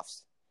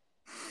playoffs.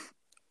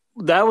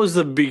 That was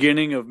the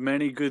beginning of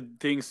many good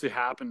things to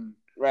happen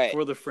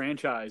for the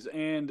franchise.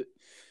 And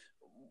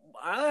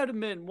I had to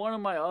admit, one of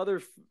my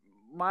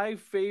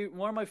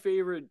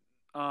favorite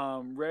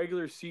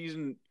regular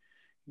season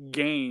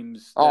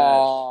games.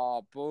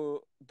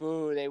 Boo!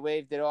 They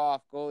waved it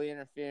off. Goalie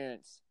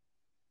interference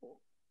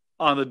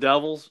on the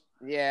Devils.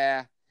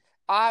 Yeah,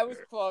 I was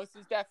close. It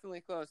was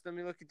definitely close. Let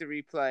me look at the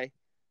replay.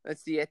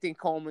 Let's see. I think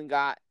Coleman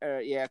made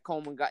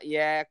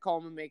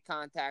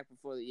contact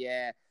before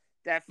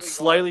definitely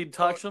slightly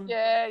touched him.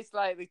 Yeah, he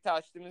slightly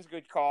touched him. It was a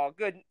good call.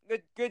 Good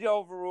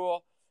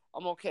overrule.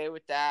 I'm okay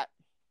with that.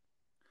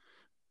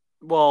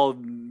 Well,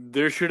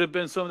 there should have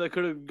been some that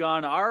could have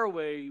gone our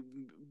way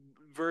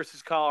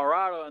versus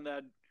Colorado, and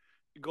that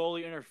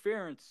goalie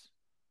interference.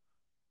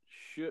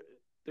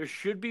 There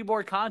should be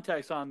more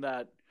context on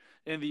that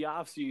in the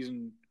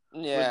offseason.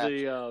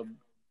 Yeah.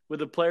 With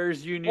the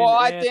players' union. Well,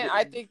 I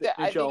think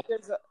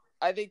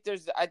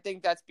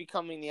that's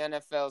becoming the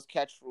NFL's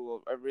catch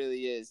rule. It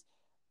really is.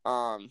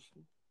 But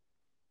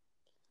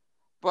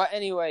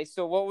anyway,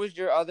 so what was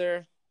your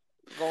other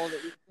goal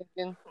that you were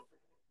thinking?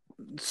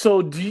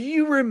 So, do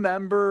you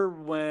remember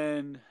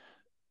when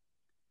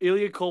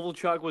Ilya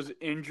Kovalchuk was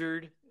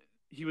injured?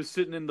 He was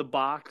sitting in the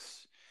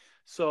box.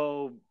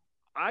 So,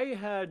 I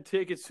had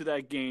tickets to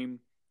that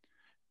game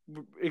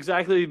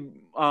exactly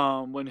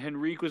when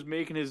Henrique was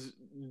making his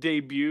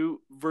debut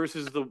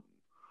versus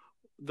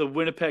the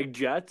Winnipeg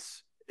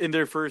Jets in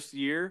their first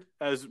year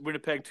as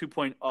Winnipeg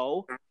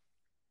 2.0.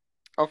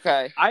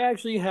 Okay. I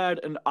actually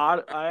had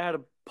a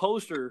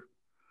poster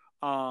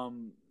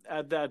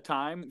at that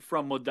time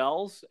from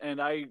Modell's,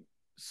 and I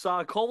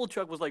saw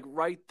Kovalchuk was like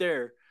right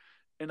there,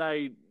 and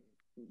I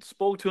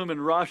spoke to him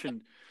in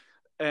Russian,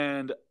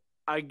 and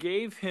I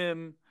gave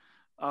him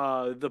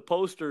the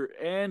poster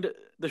and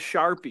the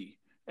Sharpie,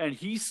 and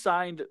he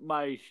signed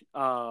my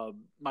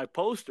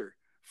poster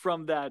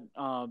from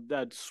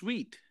that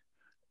suite,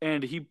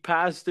 and he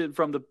passed it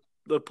from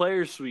the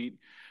players' suite,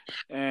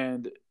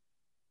 and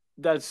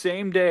that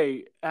same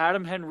day,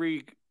 Adam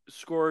Henrique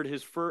scored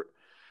his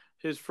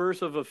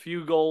first of a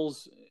few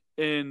goals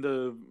in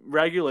the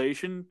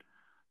regulation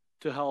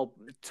to help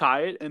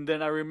tie it, and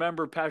then I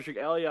remember Patrick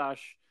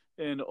Elias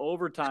in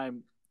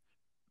overtime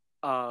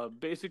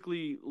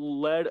basically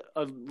led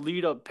a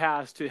lead-up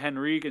pass to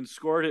Henrique and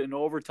scored it in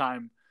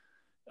overtime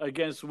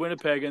against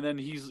Winnipeg, and then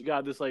he's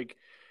got this like,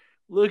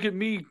 look at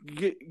me,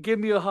 give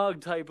me a hug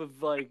type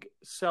of like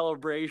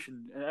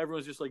celebration, and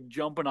everyone's just like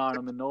jumping on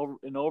him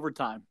in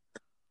overtime.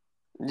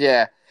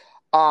 Yeah,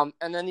 and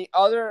then the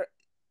other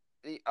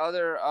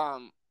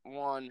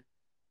one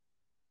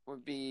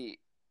would be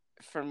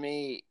for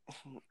me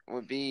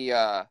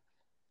the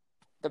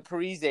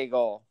Parise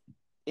goal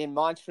in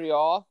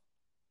Montreal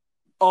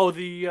Oh,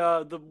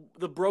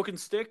 the broken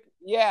stick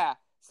Yeah.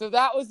 So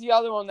that was the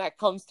other one that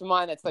comes to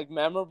mind that's like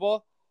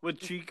memorable. with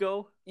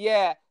Chico.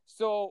 Yeah.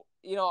 So,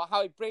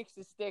 how he breaks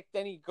the stick,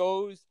 then he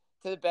goes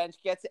to the bench,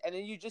 gets it, and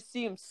then you just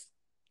see him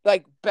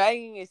like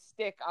banging his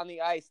stick on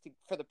the ice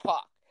for the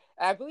puck.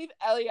 And I believe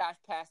Elias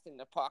passed him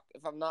the puck,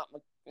 if I'm not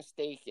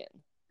mistaken.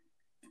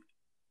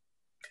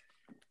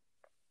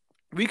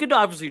 We could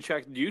obviously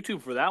check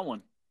YouTube for that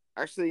one.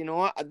 Actually, you know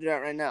what? I'll do that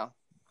right now.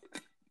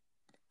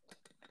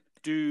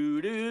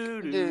 Do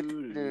do do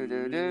do do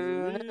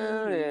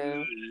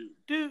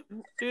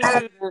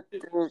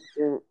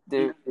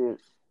do do.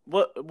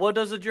 What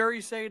does the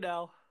jury say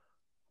now?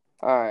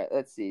 All right,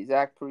 let's see.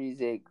 Zach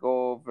Parise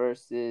goal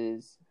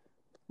versus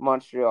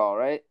Montreal,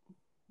 right?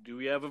 Do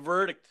we have a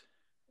verdict?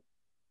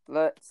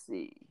 Let's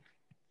see.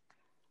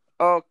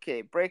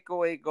 Okay,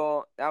 breakaway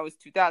goal. That was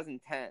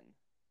 2010.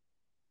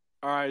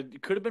 All right,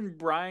 it could have been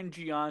Brian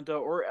Giunta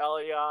or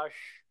Elias.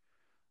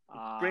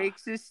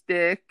 Breaks his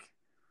stick.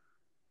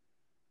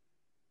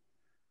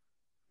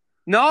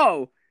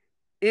 No,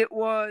 I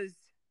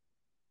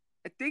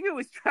think it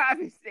was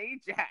Travis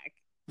Zajac.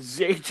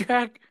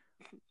 Zajac?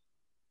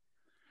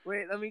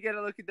 Wait, let me get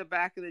a look at the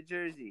back of the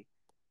jersey.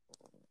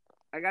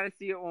 I got to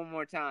see it one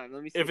more time.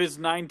 Let me see. If it's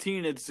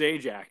 19, it's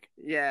Zajac.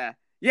 Yeah,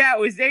 it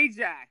was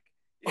Zajac.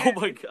 Yeah, Oh,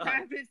 my God.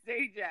 Travis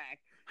Zajac.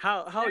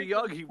 How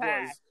young he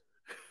was.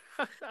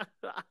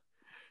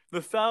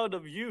 The fountain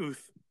of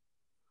youth.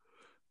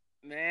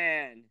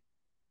 Man,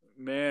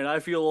 I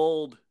feel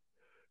old.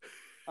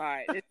 All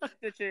right, it's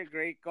such a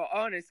great goal.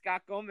 Oh, and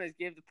Scott Gomez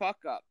gave the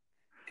puck up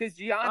because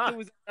Giunta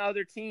was on the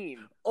other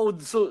team. Oh,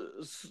 so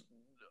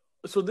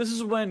this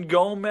is when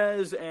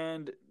Gomez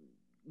and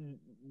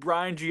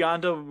Brian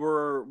Giunta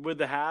were with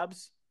the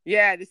Habs?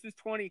 Yeah, this was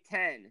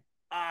 2010.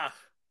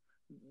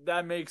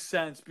 That makes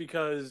sense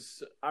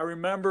because I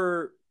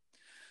remember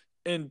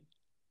in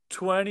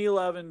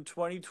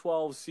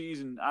 2011-2012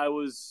 season, it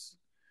was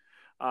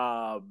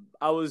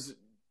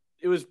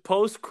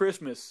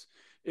post-Christmas.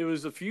 It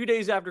was a few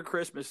days after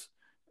Christmas,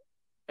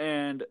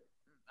 and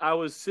I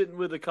was sitting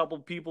with a couple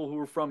people who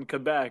were from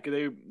Quebec.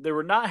 They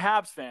were not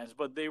Habs fans,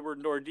 but they were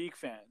Nordique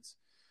fans.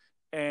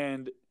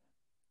 And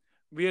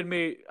I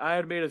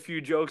had made a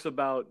few jokes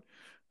about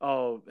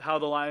how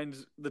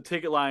the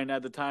ticket line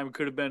at the time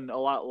could have been a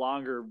lot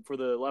longer for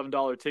the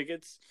 $11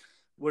 tickets.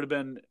 Would have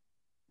been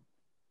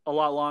a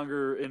lot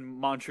longer in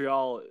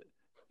Montreal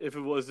if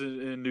it was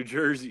in New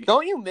Jersey.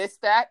 Don't you miss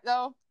that,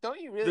 though? Don't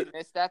you really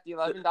miss that, the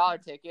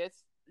 $11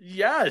 tickets?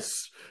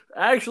 Yes.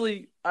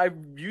 Actually, I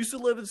used to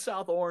live in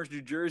South Orange,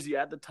 New Jersey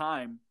at the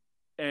time,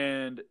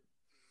 and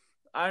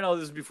I know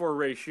this is before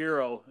Ray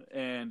Shero,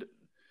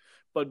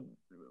 but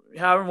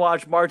having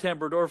watched Martin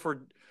Brodeur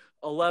for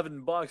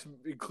 $11,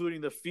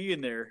 including the fee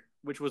in there,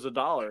 which was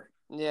 $1.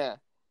 Yeah.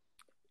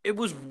 It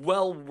was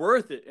well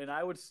worth it, and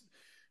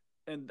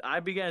I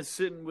began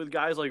sitting with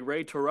guys like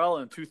Ray Terrell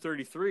and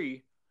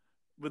 233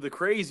 with the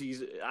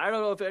Crazies. I don't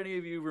know if any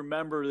of you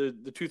remember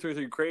the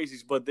 233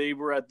 Crazies, but they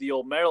were at the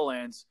old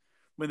Meadowlands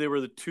when they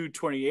were the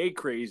 228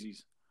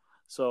 Crazies.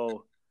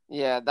 So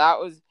yeah, that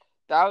was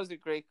a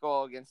great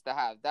goal against the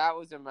Habs. That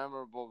was a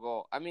memorable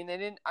goal. I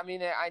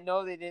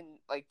know they didn't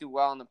do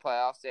well in the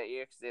playoffs that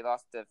year because they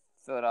lost to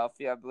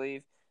Philadelphia, I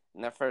believe,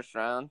 in their first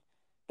round.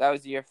 That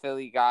was the year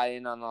Philly got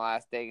in on the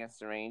last day against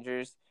the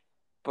Rangers.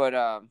 But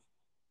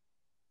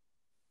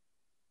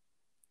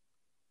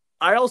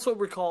I also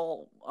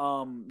recall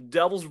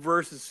Devils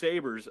versus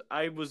Sabres.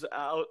 I was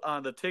out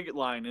on the ticket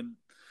line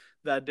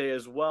that day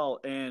as well,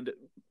 and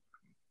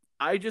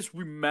I just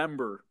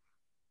remember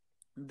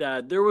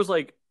that there was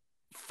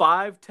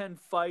 5-10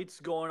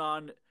 fights going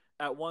on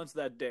at once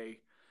that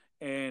day,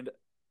 and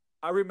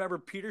I remember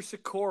Peter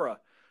Sikora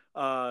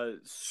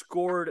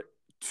scored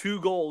 2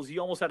 goals. He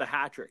almost had a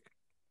hat trick.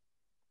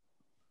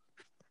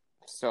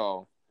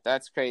 So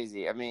that's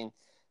crazy. I mean,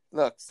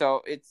 look,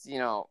 so it's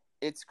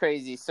it's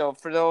crazy. So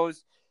for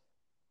those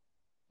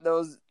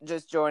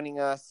just joining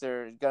us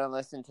or gonna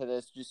listen to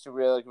this, just a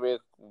real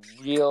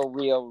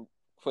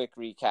quick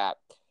recap.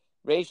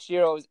 Ray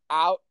Shero is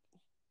out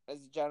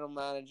as the general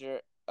manager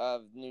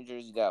of New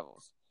Jersey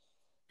Devils.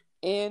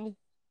 In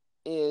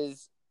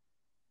is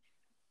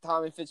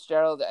Tommy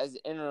Fitzgerald as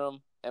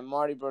interim, and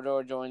Marty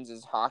Brodeur joins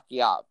as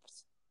hockey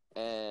ops.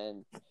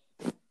 And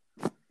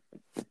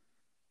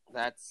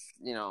that's,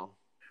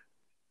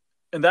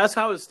 And that's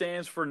how it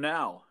stands for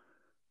now.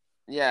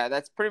 Yeah,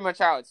 that's pretty much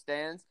how it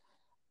stands.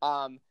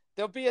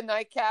 There'll be a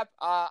nightcap.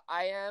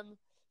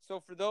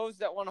 So for those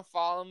that want to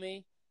follow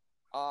me,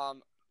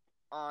 on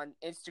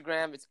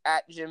Instagram, it's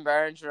at Jim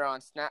Berenger. On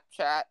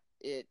Snapchat,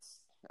 I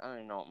don't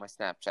even know what my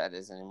Snapchat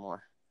is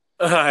anymore.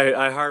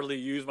 I hardly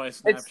use my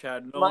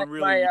Snapchat. No one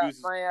really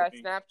uses my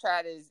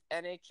Snapchat is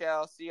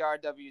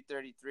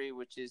NHLCRW33,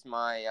 which is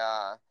my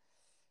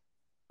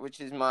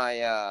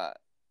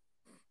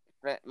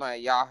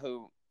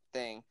Yahoo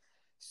thing.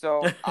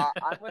 So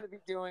I'm going to be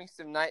doing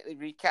some nightly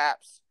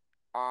recaps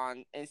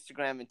on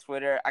Instagram and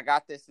Twitter. I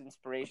got this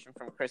inspiration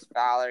from Chris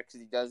Fowler because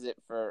he does it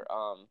for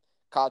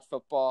college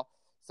football.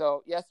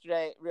 So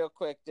yesterday, real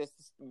quick,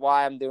 just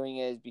why I'm doing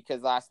it is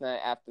because last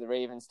night after the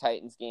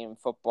Ravens-Titans game in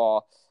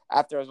football,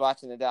 after I was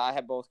watching I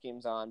had both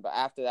games on, but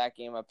after that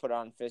game, I put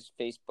on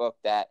Facebook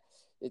that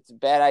it's a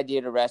bad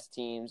idea to rest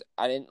teams.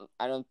 I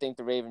don't think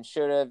the Ravens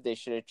should have. They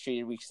should have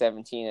treated Week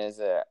 17 as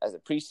a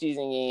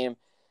preseason game,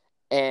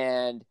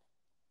 and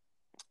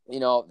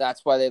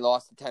that's why they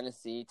lost to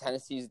Tennessee.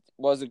 Tennessee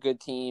was a good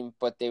team,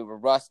 but they were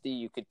rusty.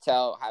 You could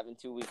tell having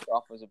 2 weeks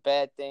off was a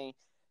bad thing.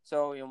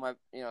 So,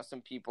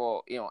 some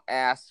people,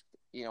 asked,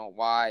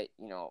 why,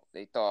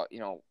 they thought,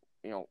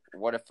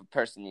 what if a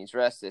person needs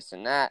rest, this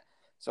and that.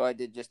 So I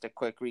did just a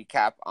quick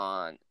recap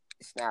on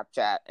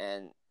Snapchat,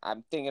 and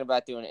I'm thinking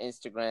about doing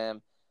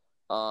Instagram,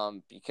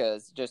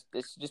 because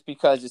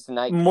it's a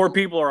night. More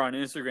people are on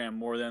Instagram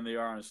more than they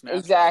are on Snapchat.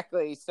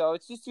 Exactly. So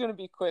it's just going to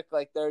be quick,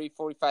 like 30,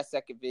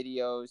 45-second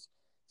videos,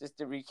 just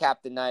to recap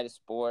the night of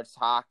sports,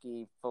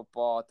 hockey,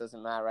 football. It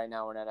doesn't matter right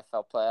now. We're in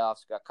NFL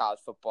playoffs. We got college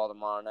football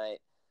tomorrow night.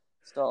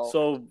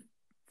 So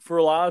for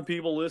a lot of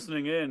people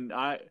listening in,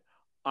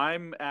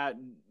 I'm at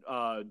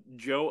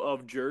Joe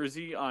of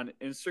Jersey on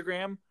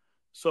Instagram.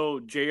 So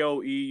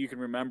JOE, you can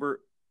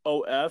remember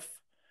OFJERSEY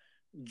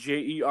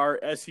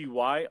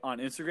on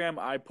Instagram.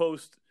 I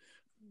post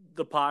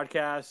the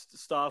podcast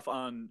stuff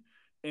on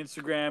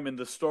Instagram and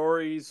the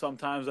stories.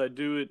 Sometimes I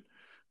do it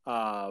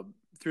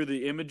through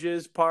the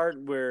images part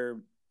where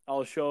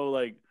I'll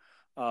show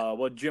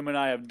what Jim and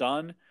I have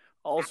done.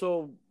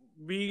 Also,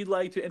 we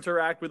like to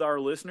interact with our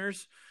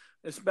listeners,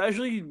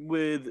 especially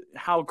with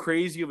how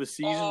crazy of a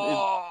season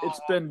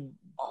it's been.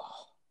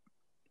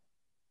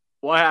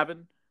 What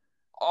happened?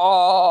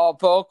 Oh,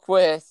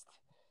 Boquist.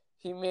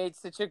 He made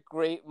such a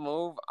great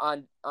move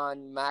on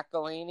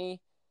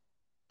McElhaney,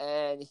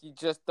 and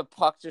the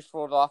puck just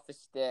rolled off his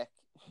stick.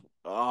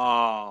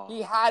 Oh.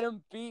 He had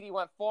him beat. He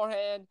went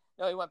forehand.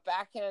 No, he went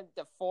backhand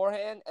to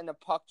forehand, and the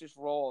puck just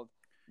rolled.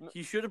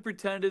 He should have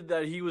pretended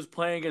that he was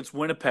playing against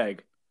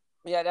Winnipeg.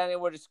 Yeah, then he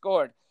would have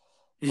scored.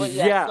 But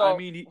I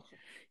mean,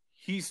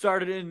 he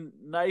started in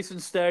nice and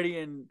steady,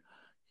 and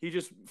he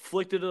just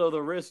flicked it to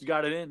the wrist,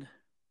 got it in.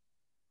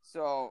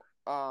 So,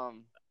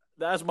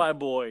 that's my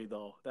boy,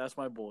 though. That's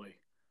my boy.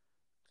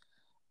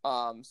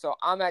 So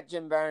I'm at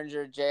Jim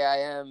Beringer,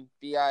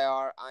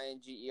 JIMBIRINGER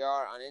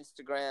on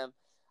Instagram.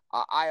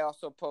 I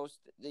also post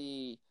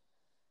the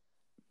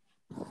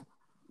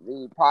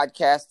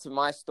podcast to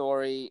my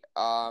story.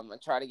 I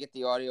try to get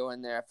the audio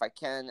in there if I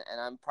can,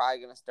 and I'm probably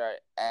going to start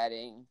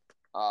adding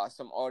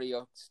some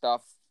audio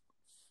stuff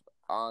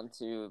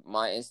onto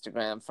my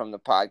Instagram from the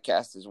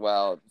podcast as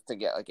well to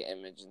get like an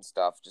image and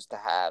stuff just to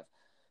have,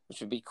 which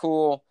would be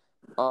cool.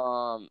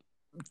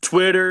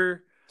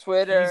 Twitter.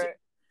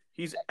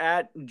 He's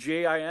at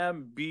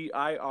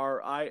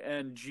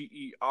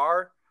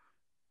JIMBIRINGER.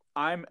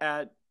 I'm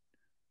at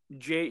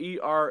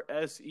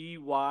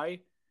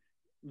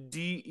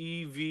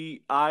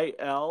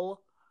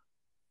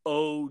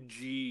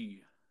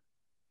JERSEYDEVILOG.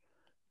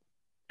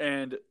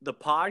 And the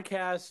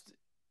podcast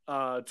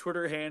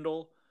Twitter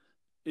handle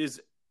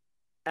is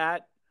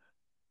at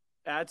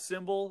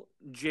symbol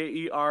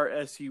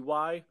JERSEY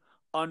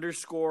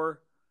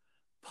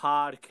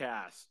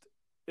 _podcast.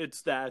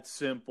 It's that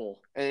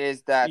simple. It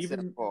is that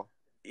simple.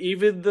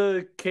 Even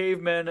the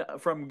cavemen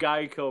from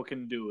Geico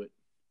can do it.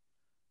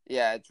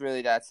 Yeah, it's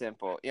really that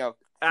simple.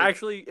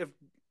 Actually, if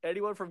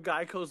anyone from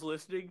Geico's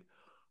listening,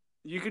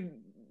 you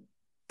can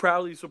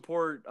proudly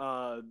support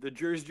the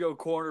Jersey Joe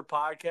Corner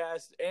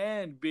podcast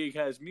and Big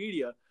Heads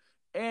Media.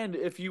 And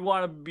if you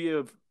want to be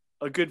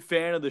a good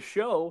fan of the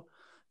show,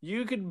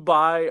 you can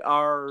buy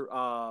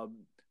our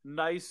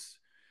nice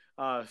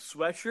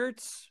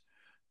sweatshirts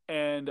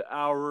and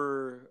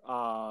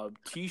our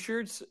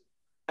T-shirts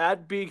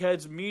at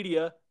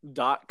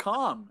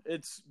bigheadsmedia.com.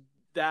 It's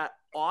that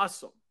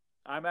awesome.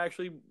 I'm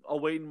actually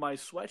awaiting my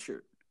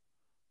sweatshirt.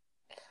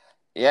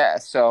 Yeah,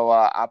 so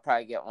I'll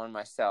probably get one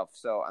myself.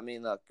 So, I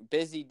mean, look,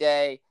 busy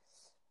day.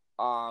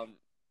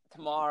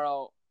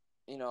 Tomorrow,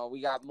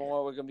 we got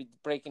more. We're going to be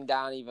breaking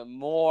down even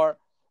more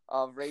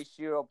of Ray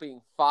Shero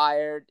being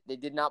fired. They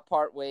did not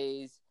part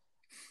ways.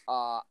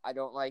 I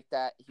don't like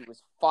that. He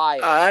was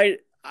fired.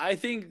 I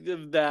think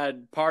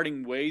that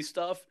parting ways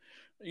stuff,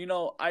 I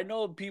know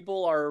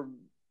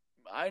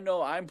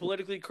I'm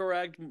politically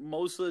correct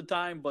most of the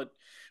time, but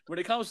when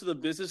it comes to the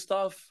business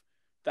stuff,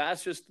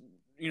 that's just,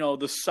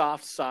 the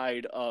soft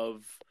side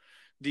of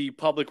the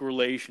public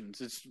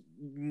relations.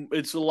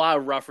 It's a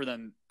lot rougher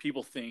than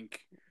people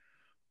think.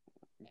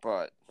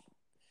 But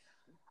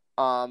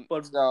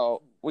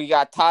so we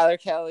got Tyler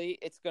Kelly.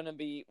 It's going to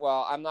be,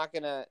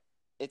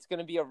 it's going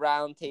to be a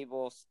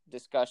roundtable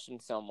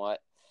discussion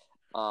somewhat.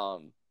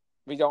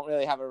 We don't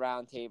really have a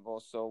round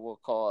table, so we'll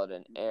call it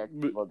an air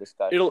table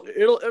discussion.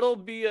 It'll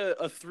be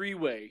a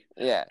three-way.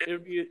 Yeah.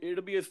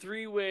 It'll be a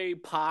three-way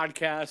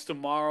podcast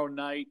tomorrow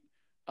night,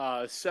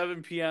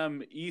 7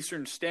 p.m.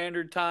 Eastern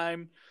Standard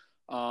Time.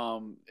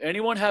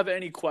 Anyone have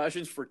any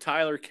questions for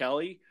Tyler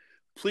Kelly?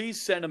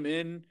 Please send them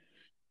in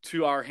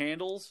to our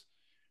handles.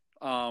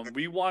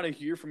 We want to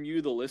hear from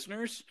you, the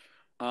listeners.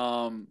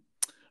 I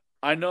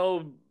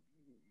know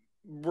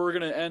we're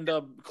going to end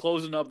up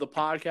closing up the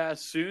podcast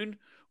soon.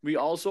 We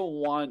also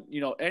want,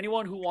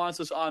 anyone who wants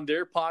us on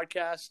their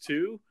podcast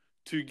too,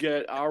 to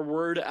get our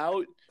word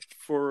out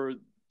for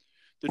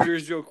the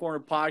Jersey Joe Corner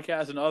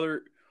podcast and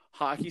other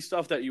hockey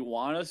stuff that you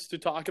want us to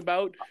talk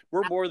about.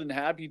 We're more than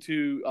happy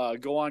to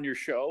go on your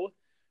show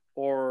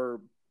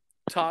or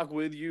talk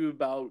with you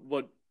about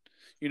what,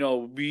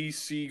 we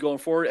see going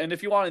forward. And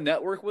if you want to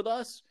network with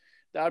us,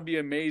 that would be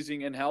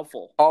amazing and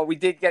helpful. Oh, we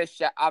did get a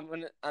shout.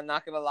 I'm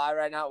not gonna lie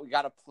right now. We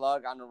got a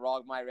plug on the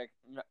Raw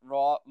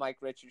Mike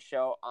Richards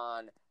show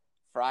on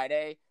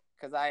Friday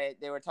because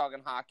they were talking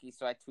hockey,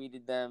 so I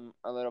tweeted them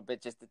a little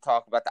bit just to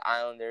talk about the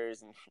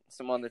Islanders and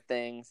some other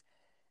things.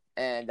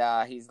 And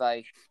he's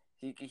like,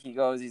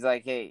 he's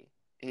like, hey,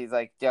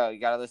 yo, you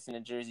gotta listen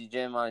to Jersey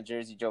Jim on a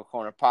Jersey Joe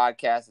Corner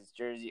podcast. It's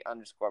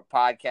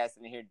Jersey_podcast.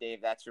 And here,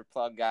 Dave, that's your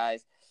plug,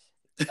 guys.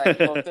 Like,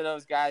 both of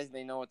those guys,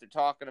 they know what they're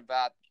talking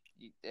about.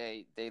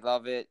 They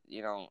love it,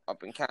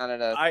 up in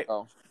Canada.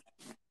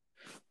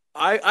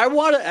 I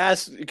want to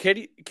ask,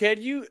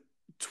 can you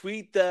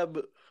tweet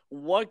them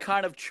what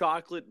kind of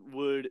chocolate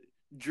would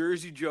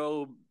Jersey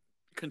Joe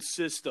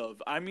consist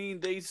of? I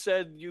mean, they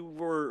said you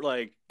were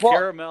like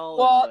caramel.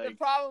 Well, and, the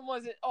problem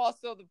was it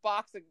also the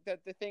box.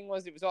 The thing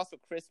was it was also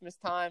Christmas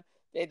time.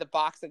 They had the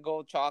box of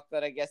gold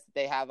chocolate, I guess, that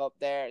they have up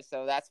there,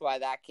 so that's why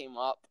that came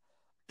up.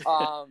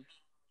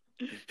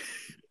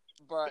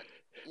 But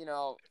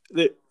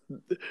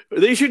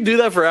they should do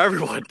that for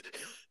everyone.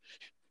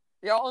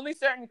 Yeah, only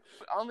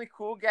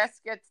cool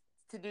guests get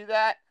to do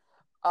that.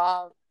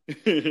 I've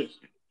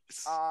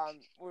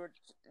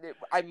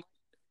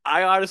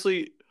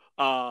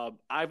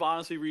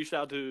honestly reached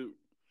out to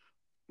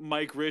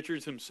Mike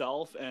Richards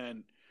himself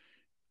and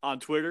on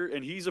Twitter,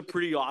 and he's a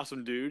pretty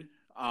awesome dude.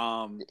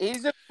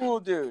 He's a cool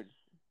dude,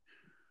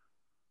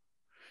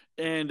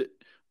 and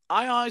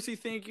I honestly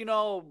think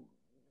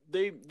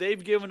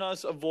they've given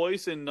us a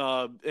voice in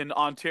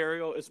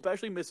Ontario,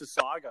 especially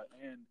Mississauga,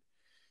 and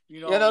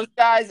those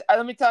guys.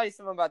 Let me tell you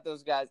something about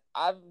those guys.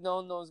 I've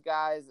known those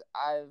guys.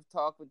 I've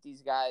talked with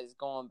these guys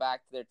going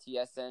back to their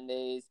TSN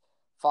days.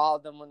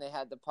 Followed them when they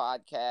had the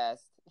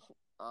podcast.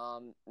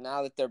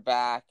 Now that they're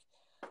back,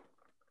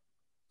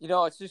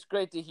 it's just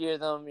great to hear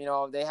them.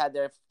 They had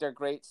their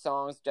great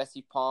songs: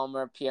 Jesse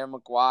Palmer, Pierre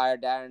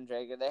McGuire, Darren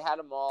Drager. They had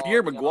them all.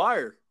 Pierre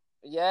McGuire.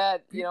 Yeah,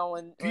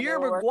 when Pierre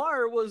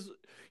McGuire was.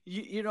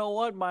 You know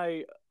what?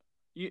 I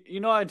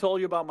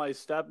told you about my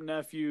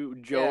step-nephew,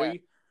 Joey. Yeah.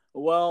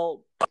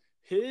 Well,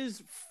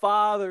 his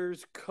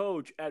father's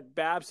coach at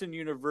Babson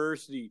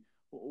University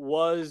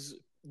was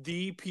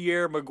the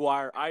Pierre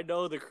McGuire. I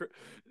know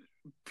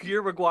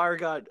Pierre McGuire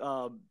got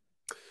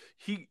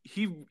he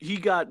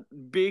got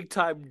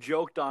big-time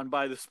joked on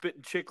by the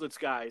Spittin' Chicklets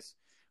guys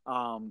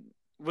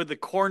with the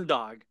corn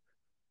dog.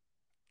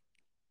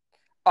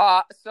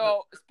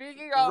 So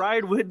speaking of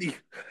Ryan Whitney.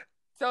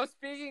 So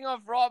speaking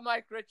of Raw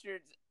Mike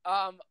Richards,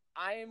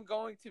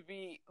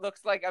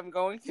 looks like I'm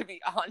going to be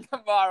on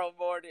tomorrow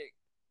morning.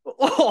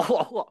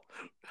 Oh,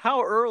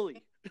 how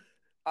early?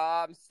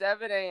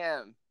 7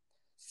 a.m.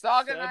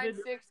 Saga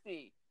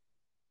 960.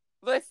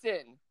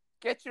 Listen,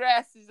 get your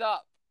asses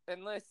up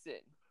and listen.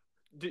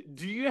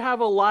 Do you have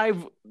a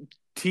live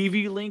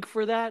TV link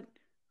for that?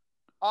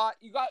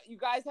 You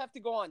guys have to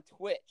go on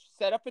Twitch.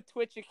 Set up a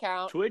Twitch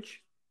account.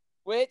 Twitch,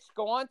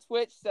 go on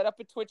Twitch, set up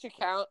a Twitch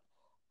account.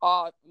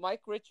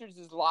 Mike Richards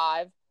is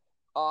live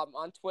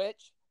on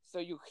Twitch, so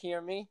you hear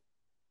me.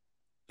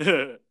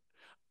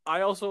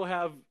 I also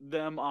have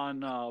them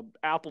on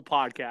Apple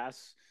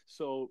Podcasts,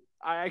 so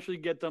I actually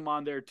get them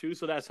on there too.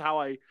 So that's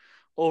how I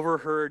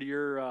overheard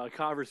your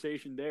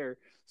conversation there.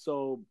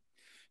 So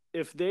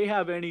if they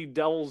have any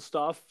devil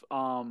stuff,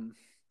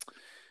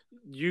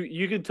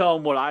 you can tell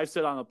them what I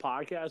said on the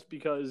podcast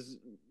because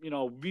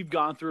we've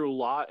gone through a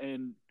lot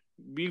and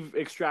we've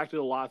extracted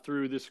a lot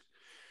through this.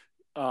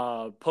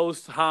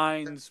 Post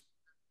Hines,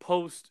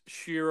 post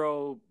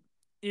Shiro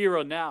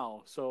era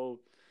now.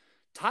 So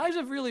times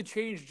have really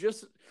changed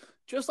just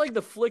like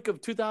the flick of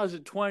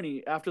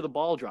 2020 after the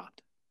ball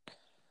dropped.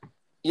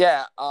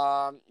 Yeah,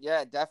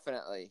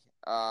 definitely.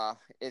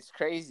 It's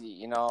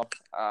crazy,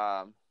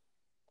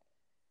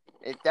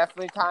 it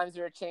definitely times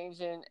are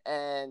changing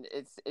and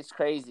it's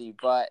crazy,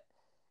 but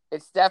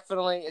it's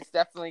definitely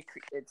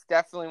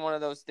one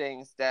of those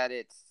things that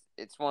it's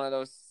one of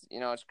those,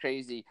 it's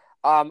crazy.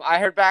 I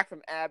heard back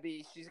from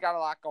Abby. She's got a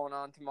lot going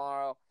on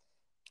tomorrow.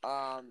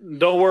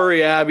 Don't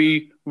worry,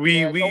 Abby.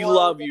 We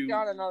love you.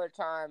 On another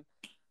time.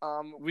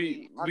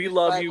 We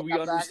love you. We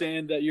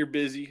understand that you're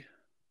busy.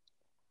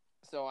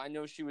 So I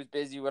know she was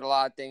busy with a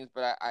lot of things,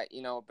 but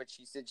but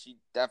she said she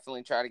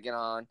definitely tried to get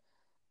on.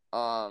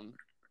 But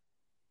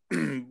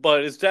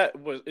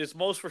it's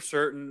most for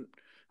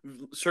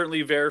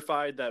certainly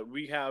verified that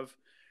we have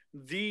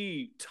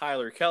the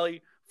Tyler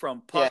Kelly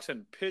from Pucks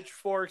and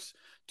Pitchforks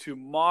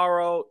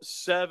tomorrow,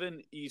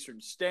 7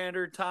 Eastern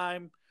Standard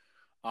Time.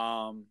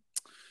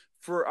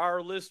 For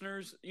our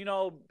listeners,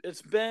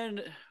 it's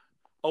been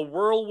a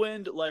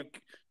whirlwind,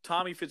 like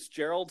Tommy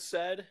Fitzgerald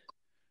said,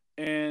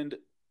 and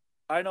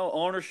I know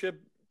ownership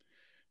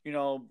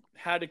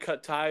had to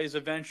cut ties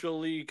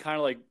eventually, kind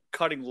of like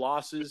cutting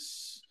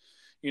losses,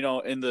 in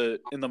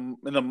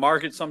the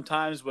market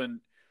sometimes when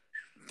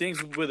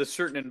things with a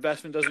certain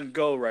investment doesn't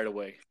go right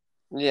away.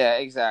 Yeah,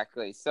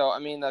 exactly. So I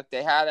mean, look,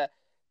 they had to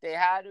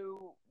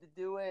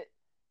do it.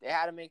 They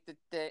had to make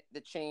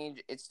the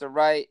change. It's the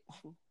right.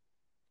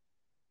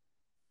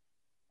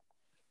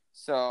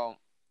 So.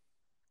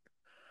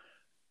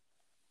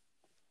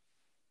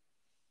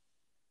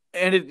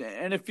 And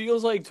it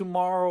feels like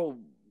tomorrow,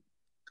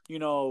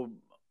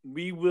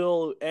 we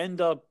will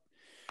end up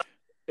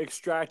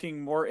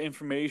extracting more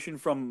information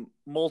from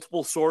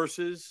multiple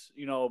sources,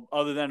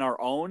 other than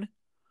our own.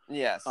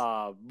 Yes.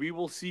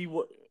 We'll see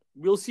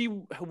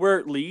where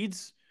it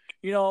leads.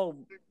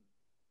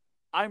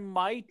 I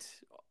might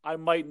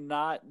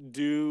not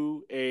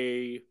do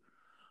a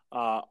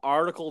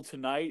article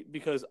tonight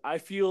because I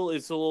feel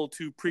it's a little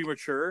too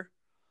premature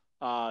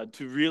to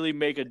really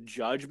make a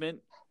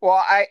judgment.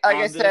 Well,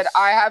 I said,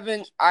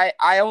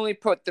 I only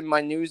put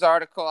my news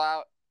article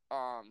out,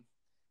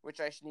 which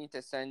I should need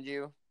to send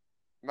you,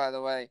 by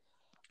the way.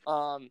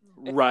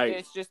 Right.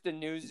 It's just the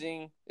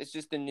newsing. It's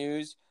just the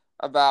news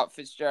about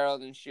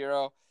Fitzgerald and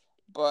Shiro.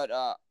 But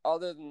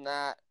other than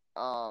that,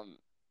 I'm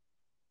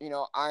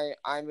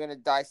gonna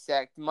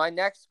dissect. My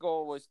next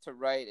goal was to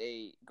write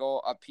a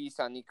piece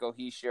on Nico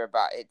Hischier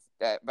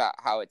about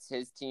how it's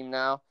his team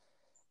now.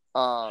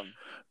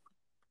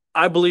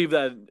 I believe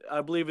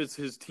it's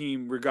his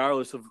team,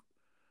 regardless of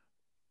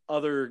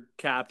other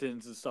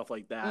captains and stuff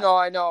like that. No,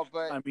 I know,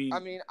 but I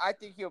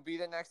think he'll be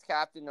the next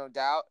captain, no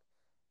doubt.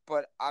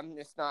 But I'm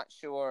just not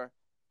sure.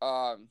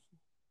 But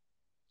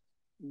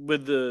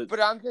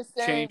I'm just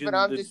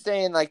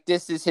saying, like,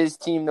 this is his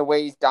team, the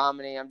way he's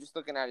dominating. I'm just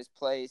looking at his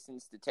play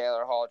since the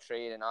Taylor Hall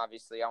trade, and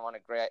obviously, I want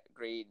to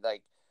grade,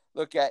 like,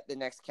 look at the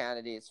next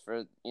candidates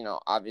for,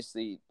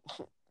 obviously,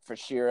 for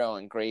Shiro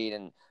and grade,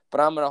 but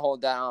I'm gonna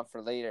hold that on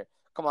for later.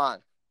 Come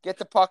on, get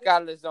the puck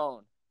out of the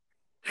zone.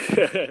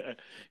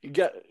 You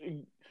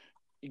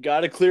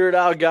got to clear it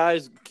out,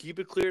 guys. Keep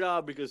it cleared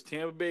out because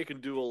Tampa Bay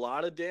can do a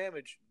lot of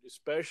damage,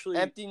 especially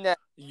empty net.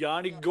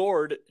 Yanni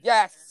Gourde,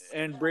 yes,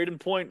 and Braden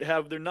Point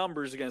have their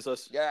numbers against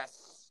us.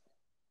 Yes,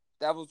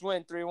 Devils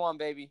win 3-1,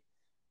 baby.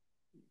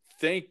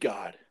 Thank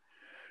God.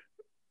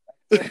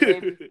 Yo,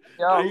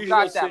 who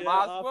got that?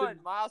 Miles Wood.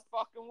 Miles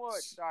fucking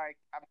Wood. Sorry,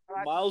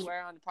 I'm allowed to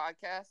swear on the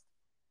podcast.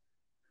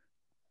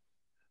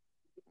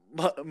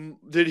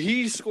 Did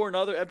he score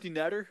another empty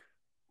netter?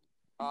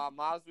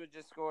 Miles Wood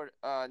just scored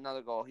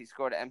another goal. He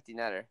scored an empty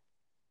netter.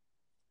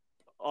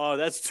 Oh,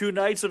 that's 2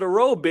 nights in a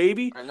row,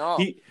 baby. I know.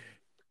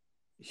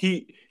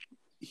 He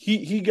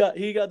got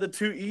the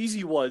 2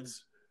 easy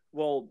ones.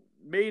 Well,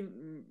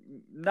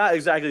 not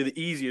exactly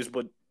the easiest,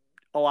 but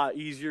a lot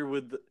easier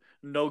with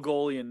no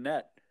goalie in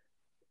net.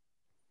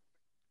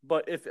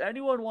 But if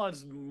anyone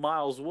wants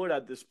Miles Wood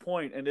at this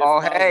point, and if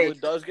Miles Wood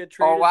does get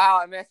traded,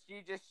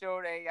 MSG just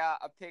showed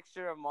a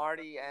picture of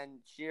Marty and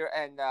Shiro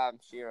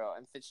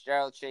and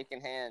Fitzgerald shaking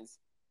hands.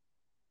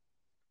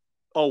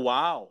 Oh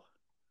wow,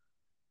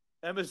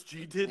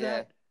 MSG did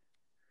that.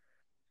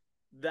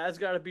 That's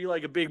got to be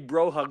like a big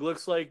bro hug.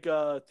 Looks like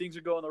things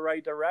are going the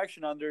right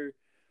direction under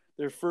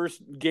their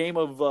first game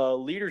of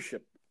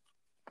leadership.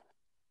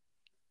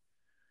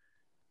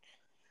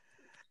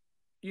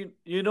 You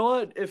know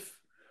what?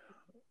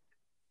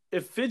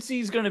 If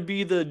Fitzy's going to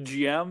be the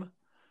GM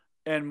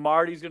and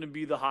Marty's going to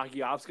be the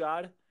hockey ops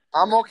god,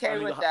 I'm okay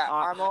with that.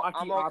 I'm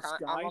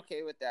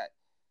okay with that.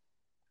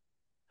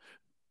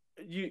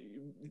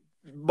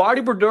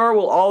 Marty Brodeur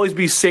will always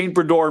be Saint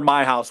Brodeur in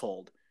my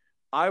household.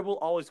 I will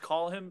always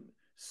call him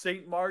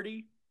Saint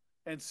Marty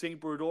and Saint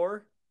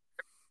Brodeur.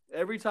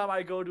 Every time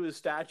I go to his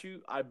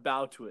statue, I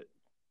bow to it.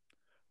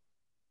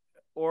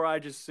 Or I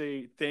just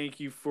say,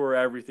 thank you for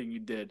everything you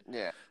did.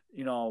 Yeah.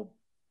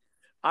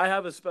 I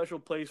have a special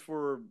place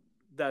for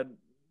that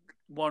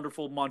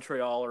wonderful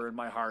Montrealer in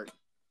my heart,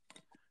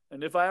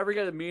 and if I ever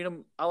get to meet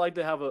him, I like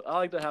to have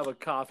a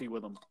coffee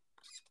with him.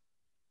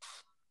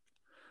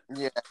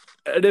 Yeah.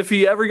 And if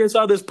he ever gets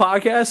on this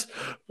podcast,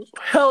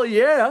 hell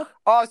yeah.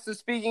 Oh, so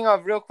speaking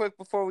of, real quick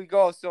before we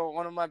go, so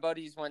one of my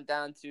buddies went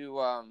down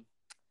to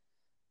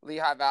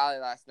Lehigh Valley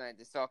last night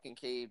to saw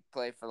Kincaid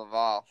play for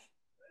Laval.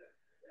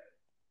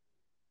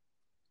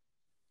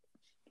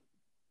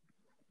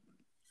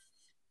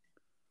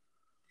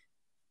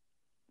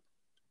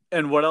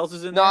 And what else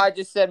is in there? No, I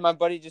just said my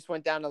buddy just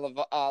went down to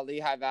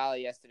Lehigh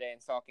Valley yesterday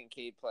and saw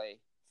Kincaid play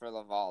for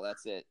Laval.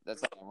 That's it.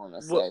 That's all I want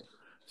to say.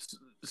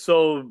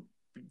 So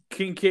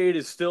Kincaid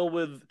is still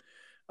with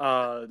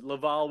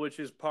Laval, which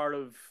is part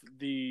of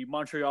the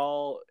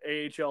Montreal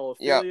AHL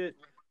affiliate.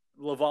 Yep.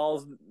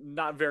 Laval's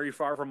not very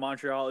far from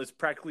Montreal. It's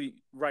practically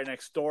right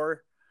next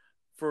door.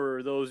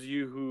 For those of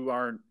you who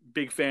aren't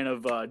big fan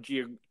of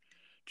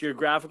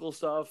geographical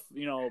stuff,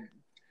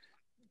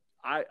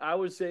 I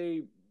would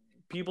say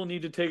people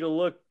need to take a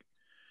look,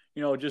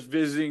 just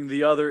visiting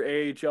the other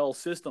AHL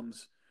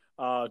systems.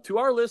 To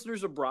our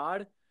listeners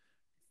abroad,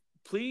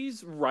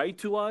 please write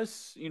to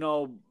us,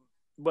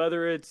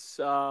 whether it's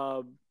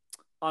on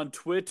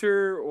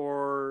Twitter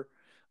or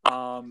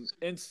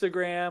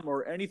Instagram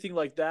or anything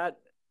like that,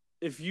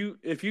 if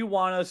you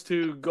want us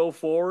to go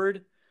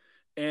forward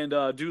and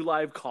do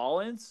live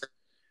call-ins,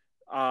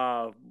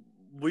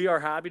 we are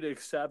happy to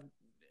accept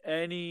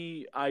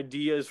any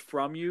ideas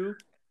from you.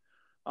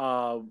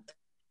 I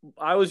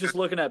was just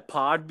looking at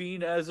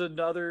Podbean as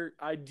another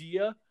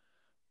idea.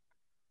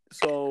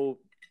 So,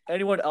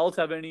 anyone else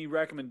have any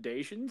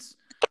recommendations?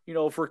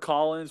 For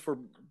call-ins for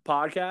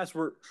podcasts,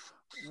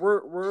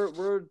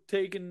 we're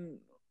taking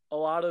a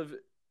lot of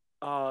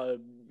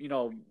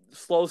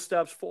slow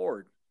steps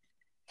forward.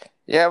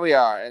 Yeah, we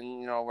are,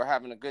 and we're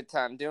having a good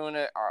time doing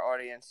it. Our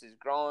audience is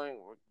growing.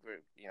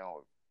 We're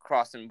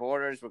crossing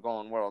borders. We're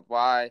going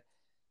worldwide.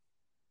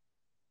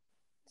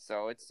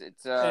 So it's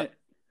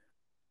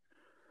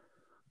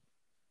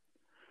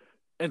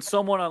and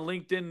someone on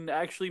LinkedIn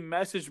actually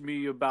messaged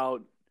me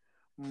about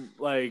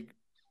like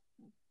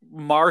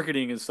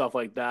marketing and stuff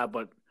like that,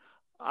 but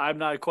I'm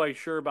not quite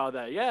sure about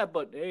that yet.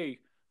 But hey,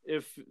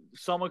 if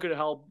someone could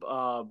help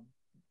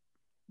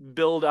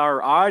build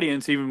our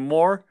audience even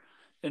more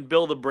and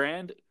build a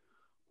brand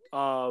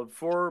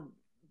for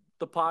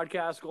the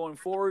podcast going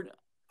forward,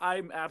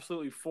 I'm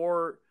absolutely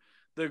for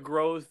the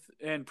growth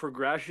and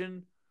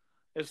progression,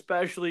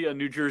 especially a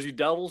New Jersey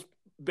Devils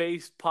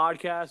based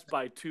podcast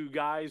by two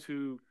guys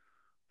who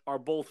are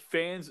both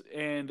fans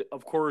and,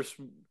 of course,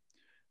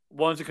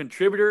 one's a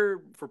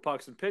contributor for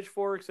Pucks and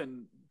Pitchforks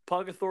and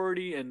Puck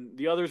Authority, and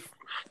the others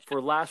for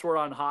Last Word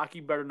on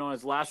Hockey, better known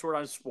as Last Word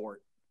on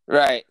Sport.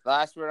 Right.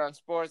 Last Word on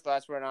Sports,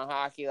 Last Word on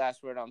Hockey,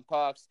 Last Word on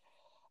Pucks.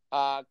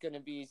 Going to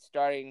be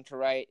starting to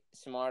write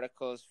some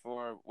articles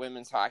for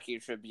Women's Hockey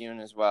Tribune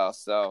as well.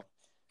 So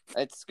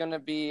it's gonna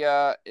be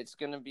good. It's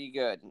gonna be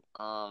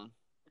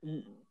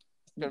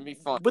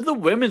fun. With the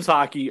women's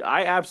hockey,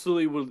 I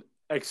absolutely would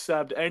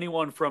accept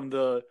anyone from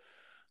the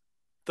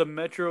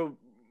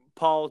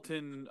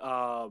Metropolitan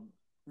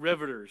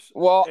Riveters.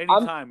 Well,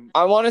 anytime.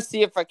 I want to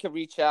see if I could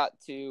reach out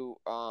to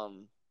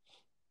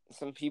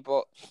some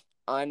people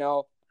I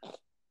know,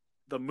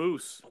 the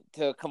Moose,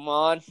 to come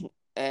on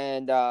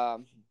and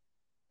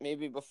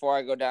maybe before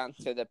I go down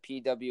to the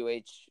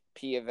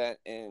PWHP event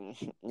in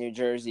New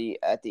Jersey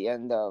at the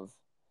end of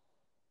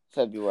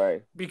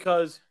February.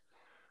 Because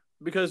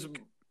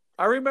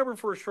I remember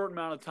for a short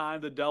amount of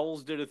time the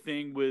Devils did a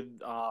thing with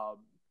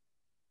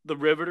the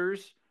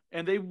Riveters,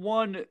 and they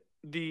won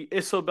the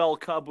Isobel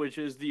Cup, which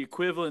is the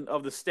equivalent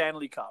of the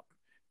Stanley Cup.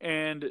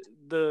 And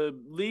the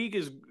league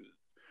is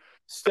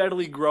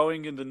steadily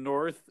growing in the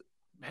north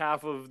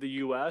half of the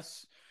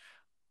U.S.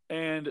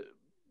 And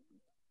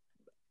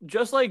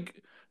just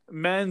like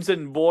men's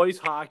and boys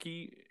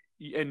hockey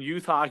and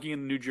youth hockey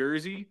in New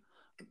Jersey,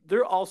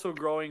 they're also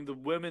growing the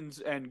women's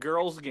and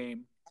girls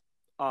game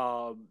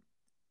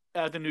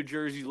at the New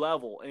Jersey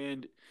level.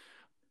 And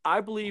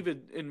I believe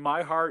in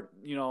my heart,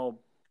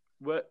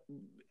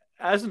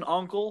 as an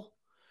uncle,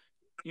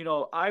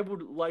 I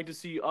would like to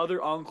see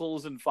other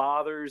uncles and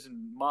fathers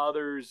and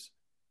mothers,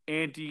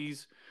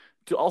 aunties,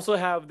 to also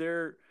have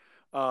their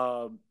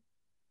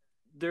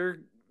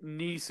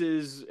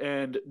nieces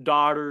and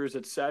daughters,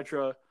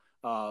 etc.,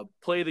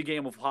 play the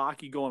game of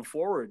hockey going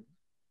forward.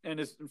 And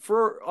it's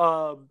for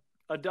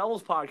a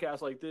Devils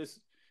podcast like this,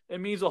 it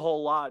means a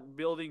whole lot,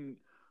 building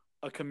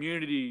a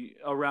community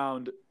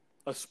around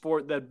a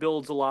sport that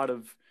builds a lot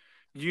of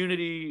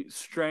unity,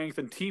 strength,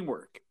 and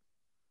teamwork.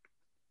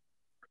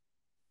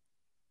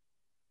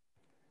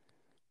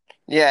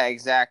 Yeah,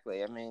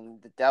 exactly. I mean,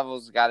 the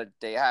Devils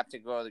they have to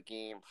grow the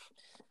game.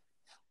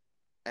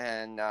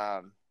 And,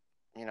 and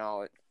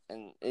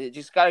it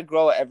just got to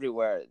grow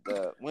everywhere.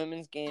 The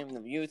women's game,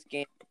 the youth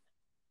game,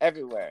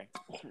 everywhere.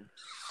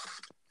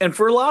 And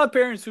for a lot of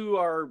parents who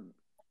are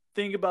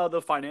thinking about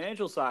the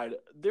financial side,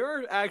 there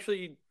are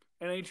actually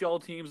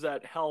NHL teams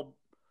that help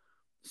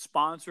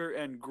sponsor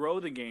and grow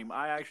the game.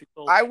 I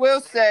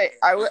will say,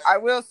 I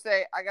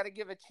got to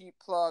give a cheap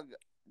plug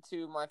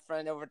to my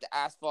friend over at the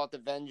Asphalt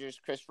Avengers,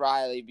 Chris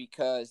Riley,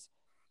 because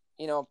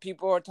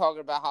people are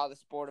talking about how the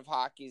sport of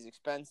hockey is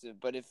expensive,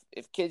 but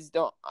if kids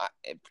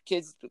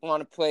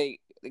want to play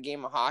the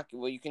game of hockey,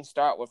 well, you can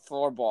start with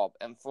floorball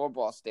and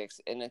floorball sticks,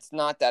 and it's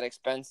not that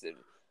expensive.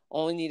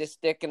 Only need a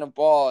stick and a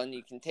ball, and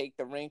you can take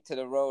the rink to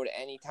the road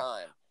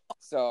anytime.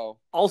 So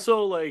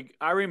also,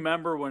 I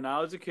remember when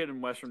I was a kid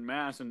in Western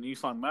Mass in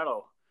East Long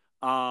Meadow,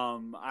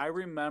 I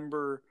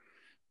remember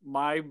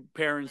my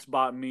parents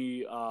bought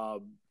me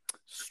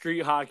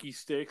street hockey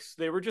sticks.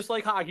 They were just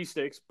like hockey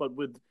sticks, but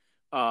with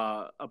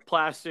a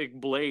plastic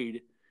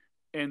blade,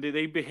 and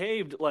they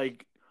behaved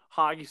like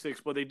hockey sticks,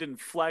 but they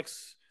didn't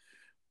flex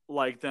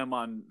like them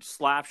on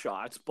slap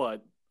shots.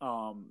 But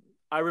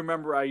I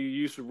remember I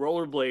used to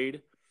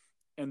rollerblade,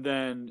 and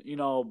then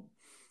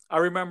I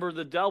remember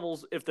the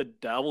Devils. If the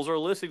Devils are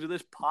listening to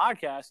this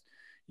podcast,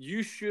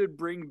 you should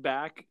bring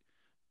back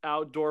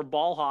outdoor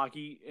ball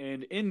hockey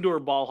and indoor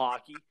ball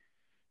hockey.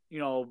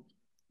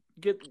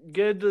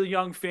 Get the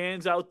young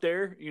fans out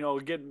there.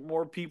 Get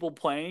more people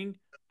playing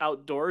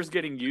outdoors,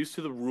 getting used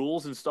to the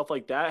rules and stuff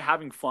like that,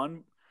 having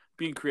fun,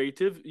 being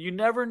creative. You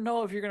never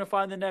know if you're going to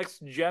find the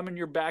next gem in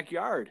your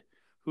backyard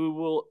who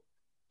will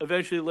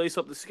eventually lace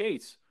up the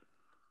skates.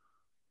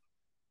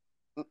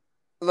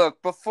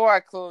 Look,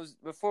 before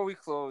we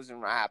close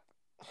and wrap,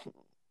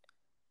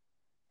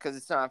 because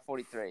it's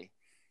 9:43.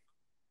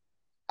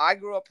 I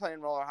grew up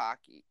playing roller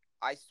hockey.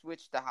 I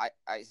switched to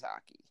ice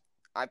hockey.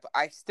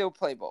 I still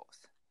play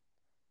both.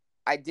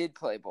 I did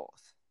play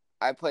both.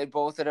 I played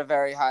both at a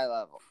very high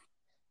level.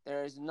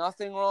 There is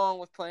nothing wrong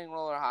with playing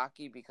roller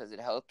hockey because it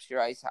helps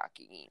your ice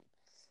hockey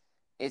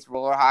game.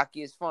 Roller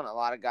hockey is fun. A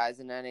lot of guys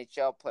in the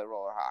NHL play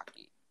roller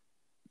hockey.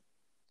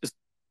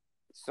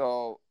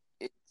 So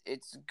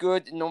it's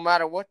good no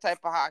matter what type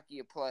of hockey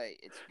you play.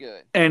 It's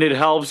good. And it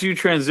helps you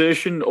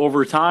transition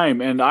over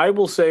time. And I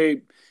will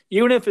say,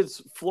 even if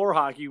it's floor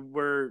hockey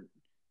where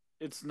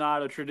it's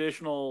not a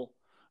traditional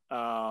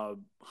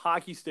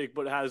hockey stick,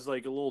 but it has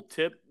like a little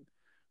tip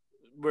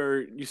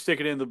where you stick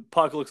it in, the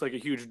puck looks like a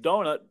huge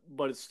donut,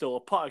 but it's still a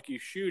puck. You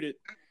shoot it,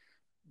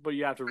 but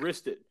you have to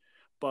wrist it.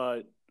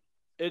 But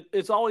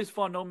it's always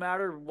fun no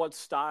matter what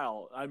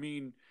style. I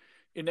mean,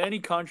 in any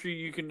country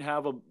you can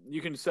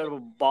set up a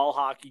ball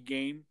hockey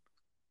game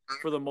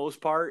for the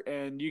most part,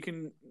 and you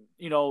can,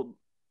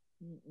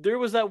 there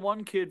was that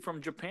one kid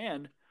from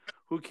Japan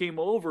who came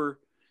over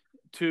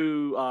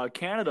to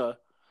Canada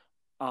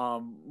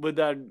with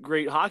that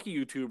great hockey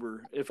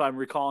YouTuber, if I'm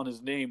recalling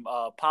his name,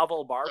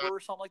 Pavel Barber or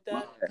something like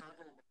that.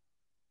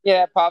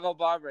 Yeah, Pavel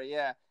Barber,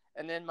 yeah.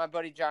 And then my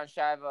buddy John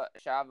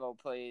Chavo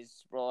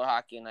plays roller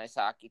hockey and ice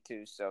hockey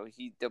too. So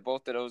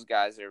both of those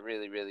guys are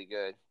really, really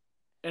good.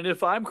 And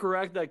if I'm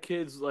correct, that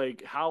kid's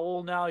like how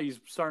old now? He's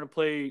starting to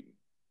play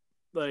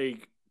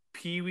like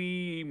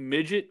Pee-wee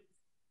midget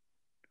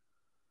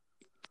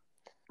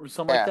or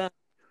something like that.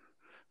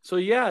 So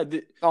yeah,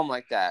 something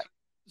like that.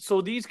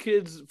 So these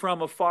kids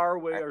from afar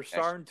away are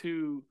starting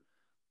to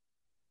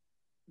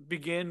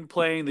begin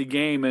playing the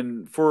game,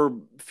 and for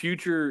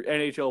future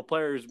NHL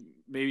players,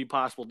 maybe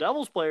possible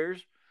Devils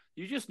players,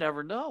 you just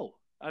never know.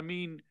 I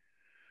mean,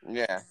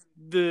 yeah,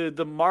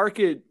 the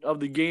market of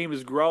the game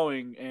is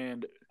growing,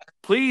 and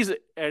please,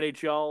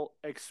 NHL,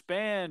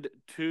 expand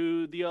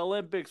to the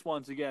Olympics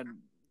once again.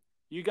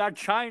 You got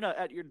China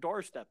at your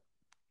doorstep.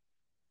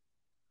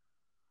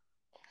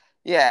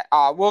 Yeah,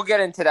 we'll get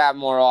into that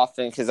more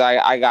often because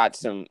I got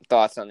some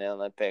thoughts on the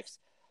Olympics.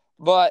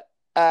 But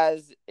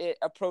as it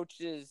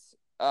approaches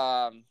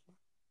the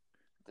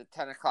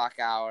 10 o'clock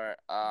hour,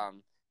 I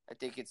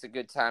think it's a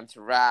good time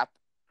to wrap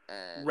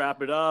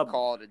it up.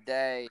 Call it a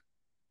day.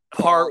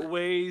 Part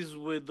ways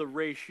with the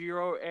Ray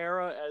Shero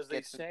era, as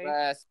they say.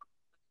 Rest.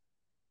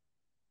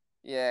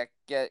 Yeah,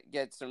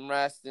 get some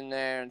rest in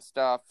there and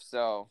stuff.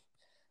 So,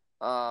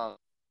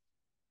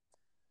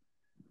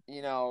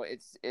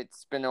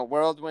 it's been a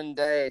whirlwind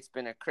day. It's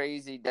been a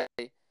crazy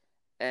day,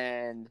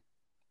 and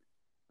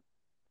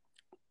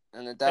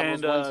the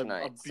Devils win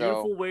tonight. A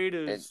beautiful way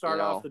to start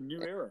off the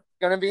new era. It's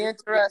gonna be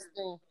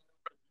interesting.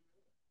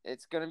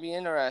 It's gonna be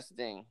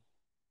interesting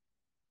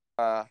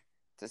to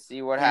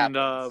see what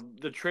happens.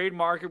 And the trade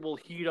market will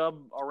heat up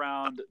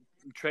around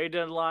trade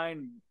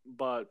deadline,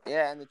 but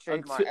yeah, and the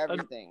trade market,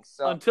 everything.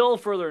 So until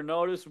further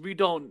notice, we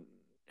don't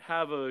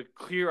have a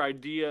clear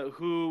idea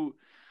who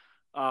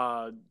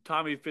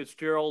Tommy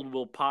Fitzgerald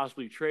will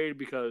possibly trade,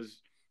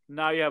 because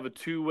now you have a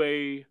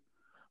two-way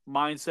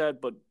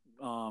mindset. But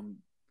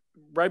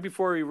right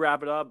before we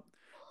wrap it up,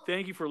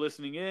 thank you for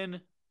listening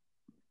in.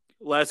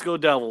 Let's go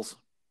Devils.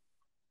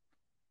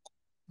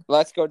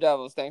 Let's go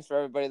Devils. Thanks for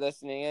everybody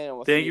listening in.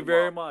 And thank you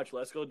very much.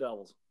 Let's go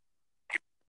Devils.